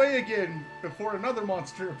run away again before another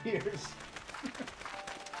monster appears.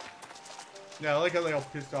 Yeah, I like how they all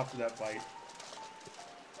pissed off to that fight.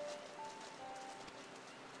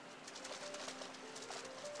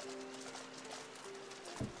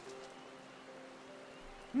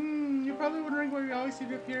 You're probably wondering why we always seem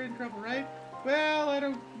to appear in trouble, right? Well, I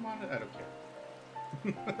don't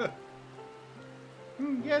care.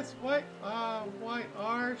 Yes, what? Why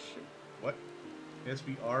are What? Yes,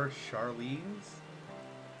 we are Charlene's.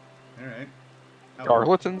 Alright.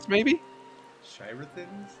 Charlatans, maybe?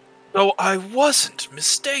 Shirathins? No, I wasn't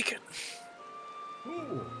mistaken.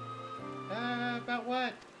 Ooh. about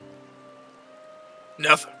what?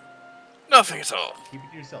 Nothing. Nothing at all. Keep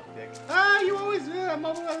it to yourself, Dick. You always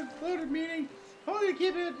mumble at a loaded meeting. Only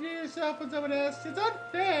keep it to yourself when someone asks. It's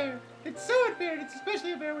unfair. It's so unfair. It's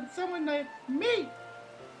especially unfair when someone like me.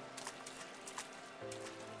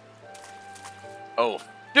 Oh,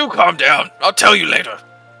 do calm down. I'll tell you later.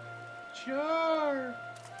 Sure.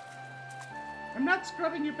 I'm not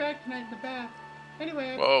scrubbing your back tonight in the bath.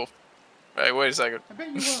 Anyway, Whoa. Hey, wait a second. I bet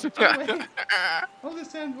you won't. Anyway, all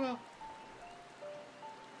this ends well.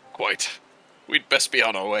 Quite. We'd best be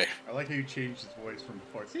on our way. I like how you changed his voice from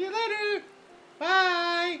before. See you later.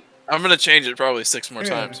 Bye. I'm gonna change it probably 6 more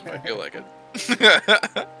times if I feel like it.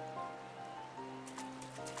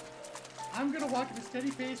 I'm gonna walk at a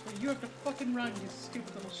steady pace while you have to fucking run, you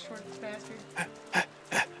stupid little short bastard. I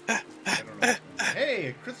don't know. Hey,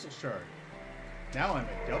 a crystal shard. Now I'm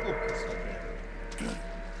a double crystal bear.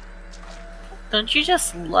 Don't you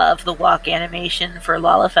just love the walk animation for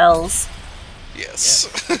Lalafels? Yes.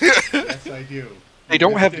 Yes, I do. They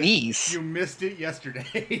don't have it. knees. You missed it yesterday.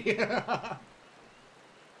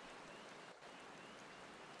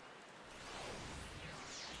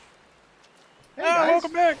 Hey, guys.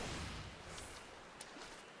 Welcome back.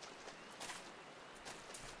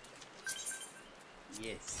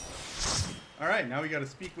 Yes. All right, now we got to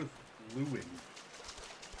speak with Lewin,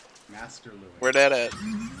 Master Lewin. Where that at? Get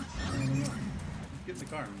in the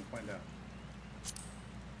car and we'll find out.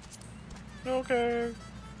 Okay.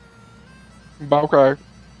 Okay.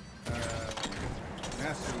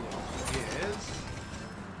 Master Lewin is.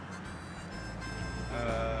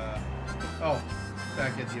 Oh,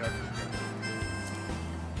 back at the office.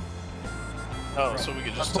 Oh, so we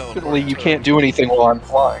could just teleport. Unfortunately, you can't do anything while I'm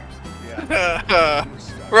flying. Yeah.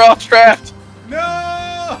 We're all trapped.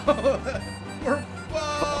 No! We're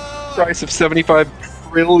fucked! Price of 75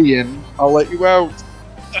 trillion. I'll let you out.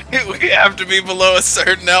 We have to be below a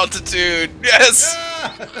certain altitude. Yes.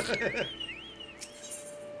 Ah! Alright.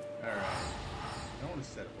 I don't want to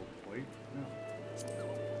set up a point. No.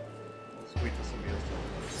 Let's wait till somebody else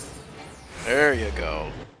does it. There you go.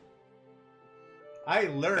 I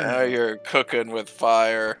learned. Now you're cooking with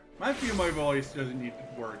fire. I feel my voice doesn't need to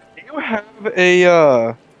work. Do you have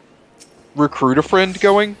a recruit a friend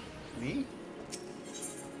going? Me?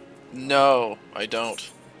 No, I don't.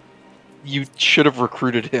 You should have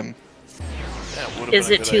recruited him. That would've Is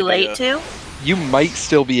been a it good too idea. late to? You might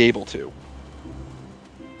still be able to.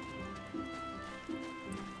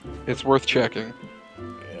 It's worth checking.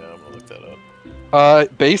 Yeah, I'm gonna look that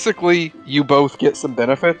up. Basically, you both get some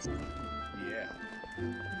benefits. Yeah.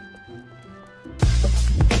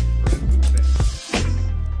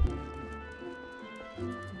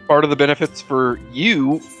 Part of the benefits for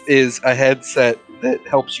you is a headset that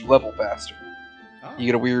helps you level faster. Oh. You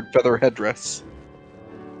get a weird feather headdress.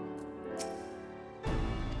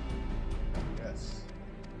 Yes.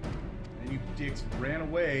 And you dicks ran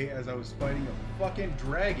away as I was fighting a fucking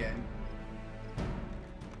dragon.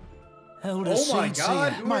 Elder Oh my Saint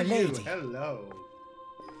god, Seiya, who my are lady. you? Hello.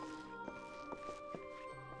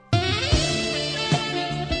 I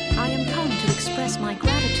am come to express my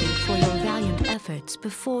gratitude for your valiant efforts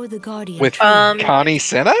before the Guardian. With Um, Connie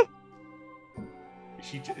Senna?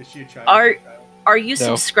 Is she a child? Are you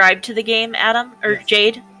No. subscribed to the game, Adam? Or Yes.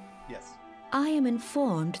 Jade? Yes. I am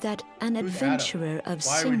informed that an Who's adventurer of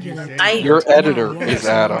Why would you singular say I- that? Your editor now is walks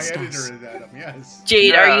Adam. My amongst editor us. is Adam, yes.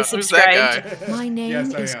 Jade, Yeah, are you who's that subscribed? guy? My name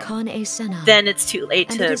Yes, I is am. Kane Senna. Then it's too late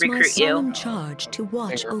and to it is my recruit you. solemn charge to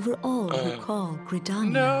watch Finger. over all who call Gridania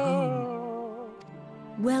home. No.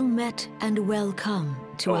 Well met and welcome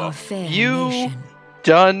to Hello. our fair You nation.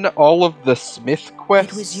 Done all of the Smith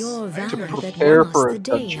quests It was your to valor that prepare won for us a the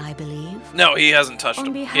day, dungeon. I believe. No, he hasn't touched On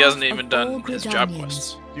him. behalf He hasn't of even all done his job Gridanians,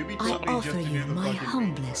 quests. Doobie I told me just offer to do you the my fucking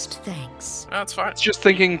humblest thanks. That's fine. It's just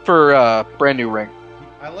thinking for a brand new ring.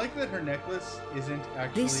 I like that her necklace isn't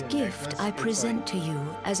actually This a gift necklace. I It's present like to you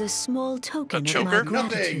as a small token of my choker?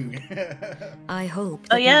 gratitude. nothing. I hope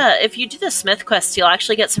Oh that yeah, if you do the Smith quest, you'll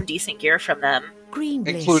actually get some decent gear from them. Green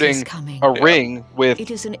Blaze Including is coming. a Yeah. ring with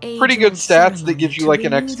It is an pretty good age-old stats that gives ceremony you to like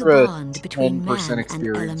an renew the extra bond between 10% man experience and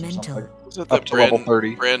or elemental. something. Is it the Up to level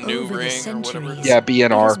 30. brand new Over the ring or whatever? centuries, Yeah, it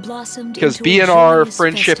BNR. has blossomed Because into a BNR joyous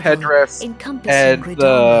friendship festival headdress encompassing and Gridanians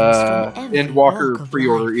the from every Endwalker walk of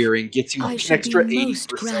pre-order life. earring gets you I like an should extra be most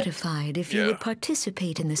 80%. gratified if you Yeah. would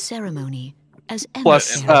participate in the ceremony as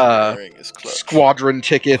Plus, emissary. Ring is clutch. Squadron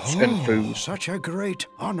tickets and Oh, food. such a great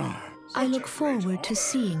honor. I look forward to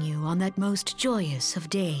seeing you on that most joyous of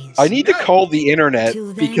days. I need to call the internet Till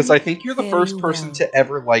then, because I think you're the fare first you person well. to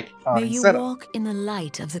ever like May Connie you Senna. walk in the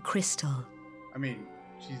light of the crystal. I mean,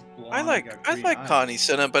 she's blonde. I and like got green eyes. Connie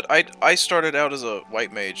Senna, but I started out as a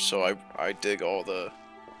white mage, so I dig all the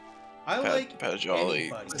I like Pajali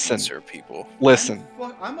anybody. Listen. Sir people. Listen,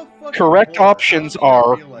 I'm a fucking correct whore. options How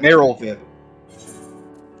are do you not Merylville. realize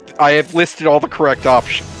I have listed all the correct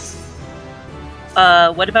options.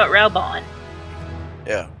 What about Raubon?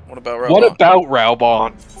 Yeah. What about Raubon? What about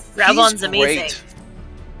Raubon? Raubon's He's amazing. great.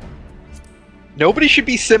 Nobody should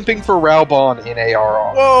be simping for Raubon in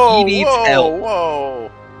ARR. Whoa! He needs whoa! help.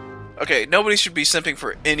 Whoa! Okay, nobody should be simping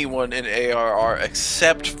for anyone in ARR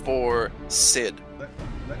except for Sid. Let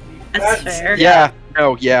me That's fair. Yeah,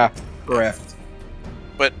 no, yeah, correct.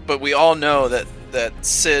 But we all know that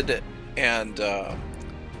Sid and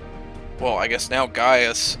well, I guess now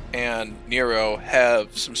Gaius and Nero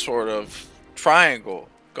have some sort of triangle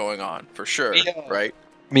going on for sure, Yeah. right?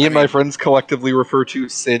 Me and I my mean- friends collectively refer to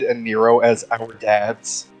Sid and Nero as our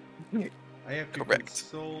dads. I have to Correct.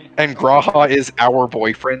 console. And Graha is our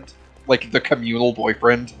boyfriend. Like, the communal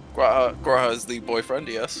boyfriend. Graha is the boyfriend,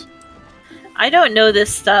 yes. I don't know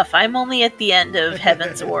this stuff. I'm only at the end of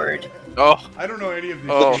Heaven's Ward. Oh, I don't know any of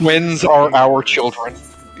these. Oh. Twins are our children.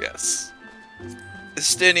 yes.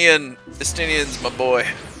 Estinian's my boy.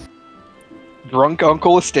 Drunk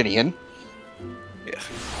Uncle Estinian.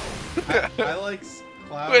 Yeah. I like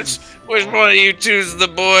Cloud. Which one of you two is the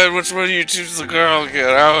boy and which one of you two is the girl again?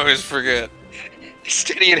 I always forget.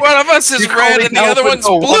 Estinian. One of us is You call red me and the other one's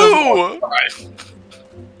Alpha, blue!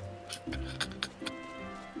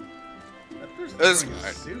 That person's That's wearing a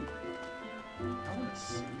fine. suit. I want a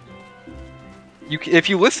suit. If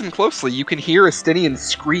you listen closely, you can hear Estinian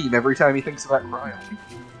scream every time he thinks about Cryo.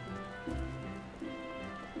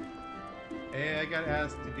 Hey, I got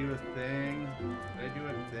asked to do a thing. Did I do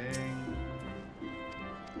a thing?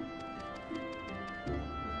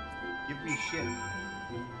 Give me shit.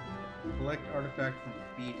 Collect artifact from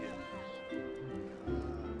Beacon.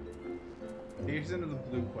 Here's into the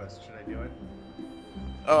blue quest. Should I do it?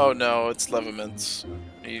 Oh no, it's Levaments.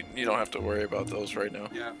 You don't have to worry about those right now.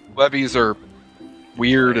 Yeah. Levies are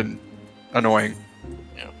weird and annoying.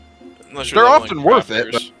 Unless you're They're leveling often worth it,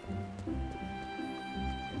 crafters. but-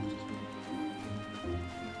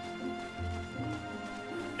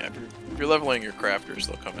 Yeah, if you're leveling your crafters,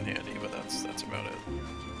 they'll come in handy, but that's about it.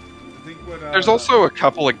 I think what, There's also a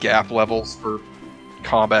couple of gap levels for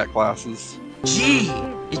combat classes. Gee,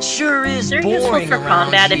 it sure is They're useful boring for around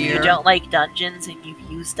combat if here. you don't like dungeons and you've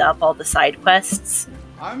used up all the side quests.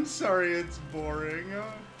 I'm sorry it's boring.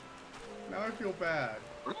 Now I feel bad.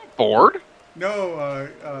 Bored? No,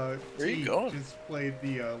 Where you T going? just played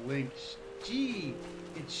the link. Gee,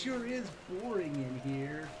 it sure is boring in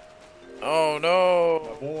here. Oh My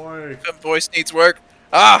no! boy. That voice needs work.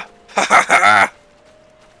 Ah! Ha ha ha!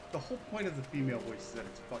 The whole point of the female voice is that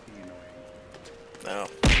it's fucking annoying. No,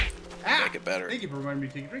 Ah! make it better. Thank you for reminding me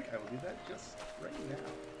to take a drink. I will do that just right now.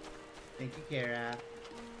 Thank you, Kara.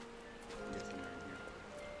 Yes, I'm right here.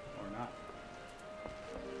 Or not.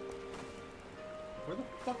 Where the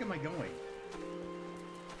fuck am I going?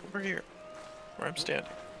 Over here, where I'm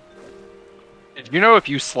standing. Did you know if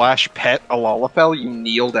you slash pet a Lalafell, you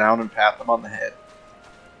kneel down and pat them on the head?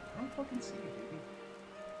 I don't fucking see you, baby.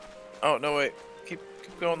 Oh no, wait. Keep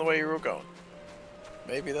going the way you were going.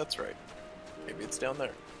 Maybe that's right. Maybe it's down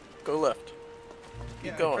there. Go left.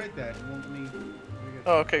 Yeah, going. I tried that. It won't let me.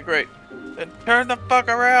 Oh, okay, great. Then turn the fuck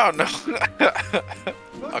around. No.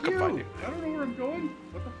 Fuck I'll come find you. I don't know where I'm going.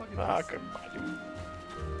 What the fuck is I'll this? come find you.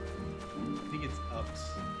 I think it's ups.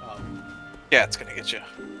 Yeah, it's gonna get you.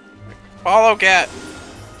 Follow Gat.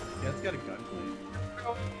 Yeah, it's got a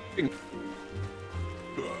gunplate.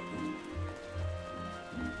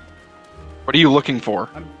 What are you looking for?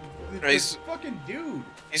 This fucking dude.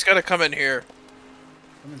 He's gotta come in here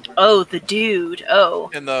Oh, the dude. Oh.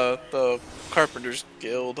 in the Carpenters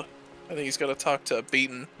Guild. I think he's gotta talk to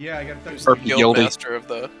Beaton, Yeah, I got who's to the Carpy guild Guildy. master of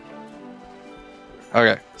the.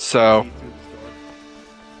 Okay, so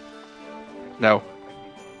no,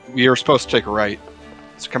 you're supposed to take a right.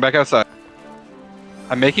 So come back outside.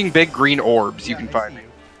 I'm making big green orbs. You can find me.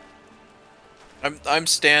 I'm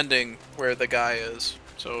standing where the guy is,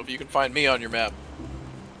 so if you can find me on your map.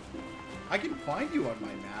 I can find you on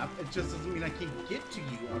my map. It just doesn't mean I can get to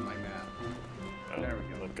you on my map. Oh, There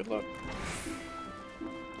we go. Good luck.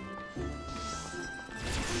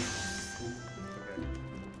 Okay.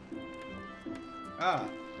 Ah.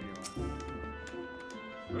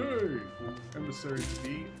 Hey, emissary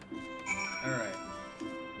speed. All right.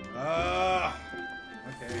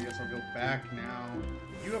 Okay, I guess I'll go back now.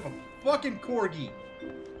 You have a fucking corgi.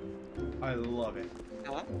 I love it.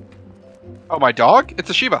 Oh, my dog? It's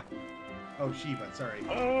a Shiba. Oh, Shiba. Sorry.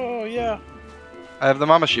 Oh yeah. I have the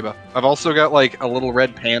Mama Shiba. I've also got like a little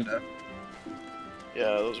red panda. Yeah,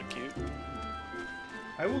 those are cute.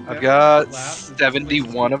 I will. I've definitely got laugh if this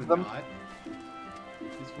 71 place of is them. not.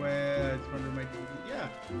 This way, I just wonder, yeah.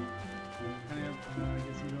 Kind of. I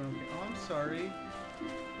guess I'm doing okay. Oh, I'm sorry.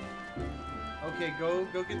 Okay, go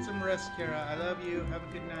get some rest, Kara. I love you. Have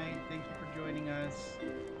a good night. Thank you for joining us.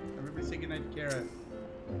 Everybody say good night to Kara.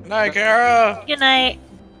 Good night, Kara. Good night.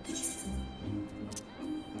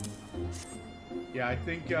 Yeah, I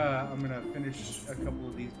think I'm gonna finish a couple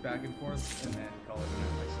of these back and forth and then call it a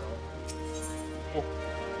night myself.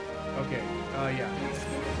 Okay. Yeah. I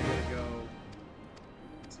gotta go.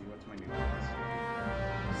 Let's see. What's my new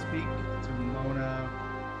class? Speak to Mona.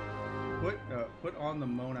 Put on the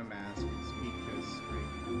Mona mask and speak to a string.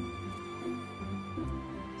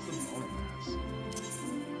 What's the Mona mask?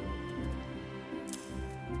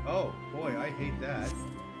 Oh boy, I hate that.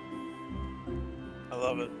 I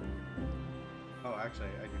love it. Oh, actually,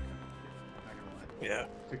 I do kind of. Not gonna lie. Yeah.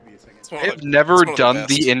 Took me a second. It's one I of have the- never it's one of done best.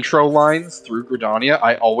 the intro lines through Gridania.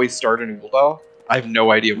 I always start in Uldal. I have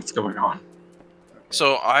no idea what's going on.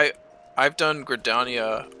 So I've done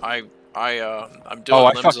Gridania. I'm doing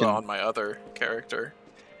I Limsa fucking- on my other character.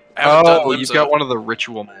 I haven't done Oh, you've Limsa. got one of the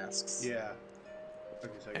ritual masks. Yeah.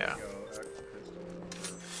 Okay, so I Yeah. gotta go Crystal.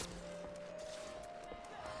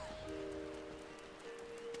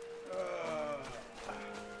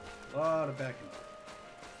 A lot of back and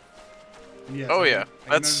forth. Yes, Oh, I yeah. can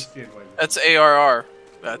That's- understand why That's ARR.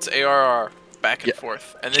 That's ARR. Back and Yeah.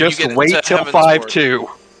 forth. And then Just you get wait to till Heaven's 5-2. Word.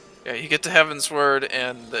 Yeah, you get to Heaven's Word,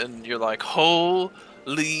 and then you're like,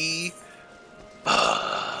 holy...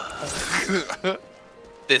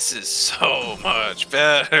 This is so much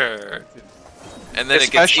better. And then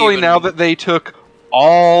it gets Especially even... now that they took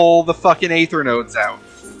all the fucking Aether nodes out.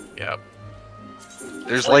 Yep.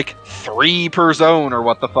 There's like 3 per zone or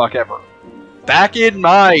what the fuck ever. Back in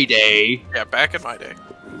my day. Yeah, back in my day.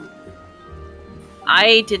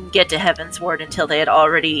 I didn't get to Heaven's Ward until they had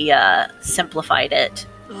already simplified it.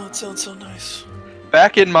 Oh, it sounds so nice.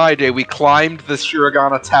 Back in my day, we climbed the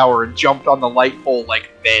Shirogana Tower and jumped on the light pole like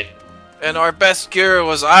men. And our best gear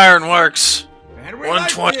was Ironworks. And we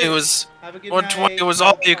 120 liked it. was... Have a good 120 night. was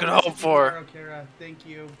all you could hope for. Tomorrow, Kara. Thank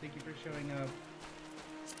you. Thank you for showing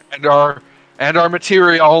up. And our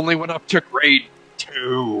material only went up to grade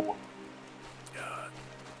 2. God.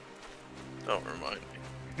 Don't remind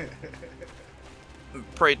me.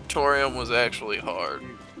 Praetorium was actually hard.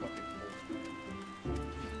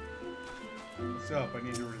 What's up? I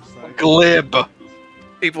need to recite. Glib.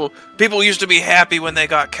 People used to be happy when they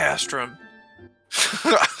got Castrum.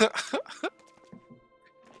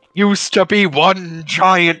 Used to be one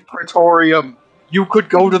giant praetorium. You could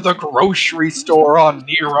go to the grocery store on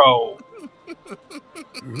Nero.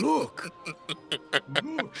 Look.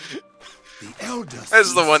 Look. The elder.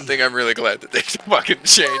 That's the one thing I'm really glad that they fucking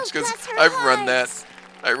changed, because I've run that.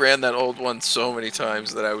 I ran that old one so many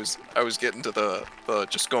times that I was getting to the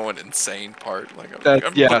just going insane part. Like I'm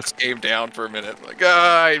putting this game down for a minute. Like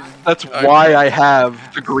That's why I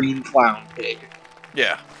have the green clown pig.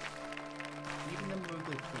 Yeah. Even the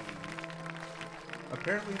movement queen.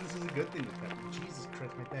 Apparently this is a good thing to happen. Jesus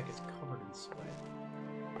Christ, my back is covered in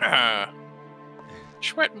sweat.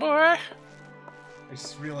 Sweat boy. I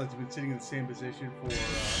just realized I've been sitting in the same position for over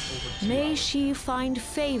 2 May hours. she find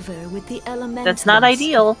favor with the elementals. That's not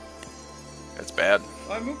ideal. That's bad.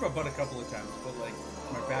 Well, I moved my butt a couple of times, but like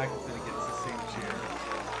my back is gonna get the same chair.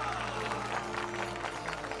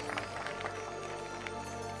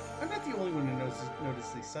 I'm not the only one who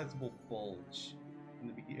noticed a sizable bulge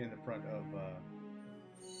in the front of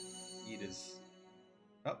Ida's.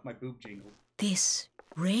 Oh, my boob jingled. This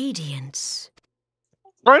radiance.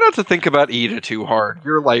 Try not to think about Ida too hard.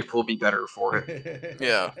 Your life will be better for it.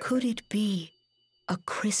 Yeah. Could it be a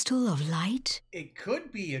crystal of light? It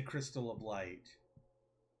could be a crystal of light.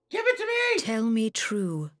 Give it to me! Tell me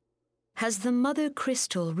true. Has the mother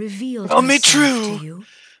crystal revealed Tell me herself true. to you?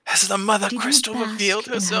 Has the Mother Did you Crystal bask revealed in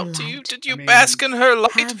her herself to you? light? Did you I mean, bask in her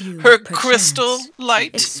light? Have you, Her perchance, crystal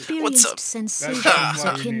light? What's Experienced up? sensations That's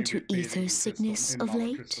why we akin named to it Bathing ether in sickness Crystal- of in Mama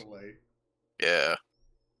late? Crystal Light. Yeah.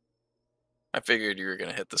 I figured you were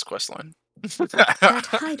gonna hit this quest line. That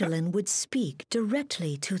Heidelin would speak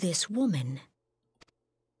directly to this woman.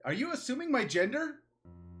 Are you assuming my gender?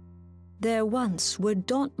 There once were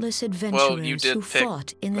dauntless adventurers did who pick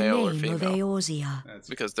fought in the male or name of female. Eorzea. That's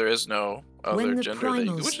Because there is no other When the gender, that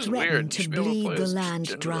you, primals which is threatened weird. You to should be able to bleed play the as land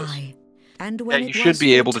genderless. dry, and when you it should was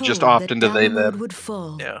be able to just foretold opt into that they Dalamud them. would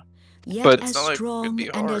fall, Yeah. yet But- as It's not like it'd strong be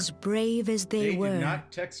and hard. as brave as they did were,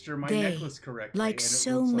 not texture my they, necklace correctly, like and it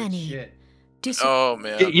so looks many, like shit. Oh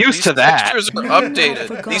man. Get used These to that. Textures are Men have updated.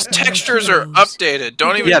 forgotten These their textures are heroes. updated.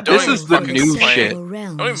 Don't even. Yeah, don't this even is the fucking new complain. shit.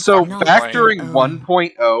 Don't even So fucking back complain. during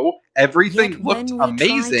 1.0, everything Yet looked when we try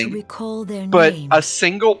to amazing, recall their but names, a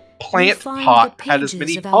single plant find pot the had as many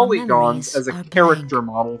pages of our polygons memories as a are character blank,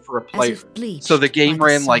 model for a as player. if bleached So the game by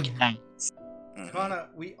the ran like sun. ants. Kana,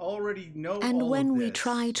 we already know And all when of we this.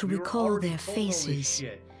 try to We were recall already their told all this faces,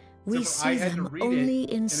 shit. we Except for I see had to them read it only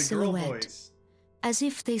in a girl silhouette, voice. as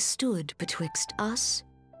if they stood betwixt us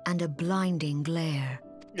and a blinding glare.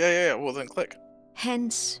 Yeah. Well then click.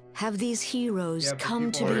 Hence have these heroes Yeah, but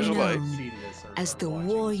come to people be Warriors of Light. known seen this or as are the watching,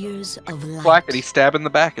 warriors of light. Clackety stab in the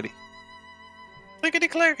backety. Clickety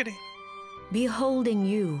clackety. Beholding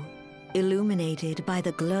you, illuminated by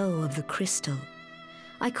the glow of the crystal,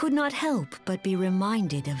 I could not help but be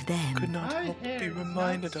reminded of them. Could not My help hair be does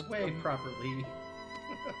reminded not of sway them. properly.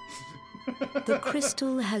 The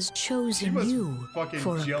crystal has She chosen must you fucking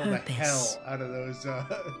for a gel the purpose. hell out of those.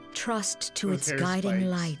 Trust to Those its hair guiding spikes.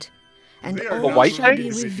 light, and They are all The white shall be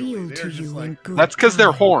things? revealed They to are just you like- in good That's because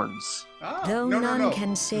they're time. horns. Ah, Though no, none no.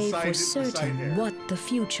 can say The for side certain hair. what the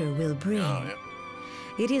future will bring, Oh,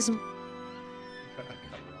 yeah. it is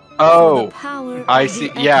Oh, the power I of see.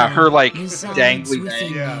 the Yeah, echo her like resides dangly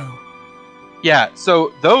within bang. Yeah. you. Yeah,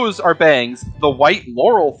 so those are bangs. The white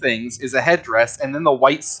laurel things is a headdress, and then the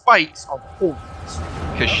white spikes are horns.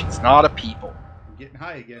 Because she's not a people. I'm getting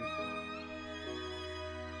high again.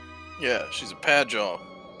 Yeah, she's a padjaw.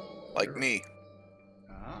 Like me.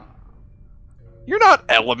 Ah. You're not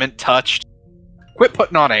element touched. Quit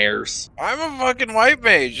putting on airs. I'm a fucking white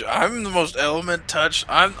mage. I'm the most element touched.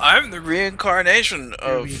 I'm the reincarnation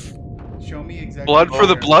of Show me exactly. Blood for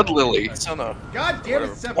the where blood I'm lily. touched. son of God damn it,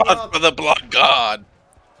 whatever. Blood Sephiroth! for the blood god.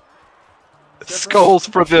 Skulls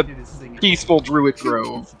for the Did his thing. peaceful druid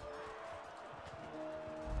grove.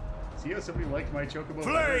 See how somebody liked my chocobo?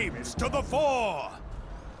 Flames to the fore!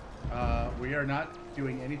 We are not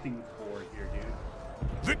doing anything with 4 here, dude.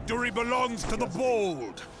 Victory belongs to the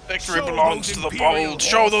bold! Victory Show belongs those to the Imperial bold.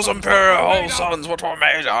 Show those sons Imperial what we're made sons what we're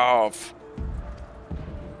made of.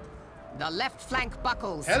 The left flank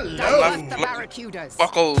buckles. Hello. Divert the barracudas.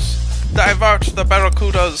 Buckles. Divert the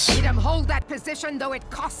barracudas. Bid them hold that position, though it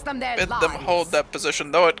cost them their Bid lives. them hold that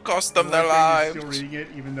position, though it cost them their I like that you're lives. still reading it,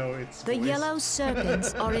 even though it's The voiced. yellow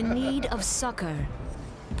serpents are in need of succor.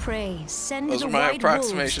 Pray, send Those the are my white wolves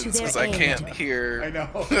to approximations, their because I aid. can't hear. I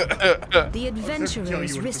know. The adventurers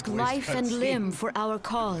with risk the voice life and cutscene. limb for our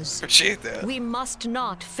cause. Appreciate that. We must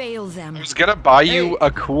not fail them. I was gonna buy you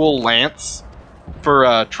a cool lance for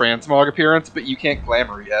a transmog appearance, but you can't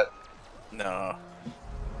glamour yet. No.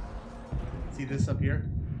 See this up here?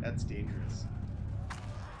 That's dangerous.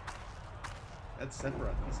 That's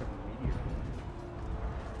Sephiroth. He's a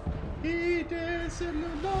meteor. He does in the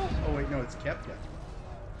law. Oh wait, no, it's Kefka.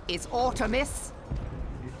 Is Artemis?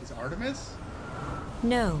 Is Artemis?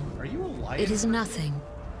 No, Are you a lion? it is nothing.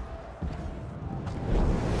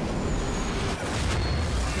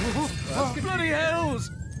 Bloody hells!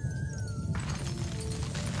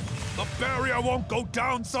 The barrier won't go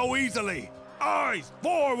down so easily! Eyes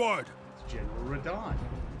forward! It's General Radon.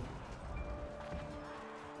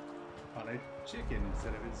 On a chicken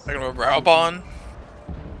instead of his. Talking about Raubon?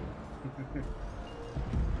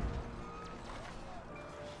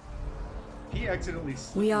 He accidentally.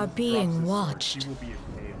 We are drops being his sword. watched. He will be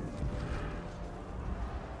impaled.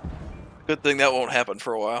 Good thing that won't happen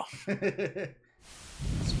for a while.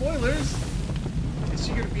 Spoilers! Is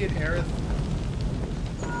she gonna be an Aerith?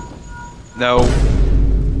 No.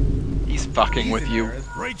 He's fucking He's with an you.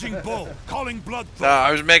 Aerith. Raging bull, calling blood. Nah,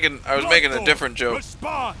 I was making a different joke.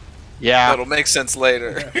 Respond! Yeah. That'll make sense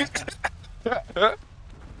later.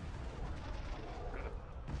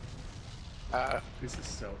 This is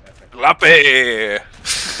so epic. Lappy!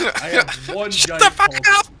 I have one Shut giant the fuck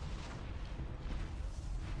pulse. up!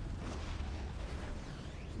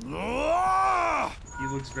 Ah! He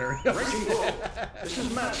looks very Raging Bull, this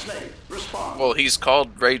is Matt Snake. Respond. Well, he's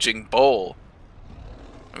called Raging Bull.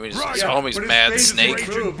 I mean, his Right. homie's but his Mad face is Snake.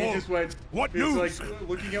 like move. He just went. What it's news? like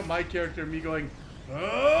looking at my character and me going,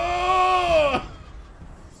 oh!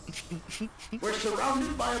 We're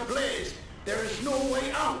surrounded by a blaze. There is no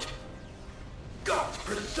way out. God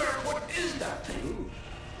preserve, what is that thing? Ooh,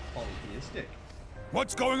 polytheistic.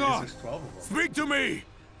 What's going on? There's 12 of them. Speak to me!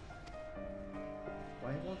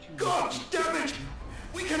 Why won't you? God damn it!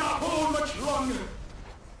 We cannot hold much longer.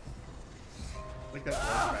 Like that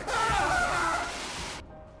voice back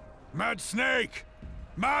Mad Snake!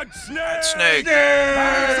 Mad Snake! Mad Snake!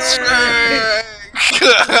 there.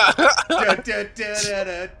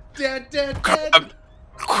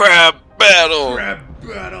 Crab battle! Crab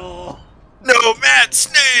battle. No, Mad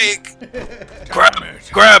Snake! Damn it!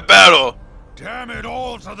 Crab battle! Damn it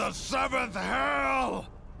all to the 7th hell!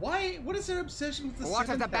 Why? What is their obsession with the What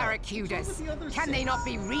of the seventh hell? What's wrong with barracudas? the other Can they six? not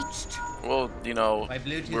be reached? Well, you know, My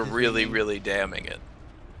Bluetooth we're is really, ringing. really damning it.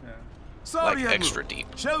 Yeah. Like, Admiral. extra deep.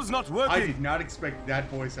 Shell's not I working. did not expect that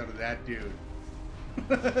voice out of that dude.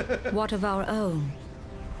 What of our own?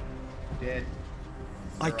 Dead.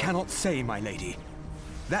 I cannot say, my lady.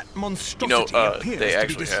 That monstrosity appears they to be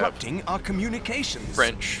actually have disrupting our communications.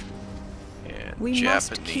 French and We Japanese.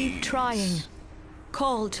 must keep trying.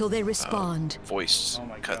 Call till they respond. Voice Oh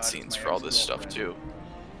my God, cutscenes it's my for all this stuff ex-girlfriend.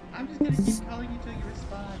 too. I'm just gonna keep calling you till you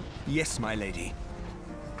respond. Yes, my lady.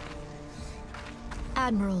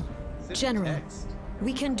 Admiral, Send General, text.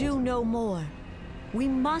 we can do no more. We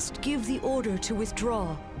must give the order to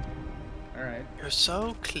withdraw. All right. You're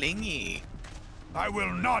so clingy. I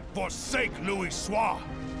will not forsake Louis Soir!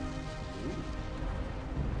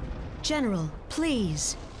 General,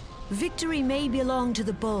 please. Victory may belong to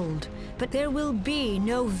the bold, but there will be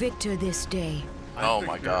no victor this day. Oh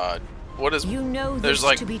my God. What is? You know There's this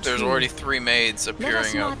like to be there's true. already 3 maids Let us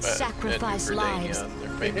appearing not up at sacrifice New lives. Verdania.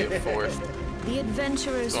 There may be a 4th. The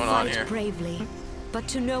adventurers What's going on fight here? bravely. but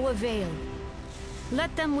to no avail.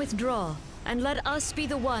 Let them withdraw, and let us be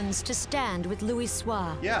the ones to stand with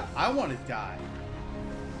Louisoix. Yeah, I want to die.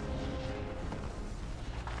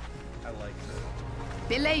 I like her.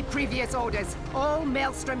 Belay previous orders. All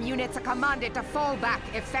Maelstrom units are commanded to fall back,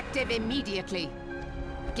 effective immediately.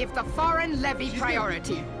 Give the foreign levy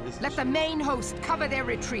priority. Let the main host cover their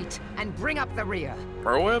retreat and bring up the rear.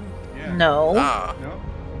 Merweb? Yeah. No. Ah. No?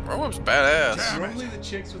 Merweb's badass. Normally the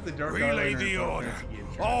chicks with the dark Relay eyeliner the are order.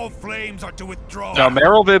 fucking All flames are to withdraw. No,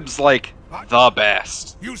 Merylvib's like the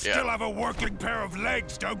best. You still have a working pair of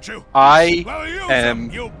legs, don't you? I Well, use am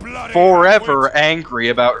them, you bloody forever half-wits. angry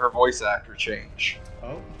about her voice actor change.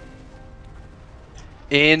 Oh.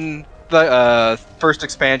 In the first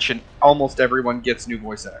expansion, almost everyone gets new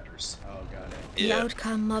voice actors. Oh, got it. The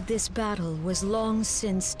outcome of this battle was long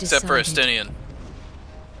since decided. Except for Estinian.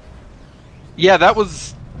 Yeah, that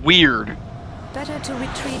was weird. Better to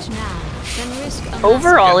retreat now than risk a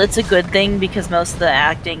Overall, massacre. it's a good thing because most of the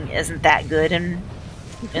acting isn't that good in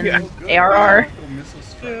Yeah. ARR. Little missile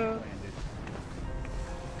strike landed.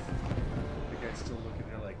 The guy's still looking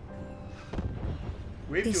there like,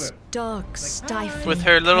 wave to This him. dark, stifling With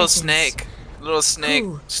her little presence. snake. Little snake.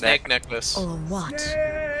 Who? Snake necklace. Or what?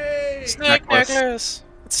 Hey! Snake Necklace. necklace.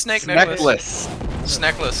 It's snake necklace. Necklace.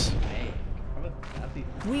 Snecklace. How about happy?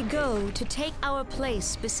 We go to take our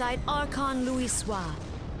place beside Archon Louisoix.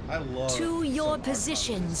 I love To your some Archon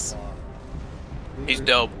positions. Louisoix. He's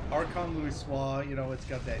dope. Archon Louisoix, you know, it's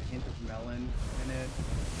got that hint of melon in it.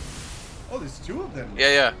 Oh, there's two of them.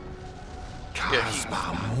 Yeah.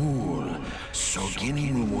 Kasbamul,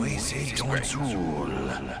 Soginin Wese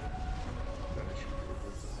Donsul.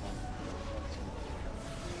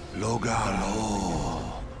 Logalo,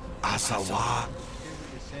 Asawa,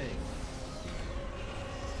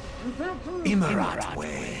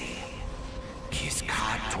 Imaratwe,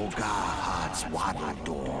 Kiskatoga Hats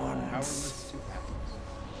Wadodorn,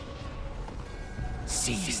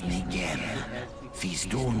 Sees Nigen,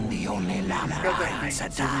 Fistun the only Lamai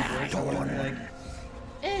Sadar Dorn.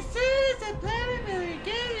 As soon as the planet will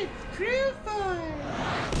get its crew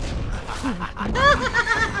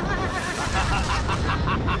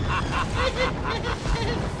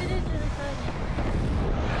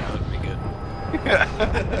That would be good.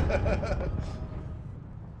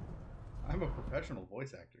 I'm a professional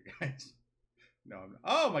voice actor, guys. No, I'm not.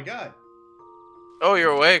 Oh my god! Oh,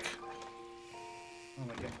 you're awake. Oh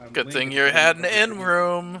my god. I'm Good laying thing in you bed had an fucking in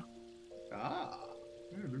room. Ah.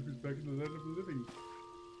 Yeah, Luca's back in the land of the living.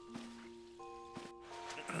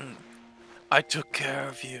 I took care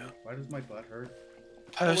of you. Why does my butt hurt?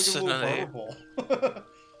 Personally. Oh, look at a little barber pole.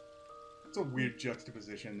 That's a weird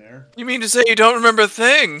juxtaposition there. You mean to say you don't remember a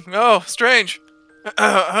thing? Oh, strange.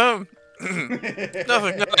 Nothing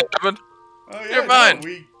happened. Oh yeah, Never mind. No,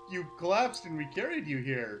 you collapsed and we carried you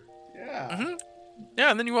here. Yeah.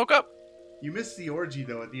 Yeah, and then you woke up. You missed the orgy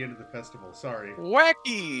though at the end of the festival. Sorry.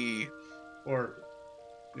 Wacky. Or,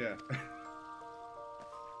 yeah.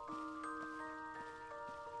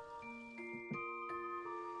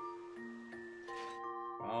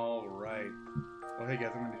 All right. Well, hey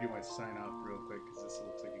guys, I'm going to do my sign off real quick because this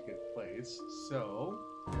looks like a good place. So,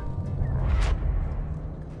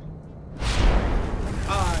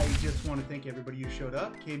 I just want to thank everybody who showed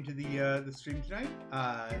up, came to the stream tonight.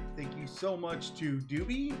 Thank you so much to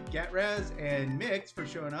Doobie, Gatraz, and Mix for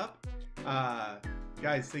showing up.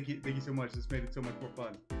 Guys, thank you so much. This made it so much more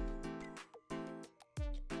fun.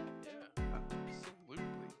 Yeah, absolutely.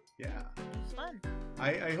 Yeah. It's fun.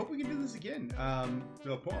 I hope we can do this again.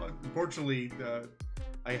 Unfortunately,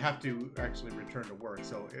 I have to actually return to work,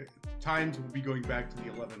 so times will be going back to the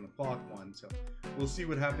 11 o'clock one. So we'll see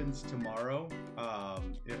what happens tomorrow.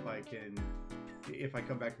 If I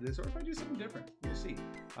come back to this, or if I do something different, we'll see.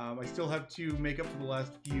 I still have to make up for the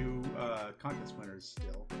last few contest winners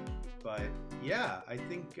still, but yeah, I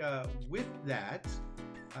think with that,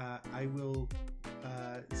 I will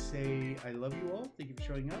say I love you all. Thank you for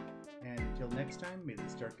showing up. And until next time, may the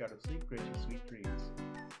Stark God of Sleep grant you sweet dreams.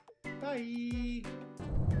 Bye!